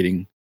is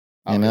rating.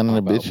 our and none of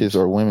the hip-hop bitches albums.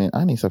 or women,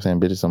 I need to stop saying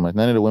bitches so much.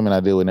 None of the women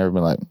I deal with never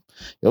been like,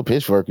 your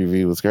Pitchfork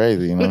review was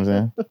crazy. You know what I'm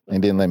saying?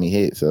 And didn't let me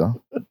hit.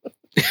 So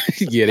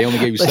Yeah, they only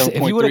gave you Listen, 7.3.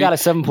 if you would have got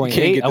a You can't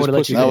 7.8, get I would have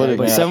this let you pussy. I go. would've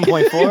But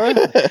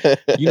been-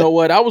 7.4? You know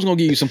what? I was gonna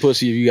give you some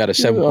pussy if you got a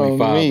 7.5.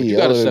 But me, you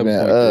got a I would've been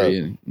 7.3.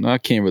 And no, I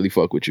can't really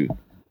fuck with you.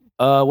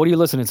 What are you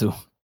listening to?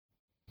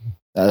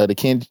 The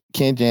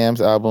Ken Jams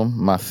album,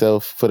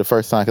 myself, for the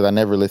first time, because I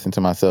never listened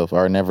to myself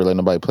or never let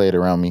nobody play it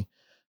around me.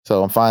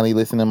 So I'm finally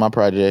listening to my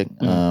project.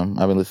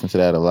 I've been listening to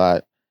that a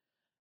lot.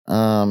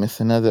 It's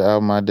another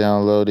album I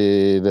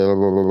downloaded.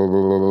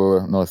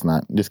 No, it's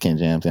not. Just Ken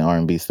Jams and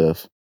R&B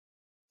stuff.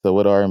 So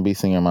what R&B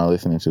singer am I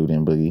listening to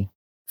then, Boogie?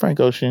 Frank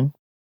Ocean.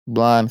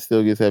 Blind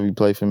still gets heavy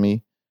play for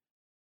me.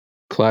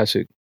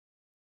 Classic.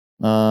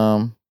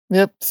 Yep,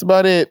 that's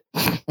about it.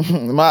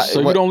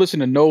 So you don't listen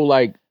to no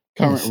like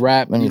current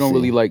rap. Let me You don't see.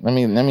 really like. Let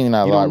me not you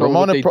lie. don't know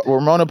what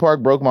Ramona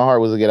Park Broke My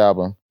Heart was a good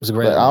album. It was a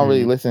great But I album. don't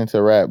really listen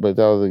to rap, but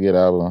that was a good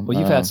album. Well,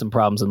 you've had some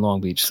problems in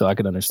Long Beach, so I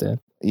could understand.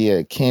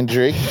 Yeah,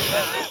 Kendrick.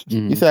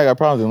 Mhm. You said I got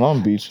problems in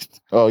Long Beach.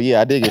 Oh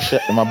yeah, I did get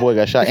shot. My boy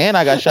got shot, and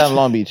I got shot in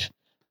Long Beach.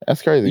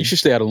 That's crazy. You should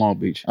stay out of Long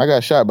Beach. I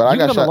got shot, but I You can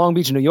got come to shot. Long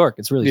Beach, New York.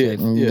 It's really Yeah. safe.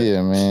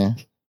 Yeah, man.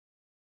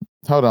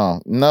 Hold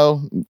on.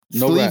 No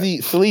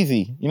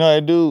sleazy. You know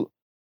that dude?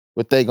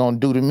 What they gonna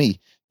do to me?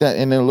 That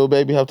and then Lil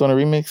Baby helped on a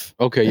remix.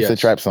 Okay, It's yeah. a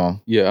trap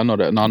song. Yeah, I know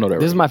that. No, I know that.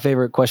 This is right. my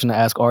favorite question to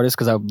ask artists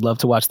because I would love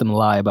to watch them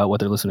lie about what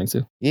they're listening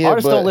to. Yeah,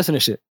 Artists but don't listen to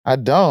shit. I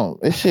don't.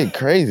 This shit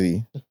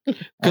crazy.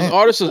 Because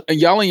artists, and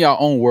y'all in your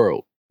own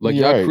world. Like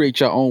You're y'all right. create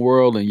your own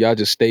world and y'all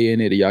just stay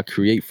in it and y'all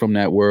create from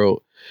that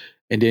world.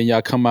 And then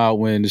y'all come out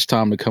when it's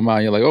time to come out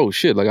and you're like, oh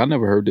shit, like I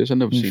never heard this. I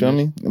never You seen feel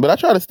this. me? But I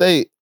try to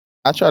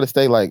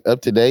stay like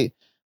up to date.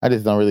 I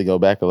just don't really go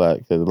back a lot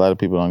because a lot of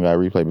people don't got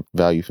replay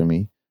value for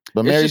me.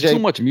 But It's just too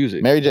much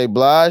music. Mary J.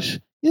 Blige,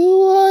 you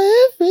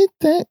are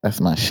everything. That's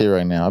my shit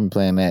right now. I've been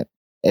playing that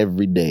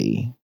every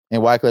day.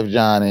 And Wyclef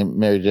Jean and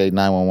Mary J.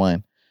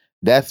 911.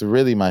 That's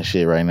really my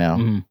shit right now.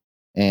 Mhm.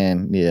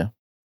 And yeah,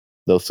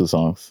 those two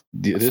songs.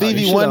 Yeah, this-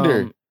 Stevie You should,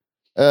 Wonder.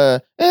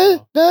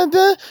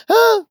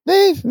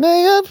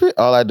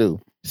 All I do.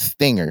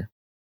 Stinger.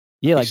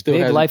 Yeah, like still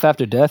Big hasn't- Life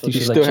After Death. You he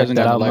should still like check hasn't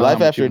that gotten out. a man. Like, Life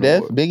how much After you know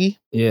Death, what? Biggie.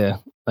 Yeah,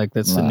 like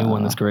that's the new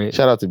one. That's great.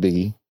 Shout out to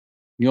Biggie.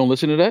 You don't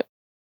listen to that?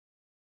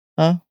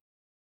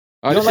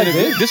 All You don't right, like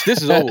Big? this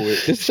is over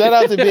with. This, Shout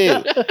out to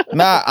Big.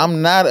 Nah,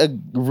 I'm not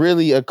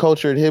really a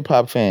cultured hip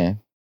hop fan.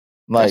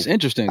 That's Like,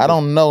 interesting. I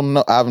don't know.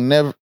 No, I've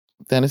never.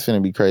 Then it's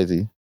finna be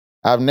crazy.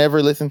 I've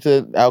never listened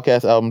to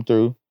Outkast album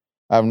through.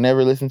 I've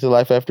never listened to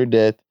Life After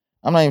Death.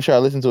 I'm not even sure I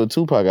listened to a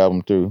Tupac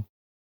album through.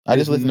 I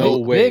There's just listened no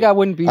to. way. Big, I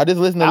wouldn't be. I just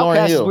listened to Lauryn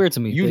Outkast is Hill weird to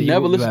me. You that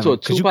never listened to a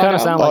haven't. 'Cause you Tupac kind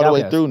of album? sound all like the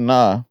way Outkast. through.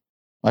 Nah,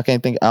 I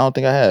can't think. I don't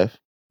think I have.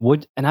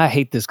 And I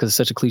hate this because it's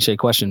such a cliche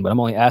question, but I'm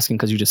only asking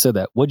because you just said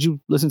that. What'd you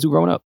listen to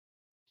growing up?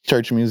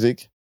 Church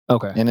music,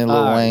 Okay. and then Lil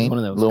All right, Wayne. one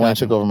of those. Lil Wayne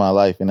Gotcha. took over my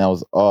life, and that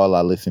was all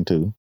I listened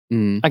to.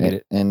 Mm. I get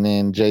it. And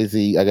then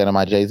Jay-Z, I got on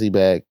my Jay-Z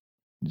bag.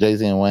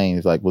 Jay-Z and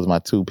Wayne was my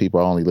two people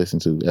I only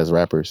listened to as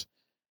rappers.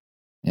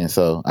 And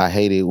so I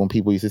hated when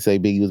people used to say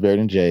Biggie was better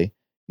than Jay.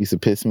 Used to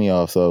piss me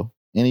off. So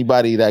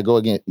anybody that go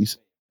against you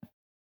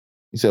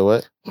said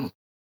what?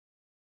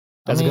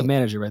 That's a mean, good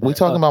manager right there. We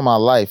talking about my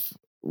life,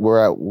 what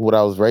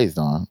I was raised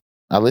on.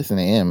 I listened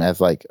to him as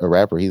like a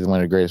rapper. He's one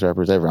of the greatest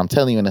rappers ever. I'm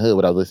telling you in the hood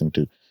what I was listening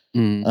to.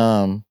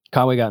 Mm.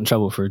 Conway got in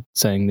trouble for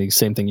saying the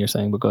same thing you're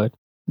saying, but go ahead.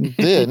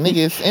 Yeah, nigga,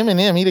 it's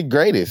Eminem. He the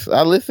greatest.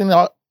 I listen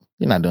to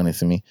you're not doing this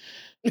to me.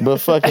 But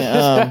fucking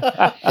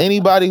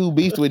anybody who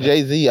beefed with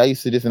Jay-Z, I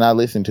used to just not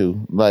listen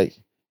to. Like,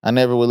 I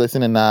never would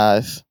listen to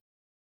Nas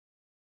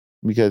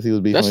because he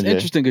was beefing That's with Jay.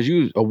 interesting because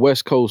you a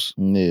West Coast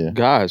Yeah.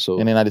 guy. So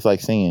And then I just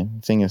like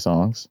singing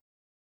songs.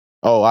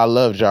 Oh, I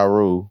love Ja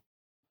Rule.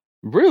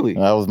 really,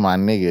 That was my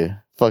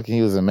nigga. Fucking,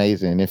 he was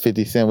amazing. And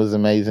 50 Cent was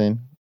amazing.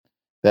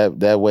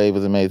 That wave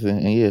was amazing.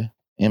 And yeah,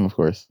 him, of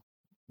course.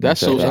 that's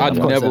so. Yeah, I of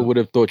course, never yeah. would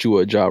have thought you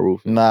were a Ja Rule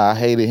fan. Nah, I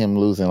hated him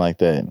losing like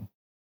that.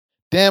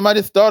 Damn, I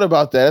just thought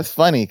about that. That's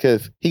funny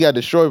because he got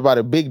destroyed by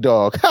the big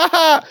dog.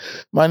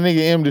 My nigga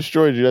M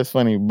destroyed you. That's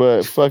funny.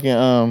 But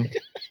fucking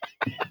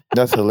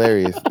that's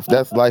hilarious.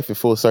 That's life in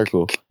full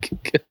circle.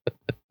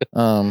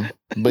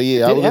 But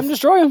yeah, Did M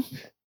destroy him?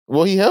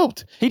 well, he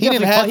helped. He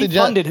didn't have to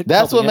jump. Funded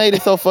That's what helping made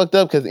it so fucked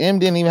up because M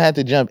didn't even have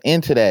to jump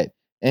into that,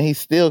 and he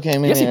still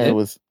came in Yes, he there did. and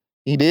was.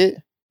 He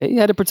did. He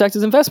had to protect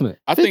his investment.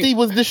 I 50 think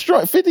was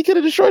destroyed. 50 could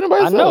have destroyed him by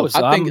I himself. know.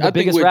 So I think- I'm I the think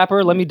biggest with-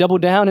 rapper. Let me double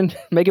down and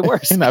make it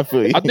worse. And I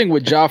feel you. I think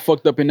what Ja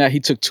fucked up in that he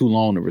took too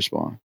long to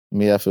respond.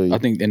 Yeah, I feel you. I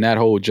think in that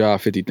whole Ja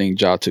 50 thing,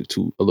 Ja took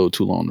a little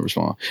too long to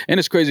respond. And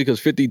it's crazy because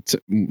 50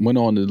 went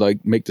on to like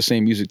make the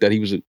same music that he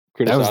was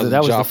criticizing. That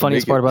was Ja the for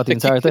funniest making. part about the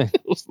entire thing.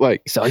 It was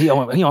like, So he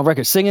on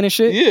record singing and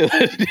shit.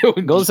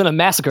 yeah, Go listen to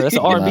Massacre. That's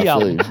an Nah, R&B I feel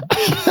album.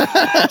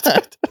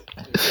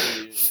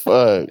 you.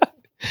 Fuck.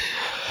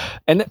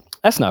 And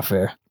that's not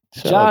fair.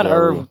 Shout out John Ja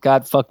Rule. Irv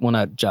got fucked. Well,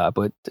 not Ja,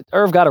 but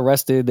Irv got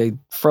arrested. They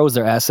froze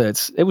their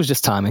assets. It was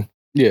just timing.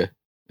 yeah,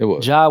 it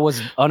was. Ja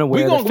was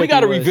unaware. that We 50 got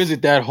to was-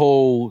 revisit that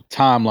whole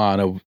timeline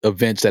of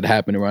events that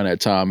happened around that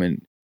time,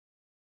 and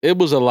it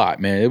was a lot,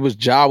 man. It was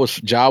Ja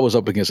was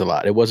up against a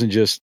lot. It wasn't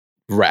just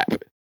rap.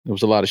 It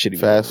was a lot of shit. he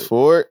was Fast doing.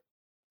 forward,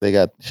 they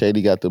got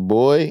Shady got the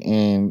boy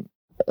and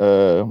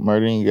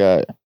Murder Inc.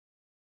 got.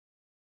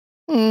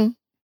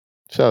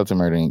 Shout out to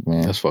Murder Inc.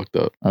 Man. That's fucked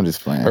up. I'm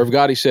just playing. Irv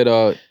Gotti said,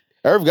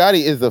 Irv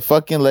Gotti is a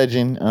fucking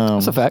legend.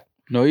 That's a fact.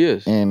 "No, he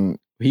is." And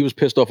He was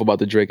pissed off about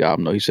the Drake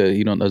album, though. He said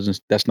he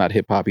doesn't. That's not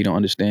hip hop. He don't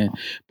understand.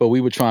 But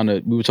we were talking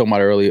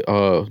about it earlier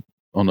on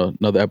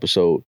another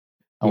episode.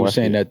 I We were watched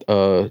saying it.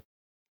 that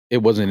it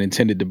wasn't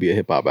intended to be a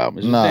hip hop album.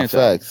 It's a Nah, dance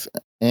album. facts.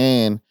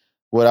 And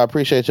what I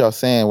appreciate y'all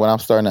saying, what I'm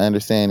starting to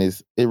understand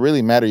is it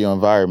really matter your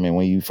environment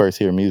when you first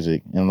hear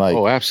music. And like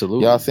Oh,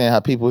 absolutely. y'all saying how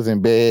people was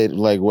in bed,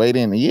 like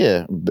waiting.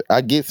 Yeah,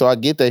 I get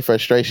their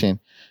frustration,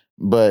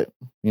 but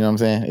you know what I'm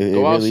saying? It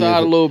Go really outside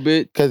a is. little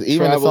bit. Because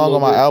even the travel a song on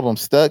little my bit. album,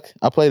 Stuck,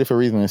 I played it for a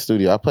reason in the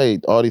studio. I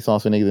played all these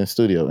songs for niggas in the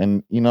studio.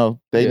 And, you know,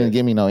 they Yeah. didn't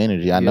give me no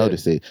energy. I Yeah.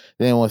 noticed it.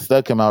 Then when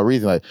Stuck came out,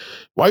 Reason, like,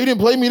 why you didn't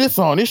play me this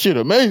song? This shit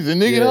amazing,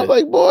 nigga. And I was Yeah.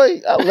 like,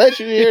 boy, I'll let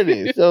you hear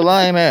this. So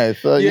lying ass.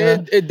 So, you Yeah,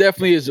 know, it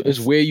definitely is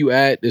where you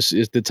at. It's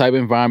the type of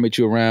environment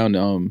you're around.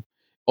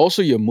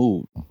 Also your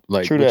mood,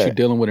 like True what that. you're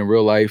dealing with in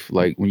real life.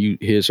 Like when you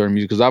hear certain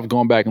music, because I've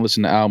gone back and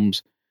listened to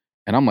albums,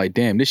 and I'm like,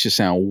 damn, this should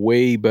sound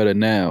way better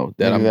now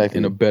that Exactly.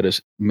 I'm in a better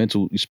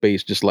mental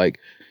space. Just like,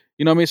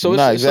 you know what I mean? So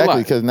nah, it's a exactly.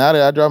 lot. Because now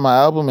that I dropped my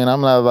album and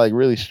I'm not like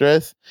really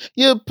stressed,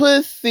 your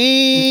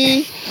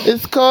pussy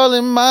is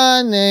calling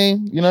my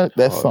name. You know,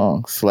 that Hard.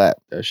 song slap.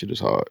 That shit is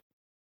hard.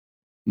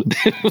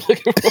 Looking for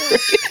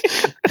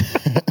it.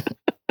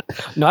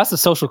 No, that's a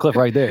social clip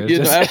right there. It's Yeah,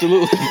 no, just-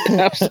 absolutely,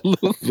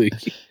 absolutely.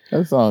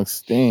 That song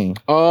sting.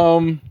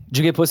 Did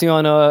you get pussy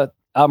on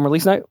album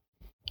release night?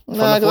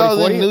 Nah, the because I was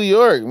 40/40? in New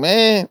York,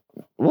 man.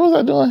 What was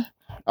I doing?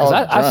 Because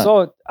I drunk.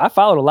 saw I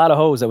followed a lot of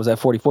hoes that was at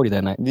 40/40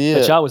 that night. Yeah.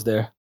 But y'all was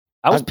there.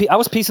 I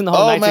was piecing the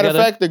whole Oh, night matter together.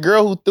 of fact, the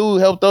girl who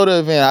helped throw the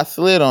event, I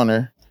slid on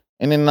her.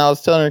 And then I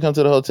was telling her to come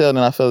to the hotel, and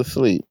then I fell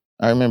asleep.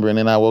 I remember, and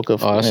then I woke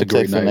up Oh, that's and a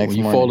great texted the night. next When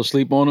you morning. fall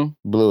asleep on them,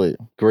 Blew it.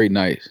 great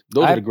nights.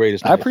 Those are the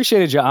greatest I nights.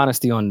 appreciated your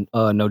honesty on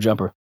No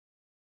Jumper.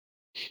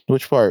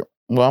 Which part?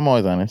 Well, I'm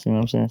always honest, you know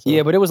what I'm saying? So,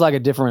 Yeah, but it was like a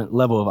different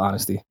level of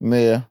honesty.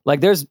 yeah.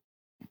 Like there's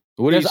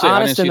What do you there's say? I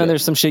didn't honest see and then that.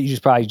 there's some shit you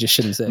just probably just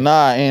shouldn't say.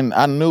 Nah, and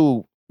I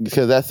knew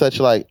because that's such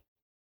like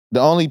the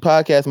only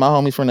podcast my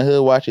homies from the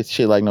hood watch is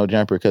shit like No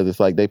Jumper, because it's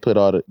like they put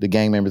all the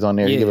gang members on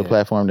there to give a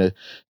platform to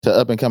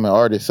up and coming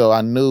artists. So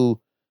I knew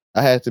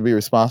I had to be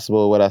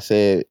responsible with what I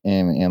said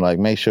and like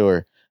make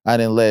sure I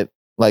didn't let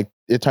like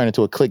it turn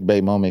into a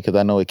clickbait moment, because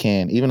I know it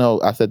can. Even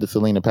though I said the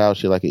Selena Powell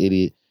shit like an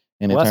idiot,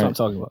 and Well, that's what I'm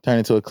talking about. turned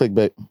into a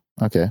clickbait.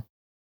 Okay.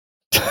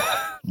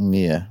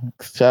 Yeah.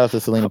 Shout out to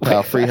Selena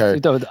Powell. Free her.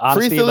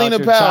 Free Selena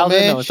Powell,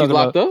 man. She's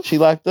locked up? She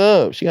locked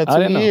up. She got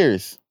 2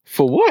 years.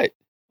 For what?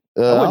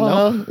 I don't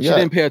know. She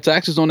didn't pay her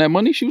taxes on that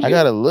money she was getting? I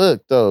gotta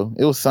look though.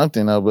 It was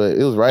something though, but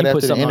it was right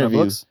after the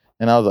interview.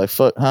 And I was like,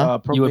 fuck, huh?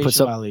 You would put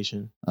some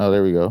violation. Oh,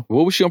 there we go.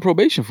 What was she on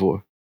probation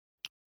for?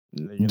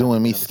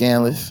 Doing me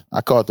scandalous.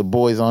 I called the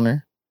boys on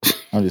her.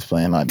 I'm just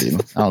playing. I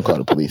didn't. I don't call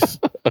the police.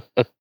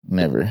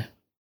 Never.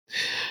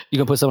 You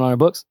gonna put something on her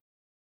books?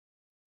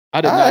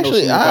 I did not know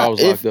Selena Powell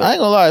was locked up. I ain't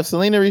gonna lie, if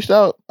Selena reached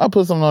out, I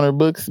put something on her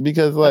books,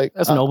 because like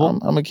that's noble.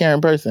 I'm a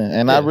caring person,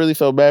 and I really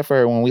felt bad for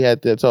her when we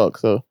had that talk.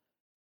 So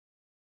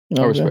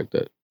I respect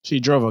that. She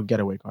drove a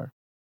getaway car.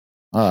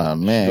 Oh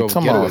man,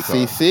 come on,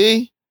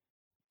 CC.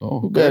 Oh,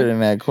 who better than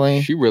that,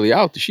 Queen? She really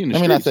out there. She in the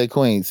Let me not say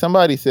Queen.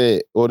 Somebody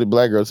said, or the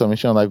black girl told me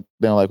they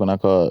don't like when I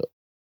call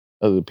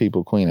other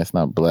people Queen. That's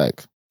not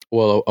black.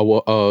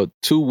 Well,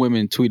 2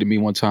 women tweeted me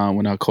one time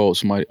when I called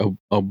somebody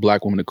a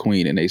black woman a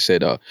queen, and they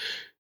said,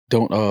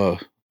 "Don't what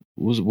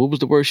was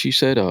the word she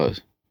said?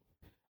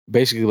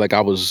 Basically, like I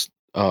was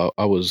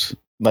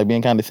like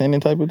being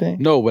condescending type of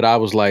thing." No, but I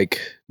was like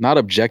not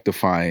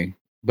objectifying,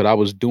 but I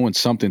was doing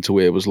something to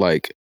where it was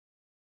like,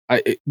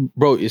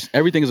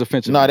 everything is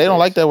offensive. No, they don't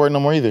like that word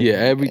no more either. Yeah,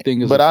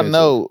 everything is. But offensive. I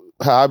know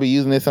how I be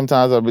using it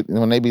sometimes.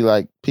 When they be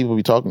like,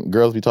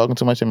 girls be talking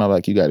too much, and I'm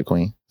like, you got it,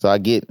 Queen. So I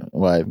get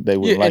why they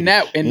wouldn't like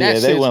that. And that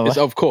sense,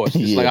 of course,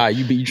 it's like,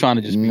 you trying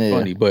to just be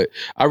funny, but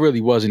I really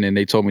wasn't. And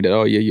they told me that,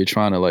 oh yeah, you're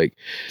trying to like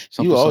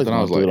something. You always something.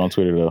 I was do like, it on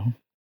Twitter though.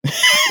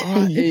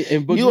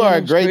 You are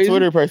a great crazy?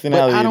 Twitter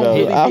personality. I don't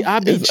though. I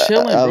be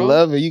chilling, bro. I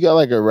love it. You got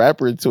like a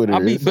rapper Twitter.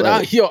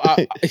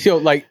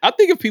 Like I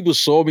think if people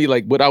saw me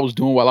like what I was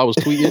doing while I was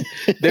tweeting,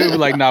 they would be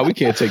like, "Nah, we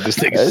can't take this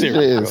thing serious."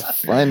 That shit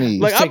is funny.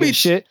 Like I be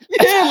shit.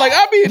 Yeah, like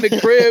I be in the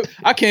crib.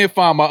 I can't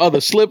find my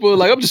other slipper.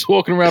 Like I'm just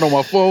walking around on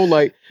my phone.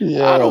 Like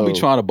I don't be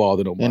trying to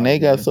bother nobody. And they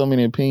got so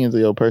many opinions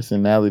of your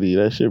personality.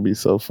 That should be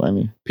so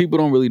funny. People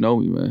don't really know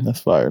me, man. That's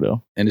fire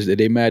though. And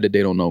they mad that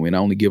they don't know me, and I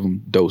only give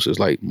them doses.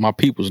 Like my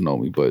peoples know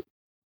me, but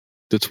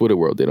the Twitter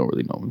world, they don't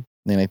really know me.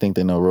 Then they think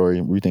they know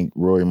Rory. We think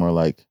Rory more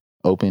like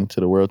open to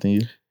the world than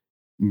you.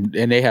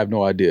 And they have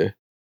no idea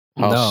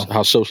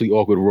how socially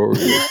awkward Rory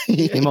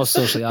is. The most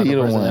socially awkward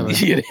person ever.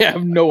 Yeah, they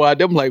have no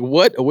idea. I'm like,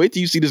 what? Wait till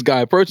you see this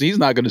guy in person. He's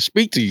not going to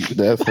speak to you.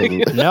 That's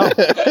hilarious. No.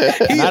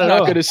 He's not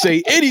going to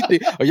say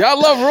anything. Oh,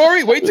 y'all love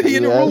Rory? Wait till he's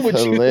in the room with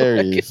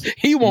hilarious. you. Like,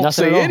 he won't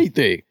say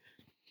anything.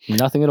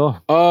 Nothing at all.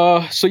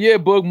 So yeah,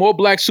 Boog, more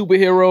black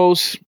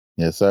superheroes.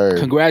 Yes, sir.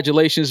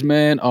 Congratulations,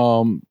 man.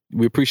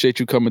 We appreciate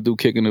you coming through,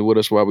 kicking it with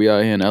us while we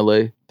out here in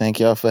LA.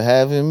 Thank y'all for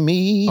having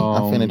me.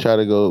 I'm finna try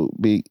to go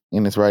be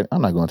in this writing.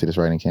 I'm not going to this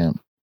writing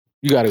camp.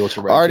 You got to go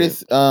to writing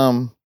artists.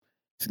 Camp.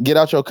 Get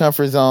out your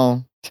comfort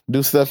zone.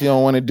 Do stuff you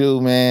don't want to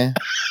do, man.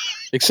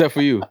 Except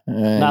for you.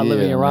 Not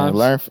living your rhymes.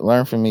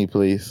 Learn from me,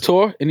 please.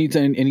 Tour? Any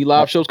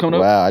live shows coming up?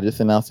 Wow, I just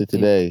announced it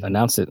today.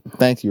 Announce it.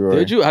 Thank you, Rory.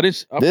 Did you? I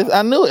didn't.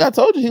 I knew it. I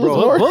told you he was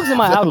Rory. Boog's in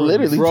my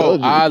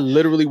algorithm. I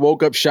literally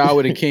woke up,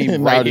 showered, and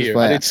came right here.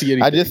 I didn't see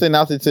anything. I just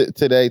announced it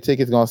today.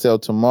 Tickets gonna sell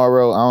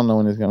tomorrow. I don't know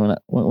when it's coming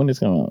out. When it's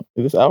coming out?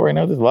 Is this out right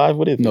now? Is this live?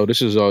 What is it? No,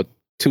 this is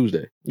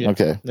Tuesday. Yeah,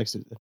 okay. Next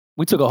Tuesday.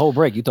 We took a whole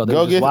break. You thought they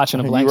were just watching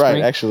a blank screen?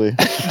 Right, actually.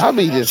 I'll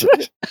be just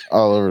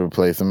all over the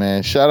place,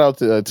 man. Shout out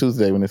to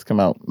Tuesday when this come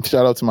out.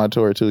 Shout out to my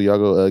tour, too. Y'all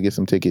go get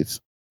some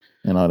tickets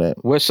and all that.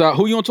 Westside,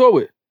 who you on tour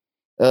with?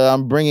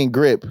 I'm bringing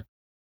Grip.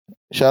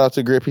 Shout out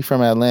to Grip. He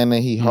from Atlanta.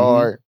 He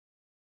hard.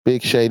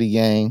 Big Shady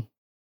gang.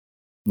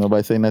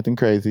 Nobody say nothing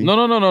crazy. No.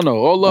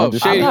 All love.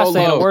 I'm not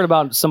saying a word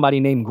about somebody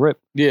named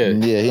Grip. Yeah,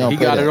 he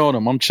got it on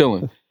him. I'm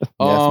chilling. That's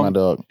my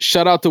dog.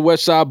 Shout out to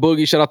Westside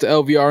Boogie. Shout out to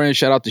LVRN.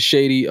 Shout out to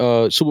Shady.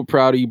 Super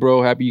proud of you,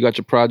 bro. Happy you got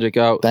your project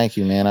out. Thank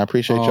you, man. I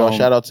appreciate y'all.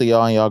 Shout out to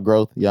y'all and y'all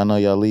growth. Y'all know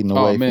y'all leading the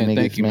way. Oh man,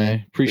 thank you,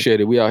 man. Appreciate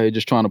it. We out here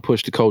just trying to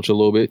push the culture a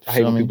little bit. I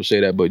hate when people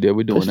say that, but yeah,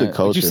 we're doing that. The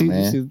culture,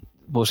 man. You see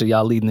bullshit,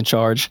 y'all leading the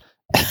charge.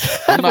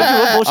 I'm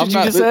not,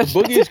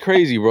 Boogie is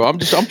crazy, bro. I'm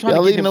trying to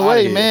leading the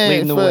way, man.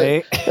 Leading the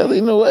way.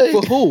 Leading the way.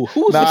 For who?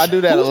 I do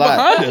that a lot.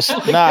 Behind us?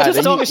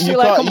 Just talking shit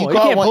like, come on, you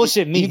can't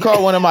bullshit me. You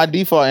call one of my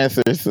default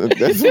answers.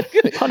 That's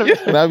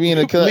when I be in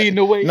the club. Leading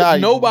the way. Nah,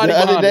 nobody. The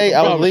other day,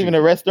 I was leaving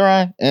a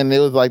restaurant, and it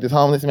was like this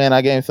homeless man.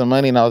 I gave him some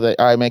money, and I was like,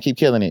 "All right, man, keep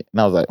killing it."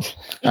 And I was like,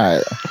 "All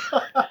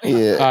right,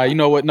 yeah." You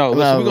know what? No,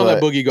 listen, we're gonna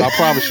let Boogie go. I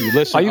promise you.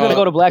 Listen, are you gonna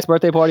go to Black's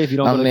birthday party if you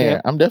don't go to there?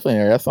 camp? I'm definitely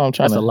there. That's all I'm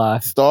trying to. That's a lie.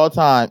 Stall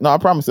time. No, I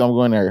promise you, I'm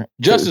going there.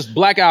 Justice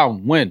Black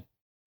Album when?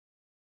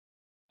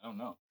 I don't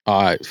know.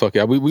 All right, fuck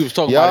yeah. We was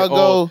talking Y'all about it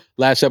all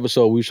last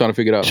episode. We was trying to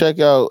figure it out. Check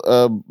out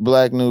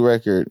Black new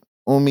record.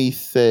 Umi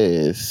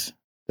Says.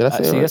 Did I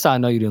say See, right? that's how I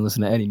know you didn't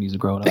listen to any music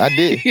growing up. I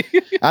did.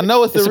 I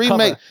know it's the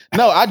remake.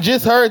 No, I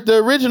just heard the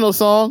original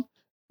song.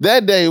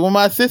 that day when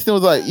my assistant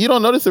was like, "You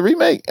don't know this a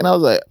remake?" And I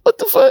was like, "What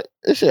the fuck?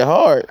 This shit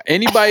hard."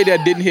 Anybody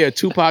that didn't hear a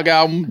Tupac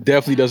album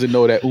definitely doesn't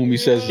know that Umi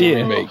says it's a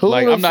remake. Who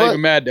Like, the I'm not fuck-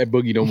 even mad at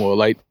Boogie no more.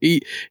 Like,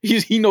 he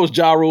knows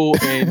Ja Rule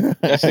and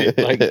that's it.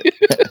 Like,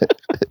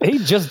 He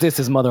just dissed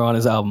his mother on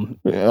his album.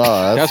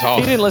 Oh, that's He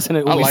hard. didn't listen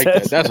to I Umi like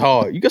Says. that. That's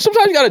hard.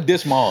 Sometimes you gotta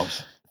diss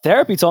moms.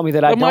 Therapy taught me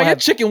that I Like, don't your have.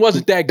 chicken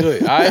wasn't that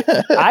good. All right.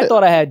 I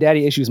thought I had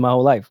daddy issues my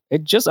whole life.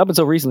 It just up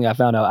until recently I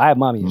found out I have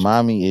mommy issues.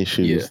 Mommy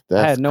issues. Yeah.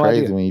 That's I had no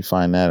crazy idea. when you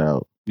find that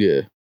out.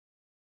 Yeah.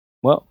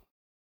 Well,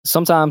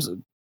 sometimes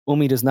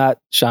Umi does not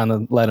shine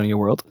the light on your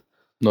world.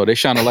 No, they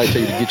shine a light, tell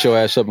you to get your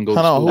ass up and go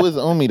Hold to on, school. who is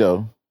Umi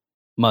though?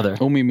 Mother.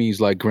 Umi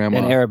means like grandma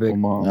In Arabic. or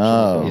mom.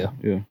 Oh. Yeah.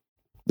 Yeah.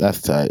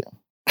 That's tight.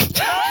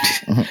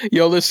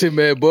 Yo, listen,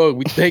 man, Bug,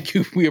 we thank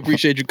you. We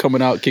appreciate you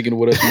coming out, kicking it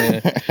with us,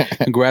 man.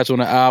 Congrats on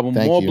the album.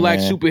 Thank More you, black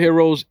man.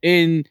 superheroes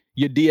in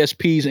your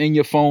DSPs, in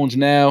your phones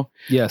now.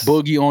 Yes.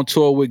 Boogie on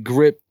tour with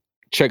Grip.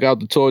 Check out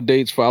the tour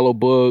dates. Follow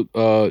Bug.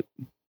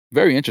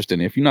 Very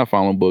interesting. If you're not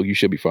following Bug, you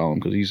should be following him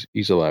because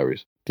he's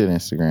hilarious. Good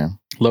Instagram.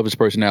 Love his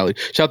personality.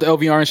 Shout out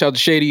to LVR and shout out to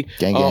Shady.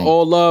 Gang, gang.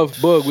 All love.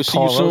 Bug, we'll see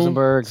Carl you soon.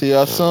 Rosenberg. See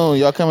y'all soon.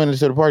 Y'all coming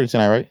into the party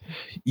tonight, right?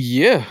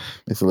 Yeah.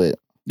 It's lit.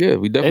 Yeah,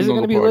 we definitely Is it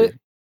gonna gonna go be party. lit?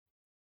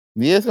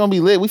 Yeah, it's gonna be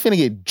lit. We finna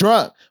get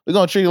drunk. We're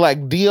gonna treat it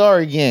like DR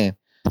again.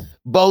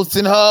 Boats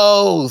and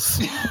hoes.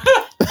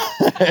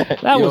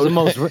 That was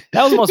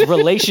the most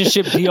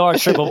relationship DR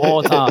trip of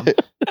all time.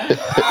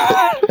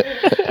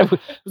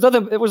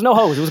 It was no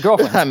hoes. It was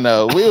girlfriends. I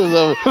know. We was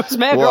over. It was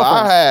mad Well,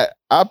 girlfriends.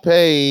 I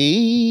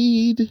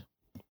paid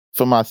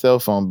for my cell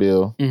phone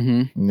bill.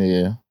 Mm-hmm.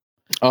 Yeah.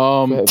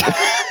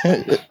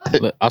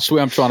 I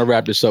swear I'm trying to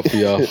wrap this up for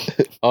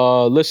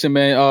y'all. Listen,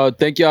 man.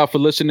 Thank y'all for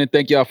listening.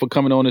 Thank y'all for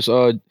coming on this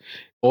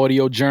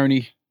audio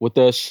journey with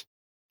us.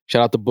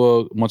 Shout out to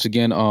Bug once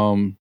again.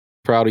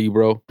 Proud of you,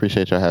 bro.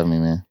 Appreciate y'all having me,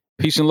 man.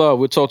 Peace and love.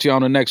 We'll talk to y'all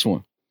on the next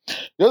one.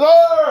 Yes,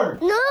 sir!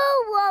 No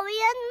worry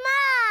and